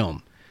this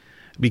film,"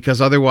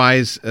 because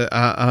otherwise,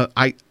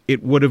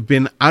 it would have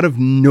been out of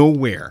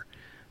nowhere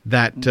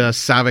that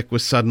Saavik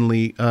was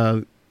suddenly,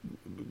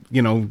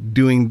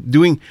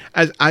 doing,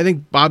 as I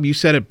think, Bob, you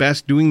said it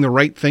best, doing the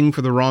right thing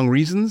for the wrong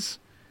reasons.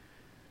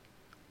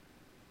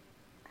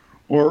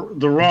 Or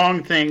the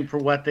wrong thing for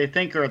what they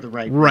think are the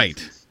right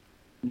reasons.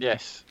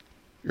 Yes.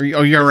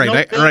 Oh, you're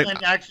right. No villain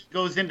actually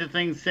goes into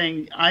things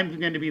saying, I'm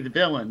going to be the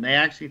villain. They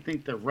actually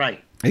think they're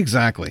right.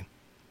 Exactly.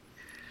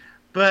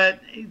 But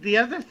the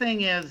other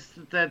thing is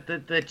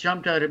that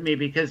jumped out at me,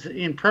 because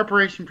in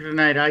preparation for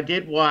tonight, I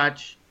did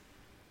watch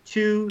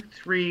 2,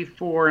 3,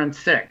 4, and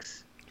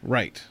 6.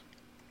 Right.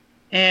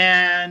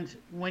 And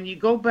when you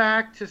go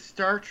back to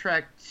Star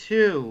Trek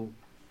 2,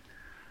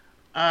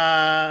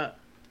 Saavik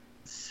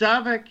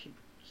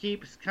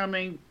keeps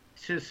coming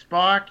to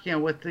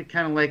Spock, with the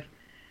kind of like,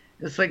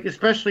 it's like,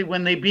 especially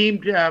when they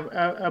beamed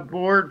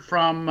aboard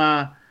from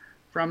the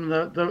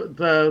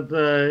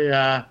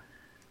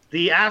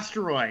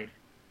asteroid,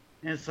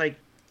 and it's like,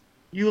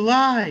 you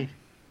lied.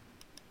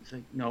 It's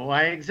like, no,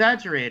 I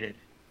exaggerated.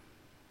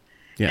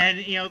 Yeah.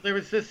 And there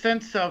was this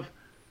sense of,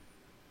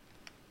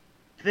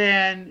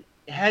 then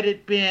had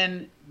it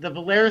been the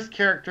Valeris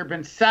character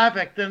been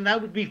Saavik, then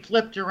that would be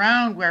flipped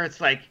around, where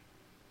it's like,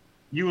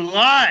 you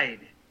lied.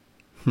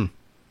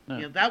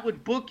 That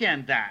would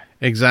bookend that.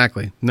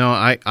 Exactly. No,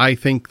 I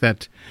think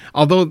that,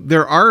 although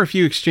there are a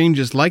few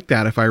exchanges like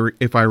that,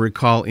 if I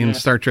recall, in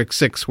Star Trek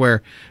VI,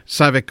 where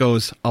Saavik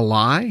goes, a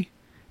lie?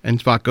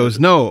 And Spock goes,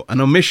 no, an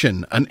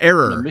omission, an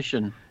error. An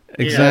omission.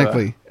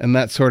 Exactly. And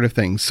that sort of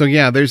thing. So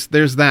yeah, there's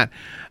that.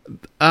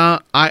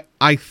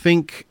 I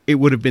think it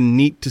would have been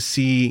neat to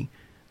see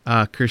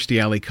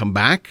Kirstie Alley come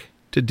back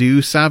to do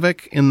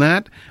Saavik in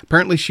that.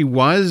 Apparently she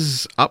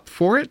was up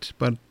for it,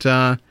 but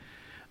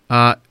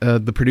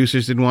the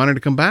producers didn't want her to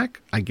come back,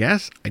 I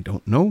guess. I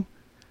don't know.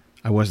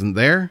 I wasn't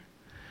there.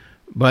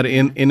 But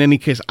in any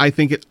case, I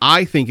think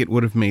it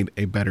would have made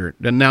a better.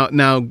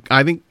 Now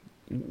I think,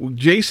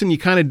 Jason, you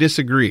kind of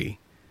disagree.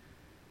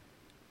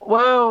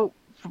 Well,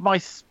 for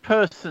my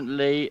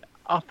personally,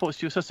 I thought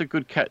she was such a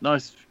good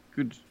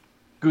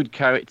good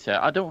character.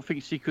 I don't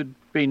think she could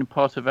have been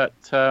part of that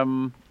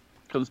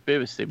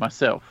conspiracy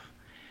myself.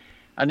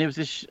 And it was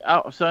this.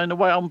 So in a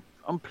way, I'm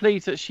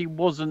pleased that she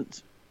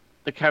wasn't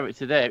the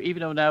character there.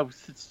 Even though now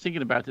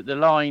thinking about it, the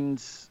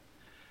lines,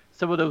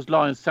 some of those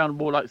lines sound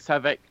more like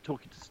Saavik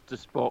talking to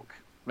Spock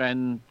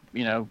than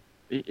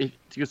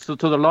so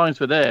the lines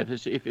were there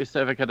if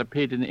Saavik had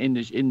appeared in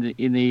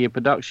the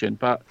production.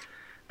 But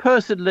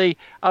personally,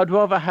 I'd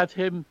rather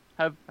have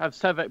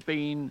Saavik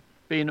been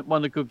being one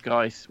of the good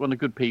guys, one of the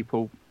good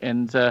people,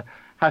 and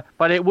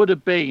but it would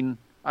have been.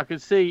 I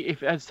could see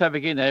if it had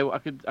Savick in there,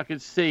 I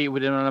could see it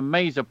with an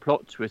amazing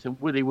plot twist, and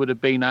really would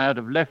have been out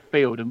of left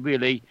field, and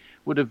really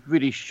would have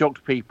really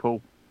shocked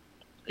people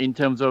in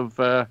terms of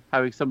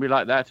having somebody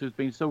like that who's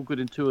been so good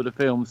in 2 of the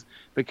films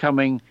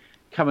becoming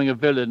a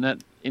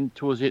villain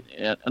towards it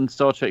in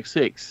Star Trek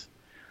 6.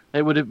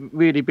 It would have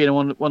really been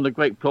one of the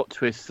great plot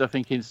twists, I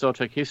think, in Star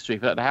Trek history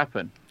if that had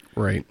happened.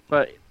 Right.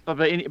 But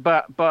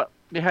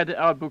they had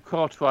Ardbur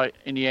Cartwright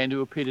in the end,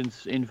 who appeared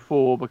in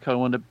 4,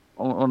 become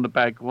on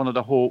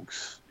the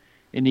Hawks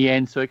in the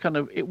end. So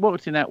it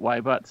worked in that way.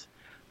 But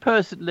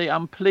personally,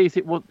 I'm pleased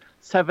it was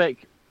Savick,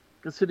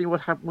 considering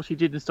what she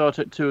did in Star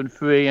Trek 2 and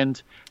 3,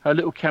 and her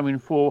little cameo in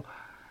 4.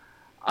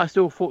 I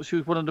still thought she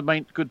was one of the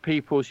main good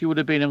people. She would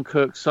have been on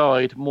Kirk's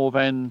side more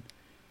than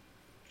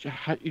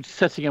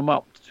setting him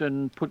up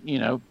and put,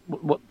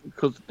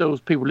 because those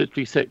people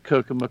literally set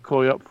Kirk and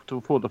McCoy up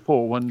for the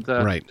fall and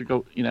right. to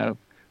go,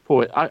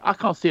 for it. I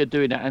can't see her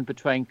doing that and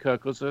betraying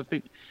Kirk, because I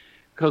think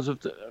because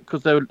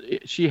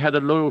she had a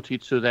loyalty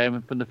to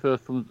them from the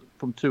first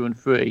from 2 and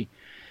 3,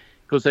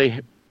 because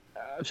they.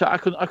 So I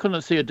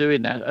couldn't see her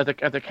doing that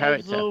as a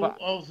character.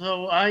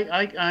 Although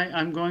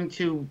I'm going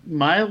to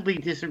mildly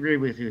disagree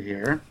with you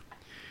here,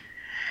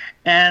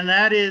 and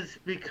that is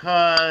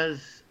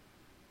because.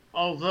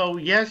 Although,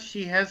 yes,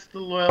 she has the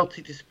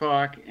loyalty to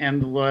Spock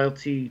and the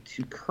loyalty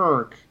to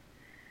Kirk,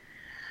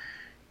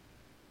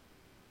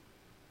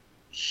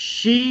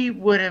 she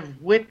would have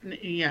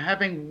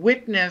having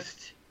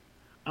witnessed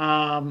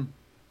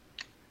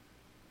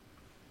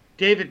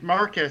David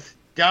Marcus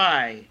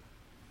die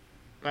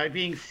by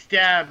being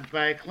stabbed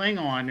by a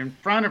Klingon in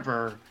front of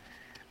her.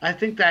 I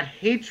think that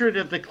hatred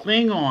of the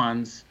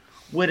Klingons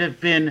would have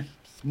been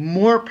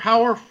more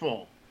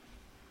powerful.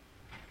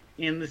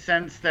 In the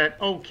sense that,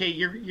 okay,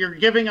 you're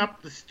giving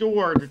up the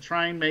store to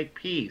try and make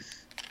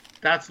peace.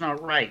 That's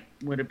not right,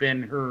 would have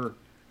been her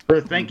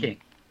thinking.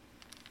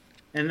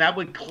 And that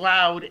would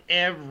cloud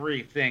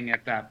everything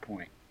at that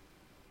point.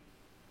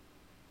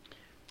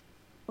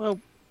 Well,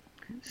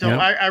 so yeah.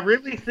 I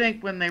really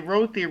think when they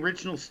wrote the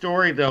original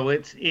story, though,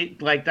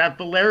 it like that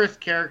Valeris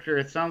character,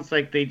 it sounds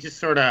like they just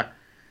sort of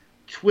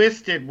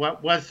twisted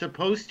what was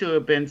supposed to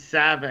have been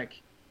Savick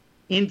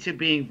into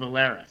being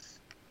Valeris.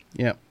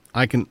 Yeah.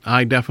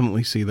 I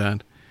definitely see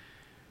that.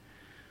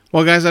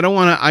 Well, guys, I don't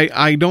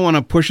want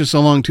to push us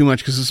along too much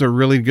because this is a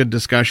really good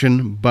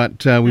discussion,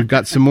 but we've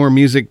got some more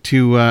music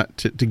to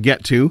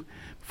get to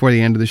before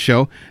the end of the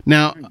show.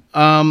 Now,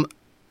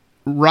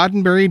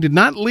 Roddenberry did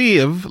not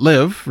live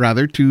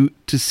to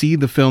see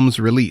the film's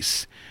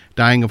release,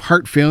 dying of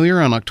heart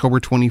failure on October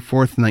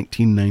 24th,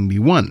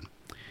 1991.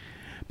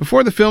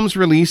 Before the film's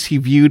release, he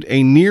viewed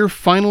a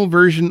near-final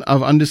version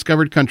of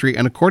Undiscovered Country,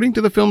 and according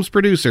to the film's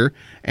producer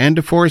and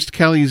DeForest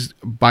Kelley's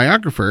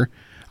biographer,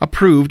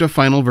 approved a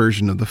final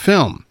version of the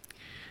film.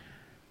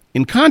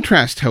 In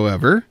contrast,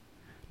 however,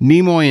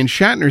 Nimoy and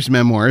Shatner's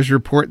memoirs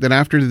report that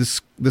after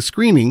the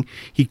screening,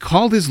 he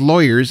called his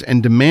lawyers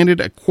and demanded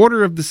a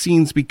quarter of the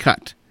scenes be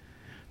cut.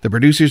 The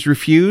producers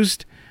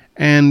refused,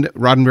 and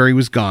Roddenberry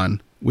was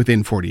gone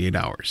within 48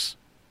 hours.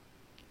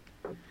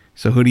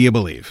 So who do you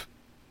believe?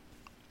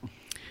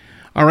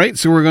 All right,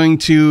 so we're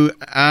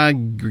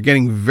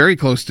getting very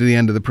close to the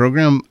end of the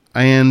program,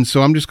 and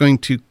so I'm just going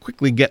to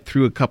quickly get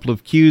through a couple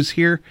of cues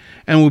here,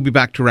 and we'll be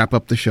back to wrap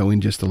up the show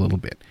in just a little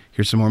bit.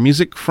 Here's some more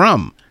music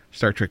from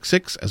Star Trek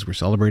VI as we're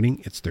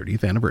celebrating its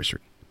 30th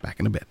anniversary. Back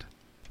in a bit.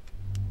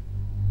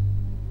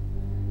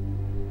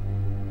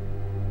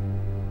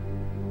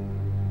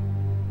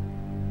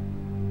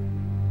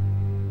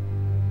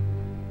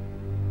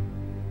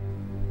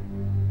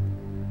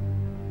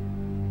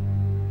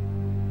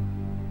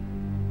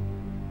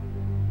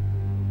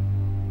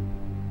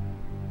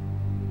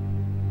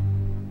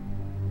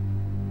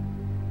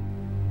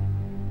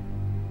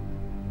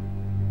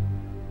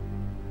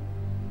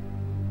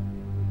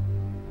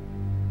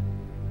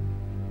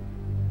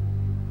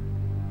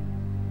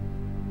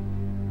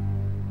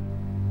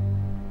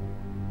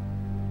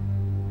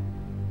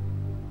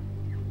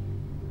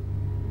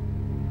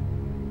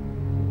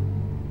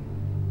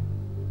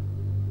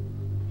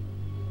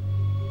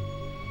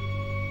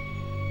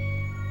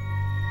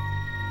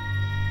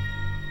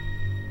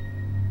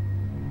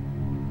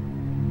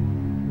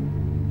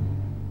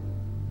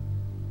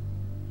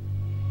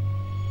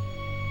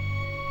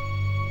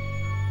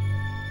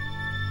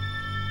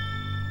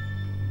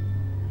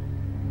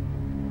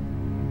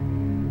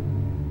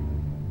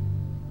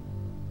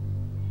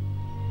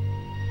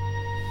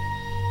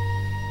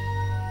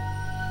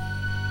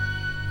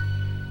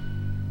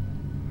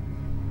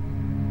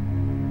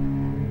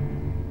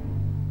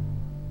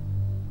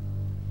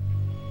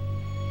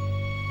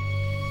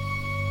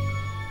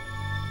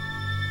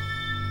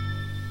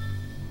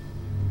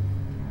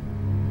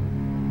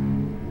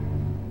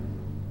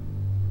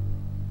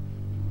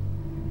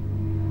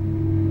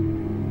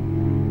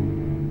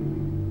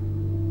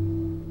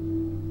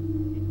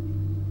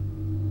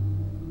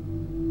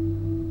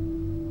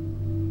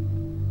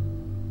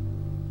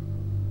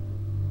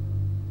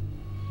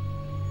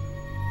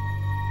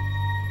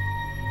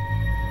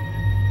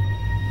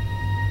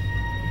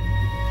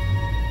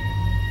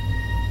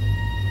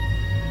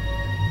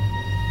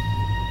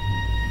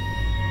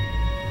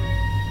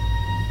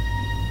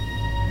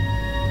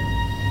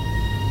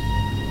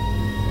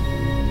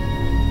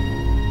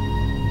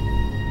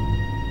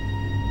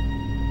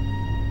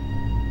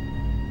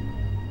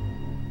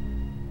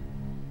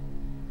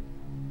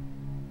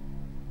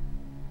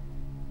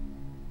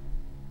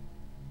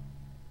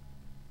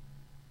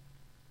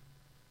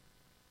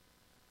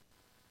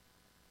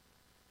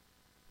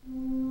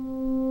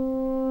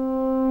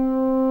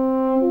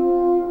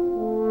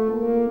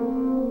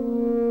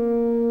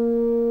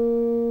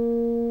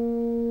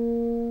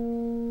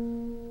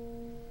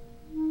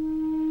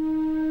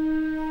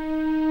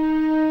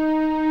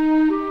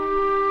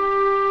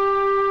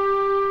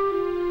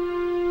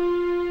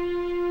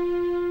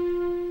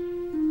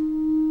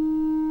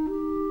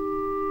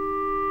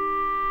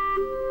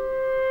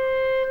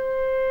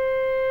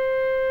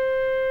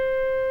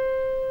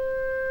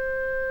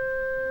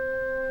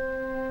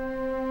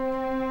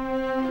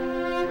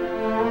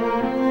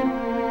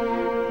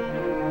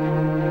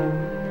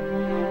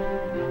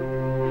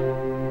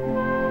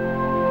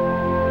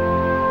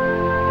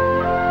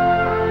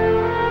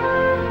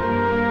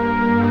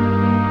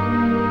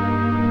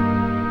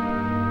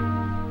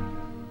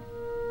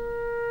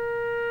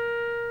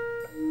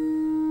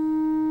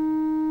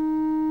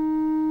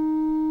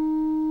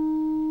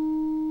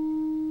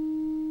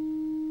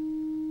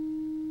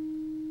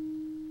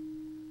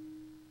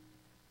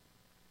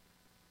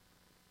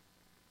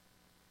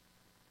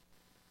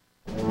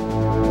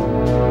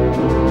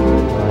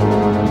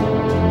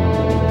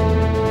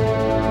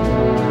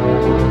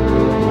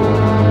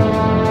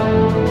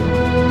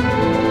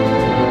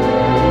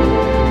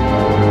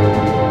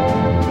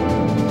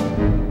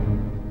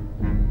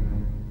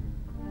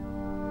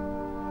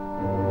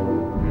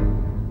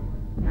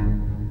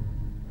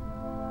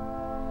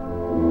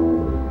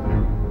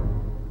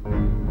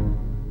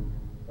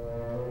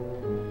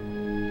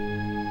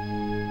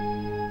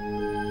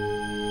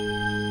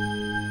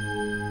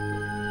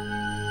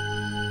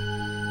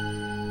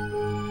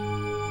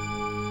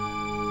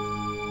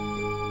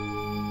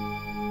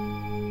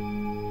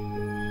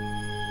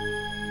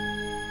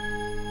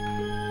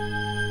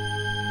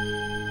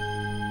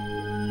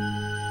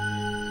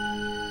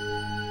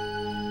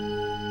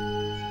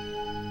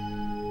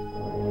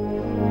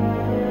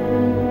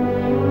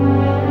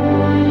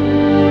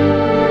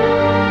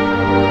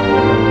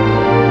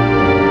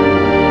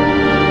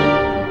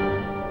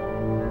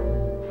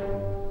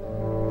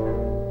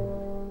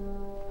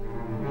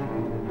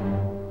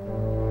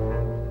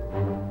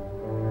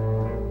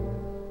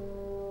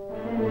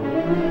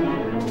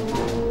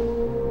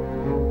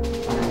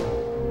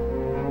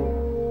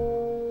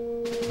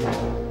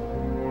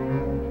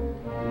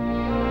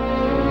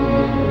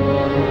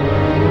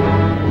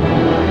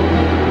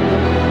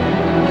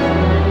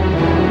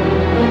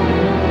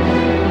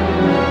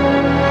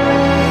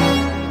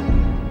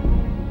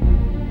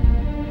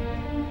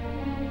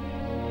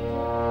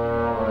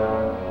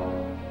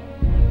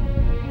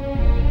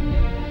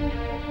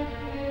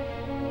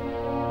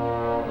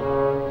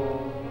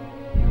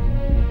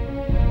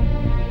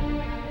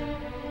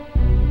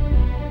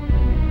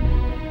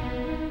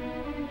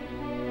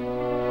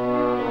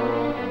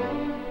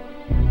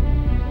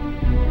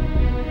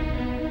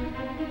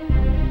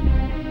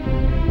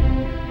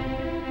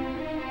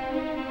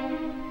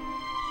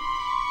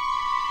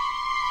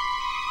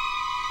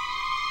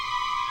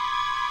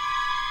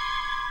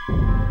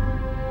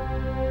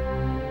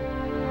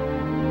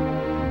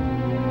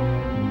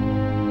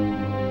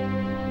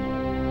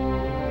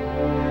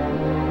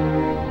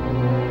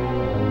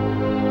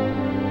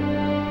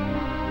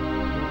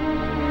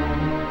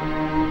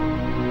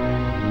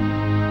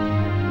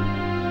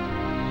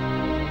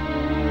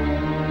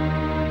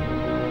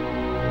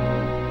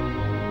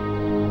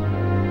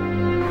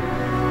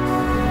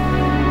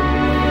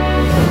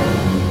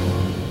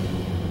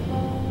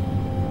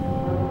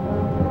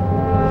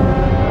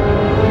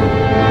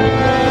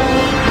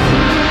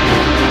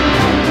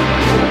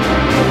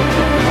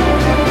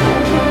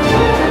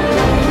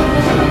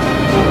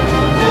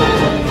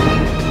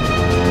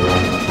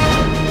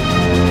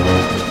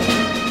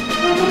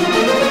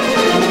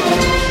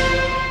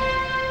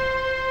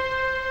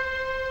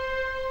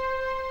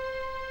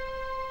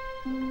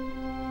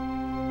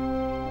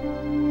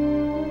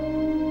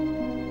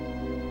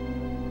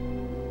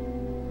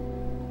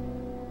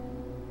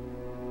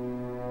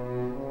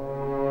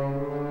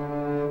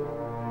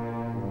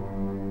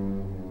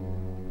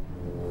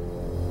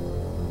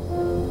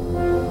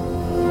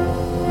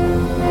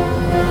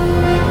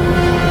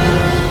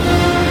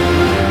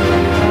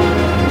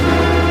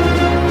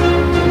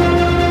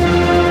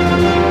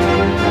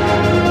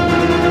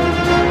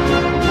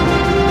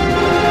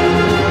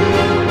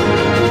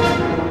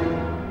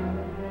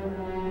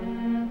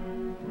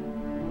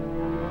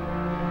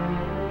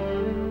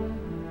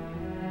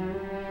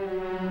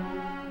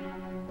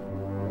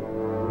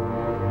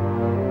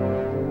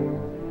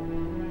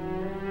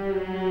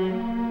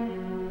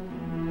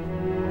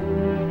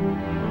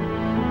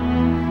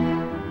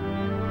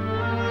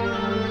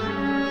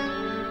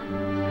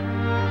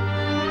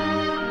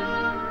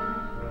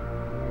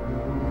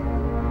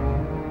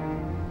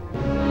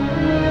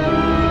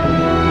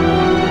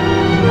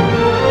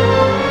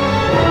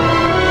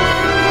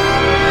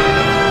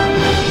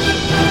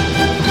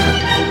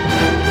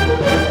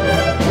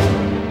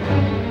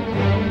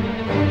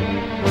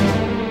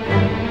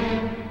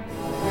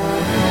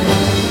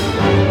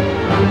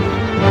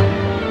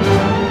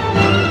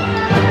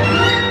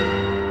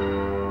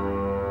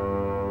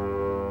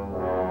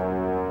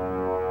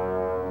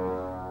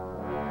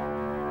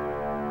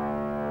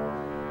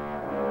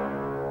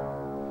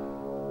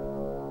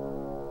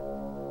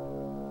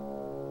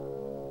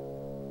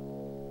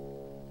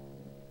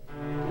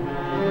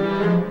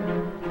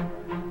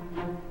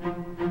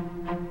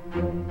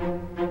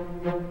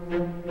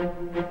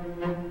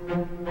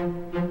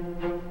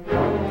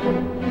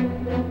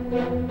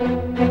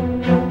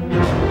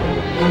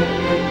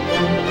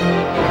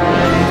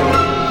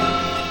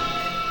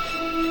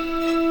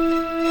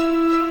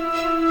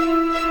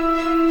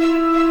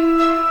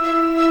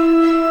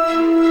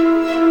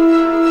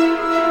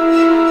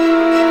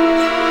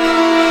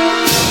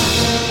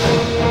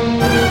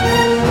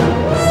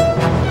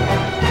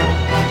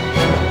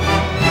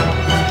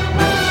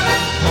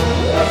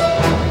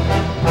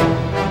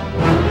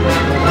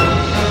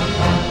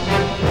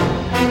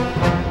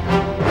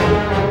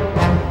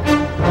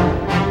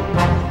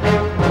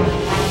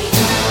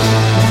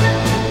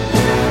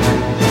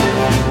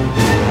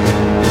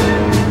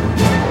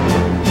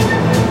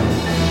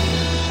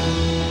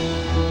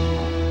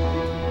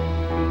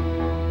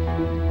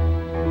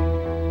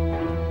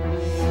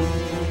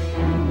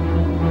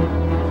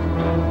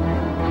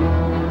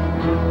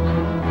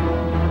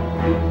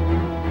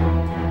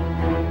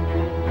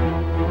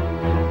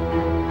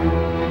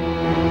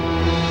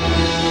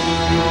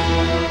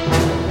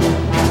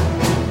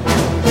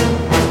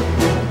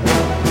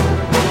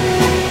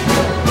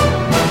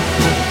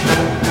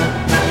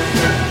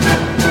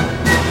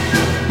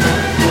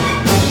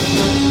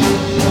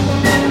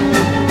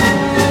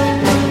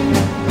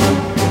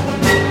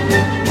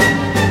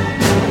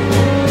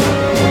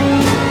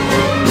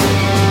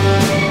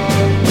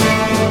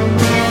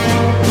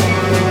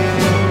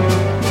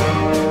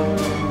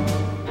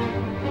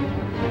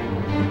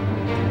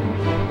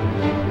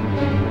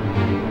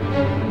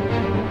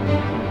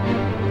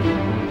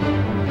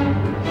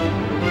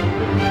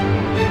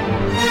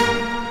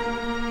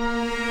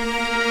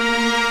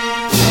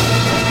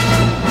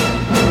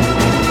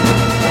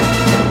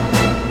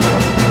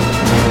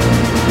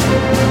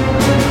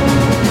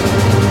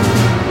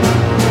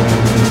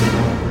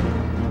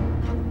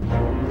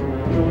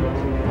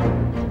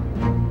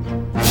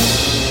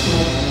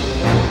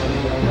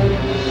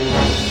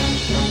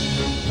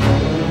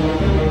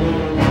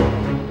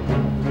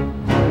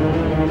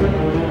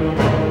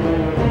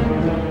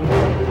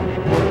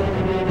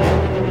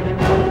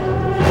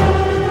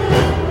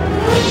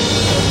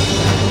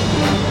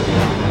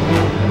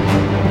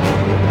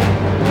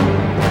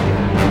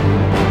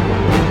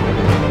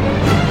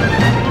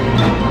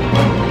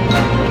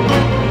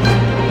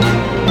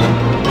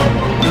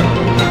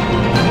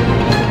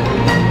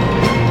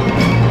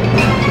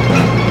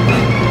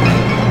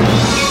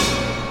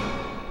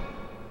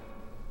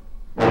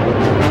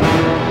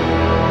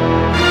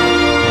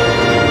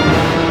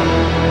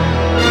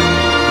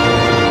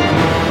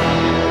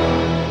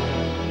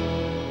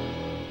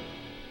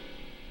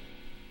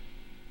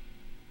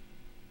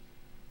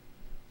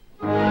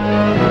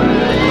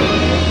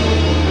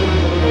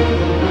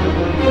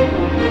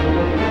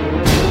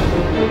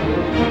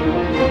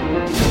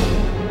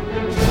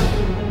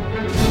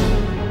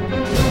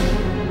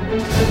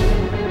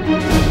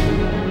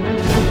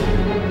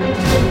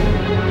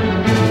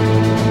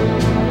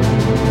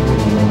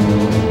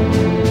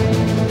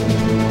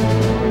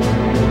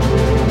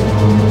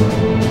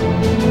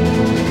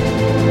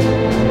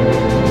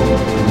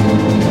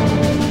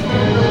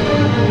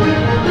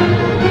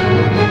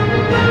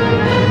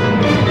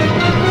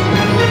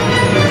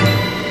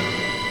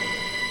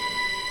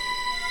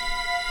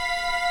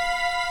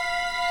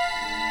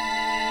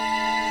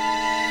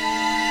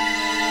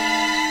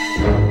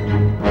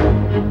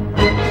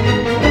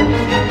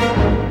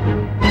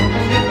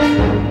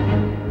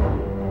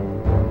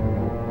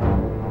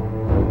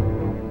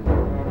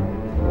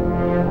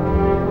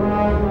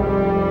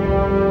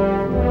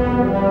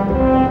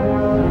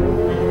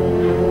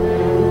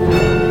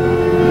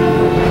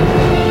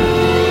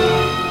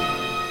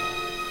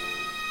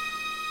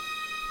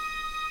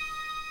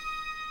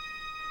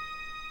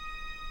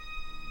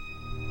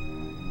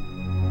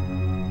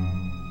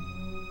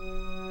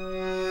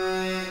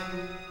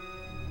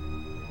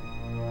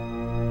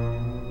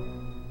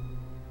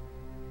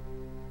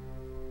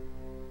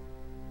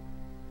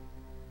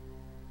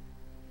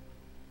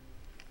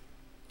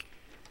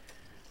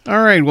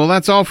 All right, well,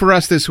 that's all for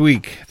us this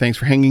week. Thanks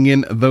for hanging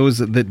in, those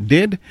that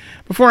did.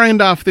 Before I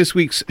end off this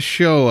week's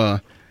show,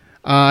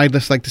 I'd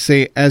just like to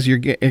say, I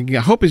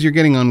hope as you're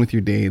getting on with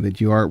your day, that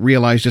you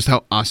realize just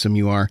how awesome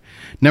you are.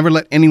 Never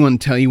let anyone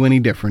tell you any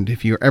different.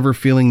 If you're ever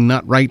feeling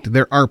not right,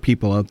 there are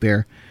people out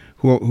there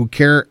who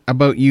care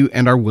about you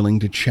and are willing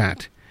to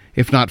chat.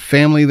 If not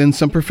family, then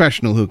some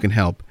professional who can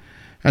help.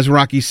 As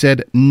Rocky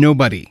said,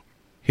 nobody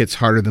hits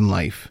harder than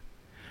life.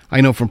 I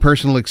know from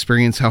personal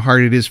experience how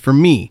hard it is for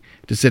me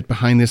to sit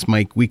behind this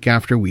mic week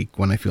after week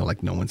when I feel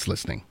like no one's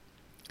listening.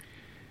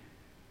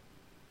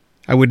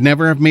 I would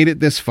never have made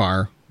it this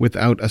far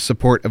without a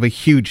support of a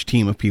huge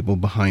team of people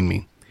behind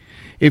me.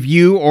 If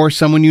you or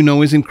someone you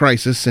know is in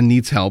crisis and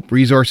needs help,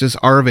 resources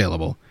are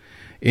available.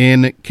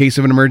 In case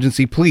of an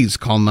emergency, please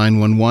call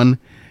 911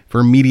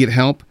 for immediate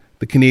help.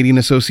 The Canadian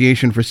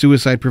Association for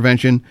Suicide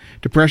Prevention,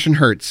 Depression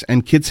Hurts,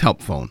 and Kids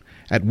Help Phone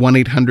at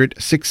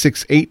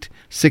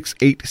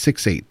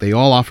 1-800-668-6868. They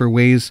all offer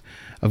ways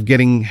of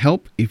getting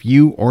help if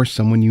you or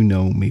someone you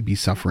know may be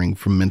suffering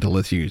from mental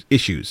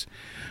issues.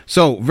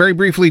 So, very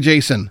briefly,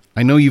 Jason,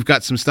 I know you've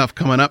got some stuff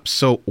coming up,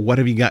 so what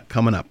have you got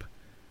coming up?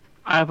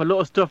 I have a lot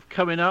of stuff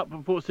coming up.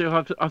 Unfortunately,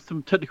 I have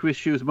some technical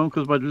issues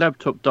because my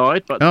laptop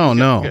died. But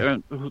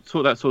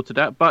sort that sorted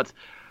out. But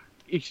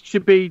it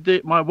should be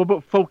my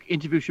Robert Falk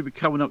interview should be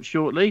coming up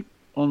shortly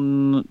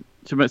on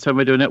Sound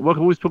Radio Network.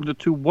 I've always spoken to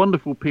two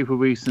wonderful people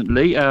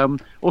recently.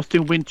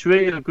 Austin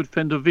Wintry, a good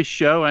friend of this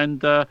show,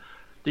 and the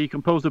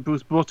composer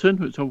Bruce Broughton,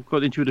 which I've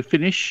got into the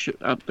finish.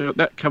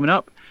 That coming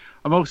up.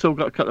 I've also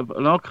got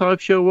an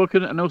archive show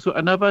working, and also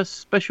another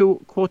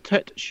special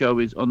quartet show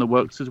is on the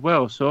works as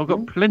well. So I've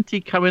got plenty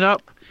coming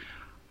up.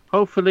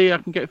 Hopefully I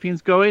can get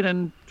things going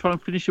and try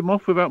and finish them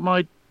off without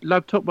my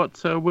laptop,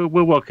 but we're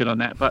working on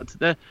that. But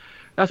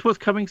that's what's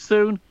coming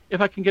soon,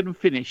 if I can get them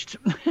finished.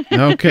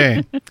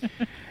 Okay.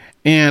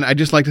 And I'd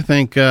just like to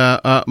thank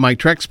my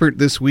Trexpert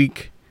this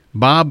week,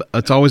 Bob.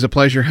 It's always a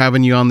pleasure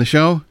having you on the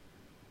show.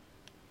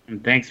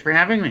 And thanks for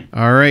having me.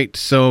 All right.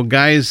 So,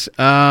 guys,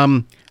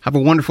 have a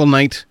wonderful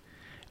night.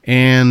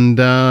 And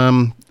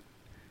join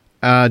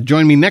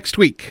me next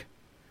week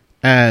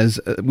as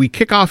we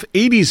kick off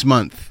 80s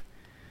month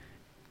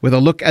with a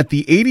look at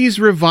the 80s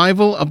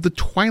revival of The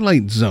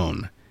Twilight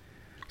Zone.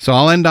 So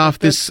I'll end off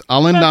this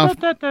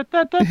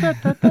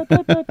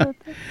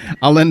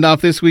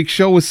week's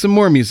show with some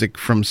more music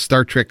from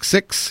Star Trek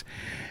VI,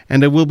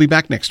 and I will be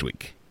back next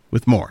week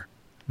with more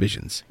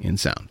Visions in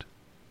Sound.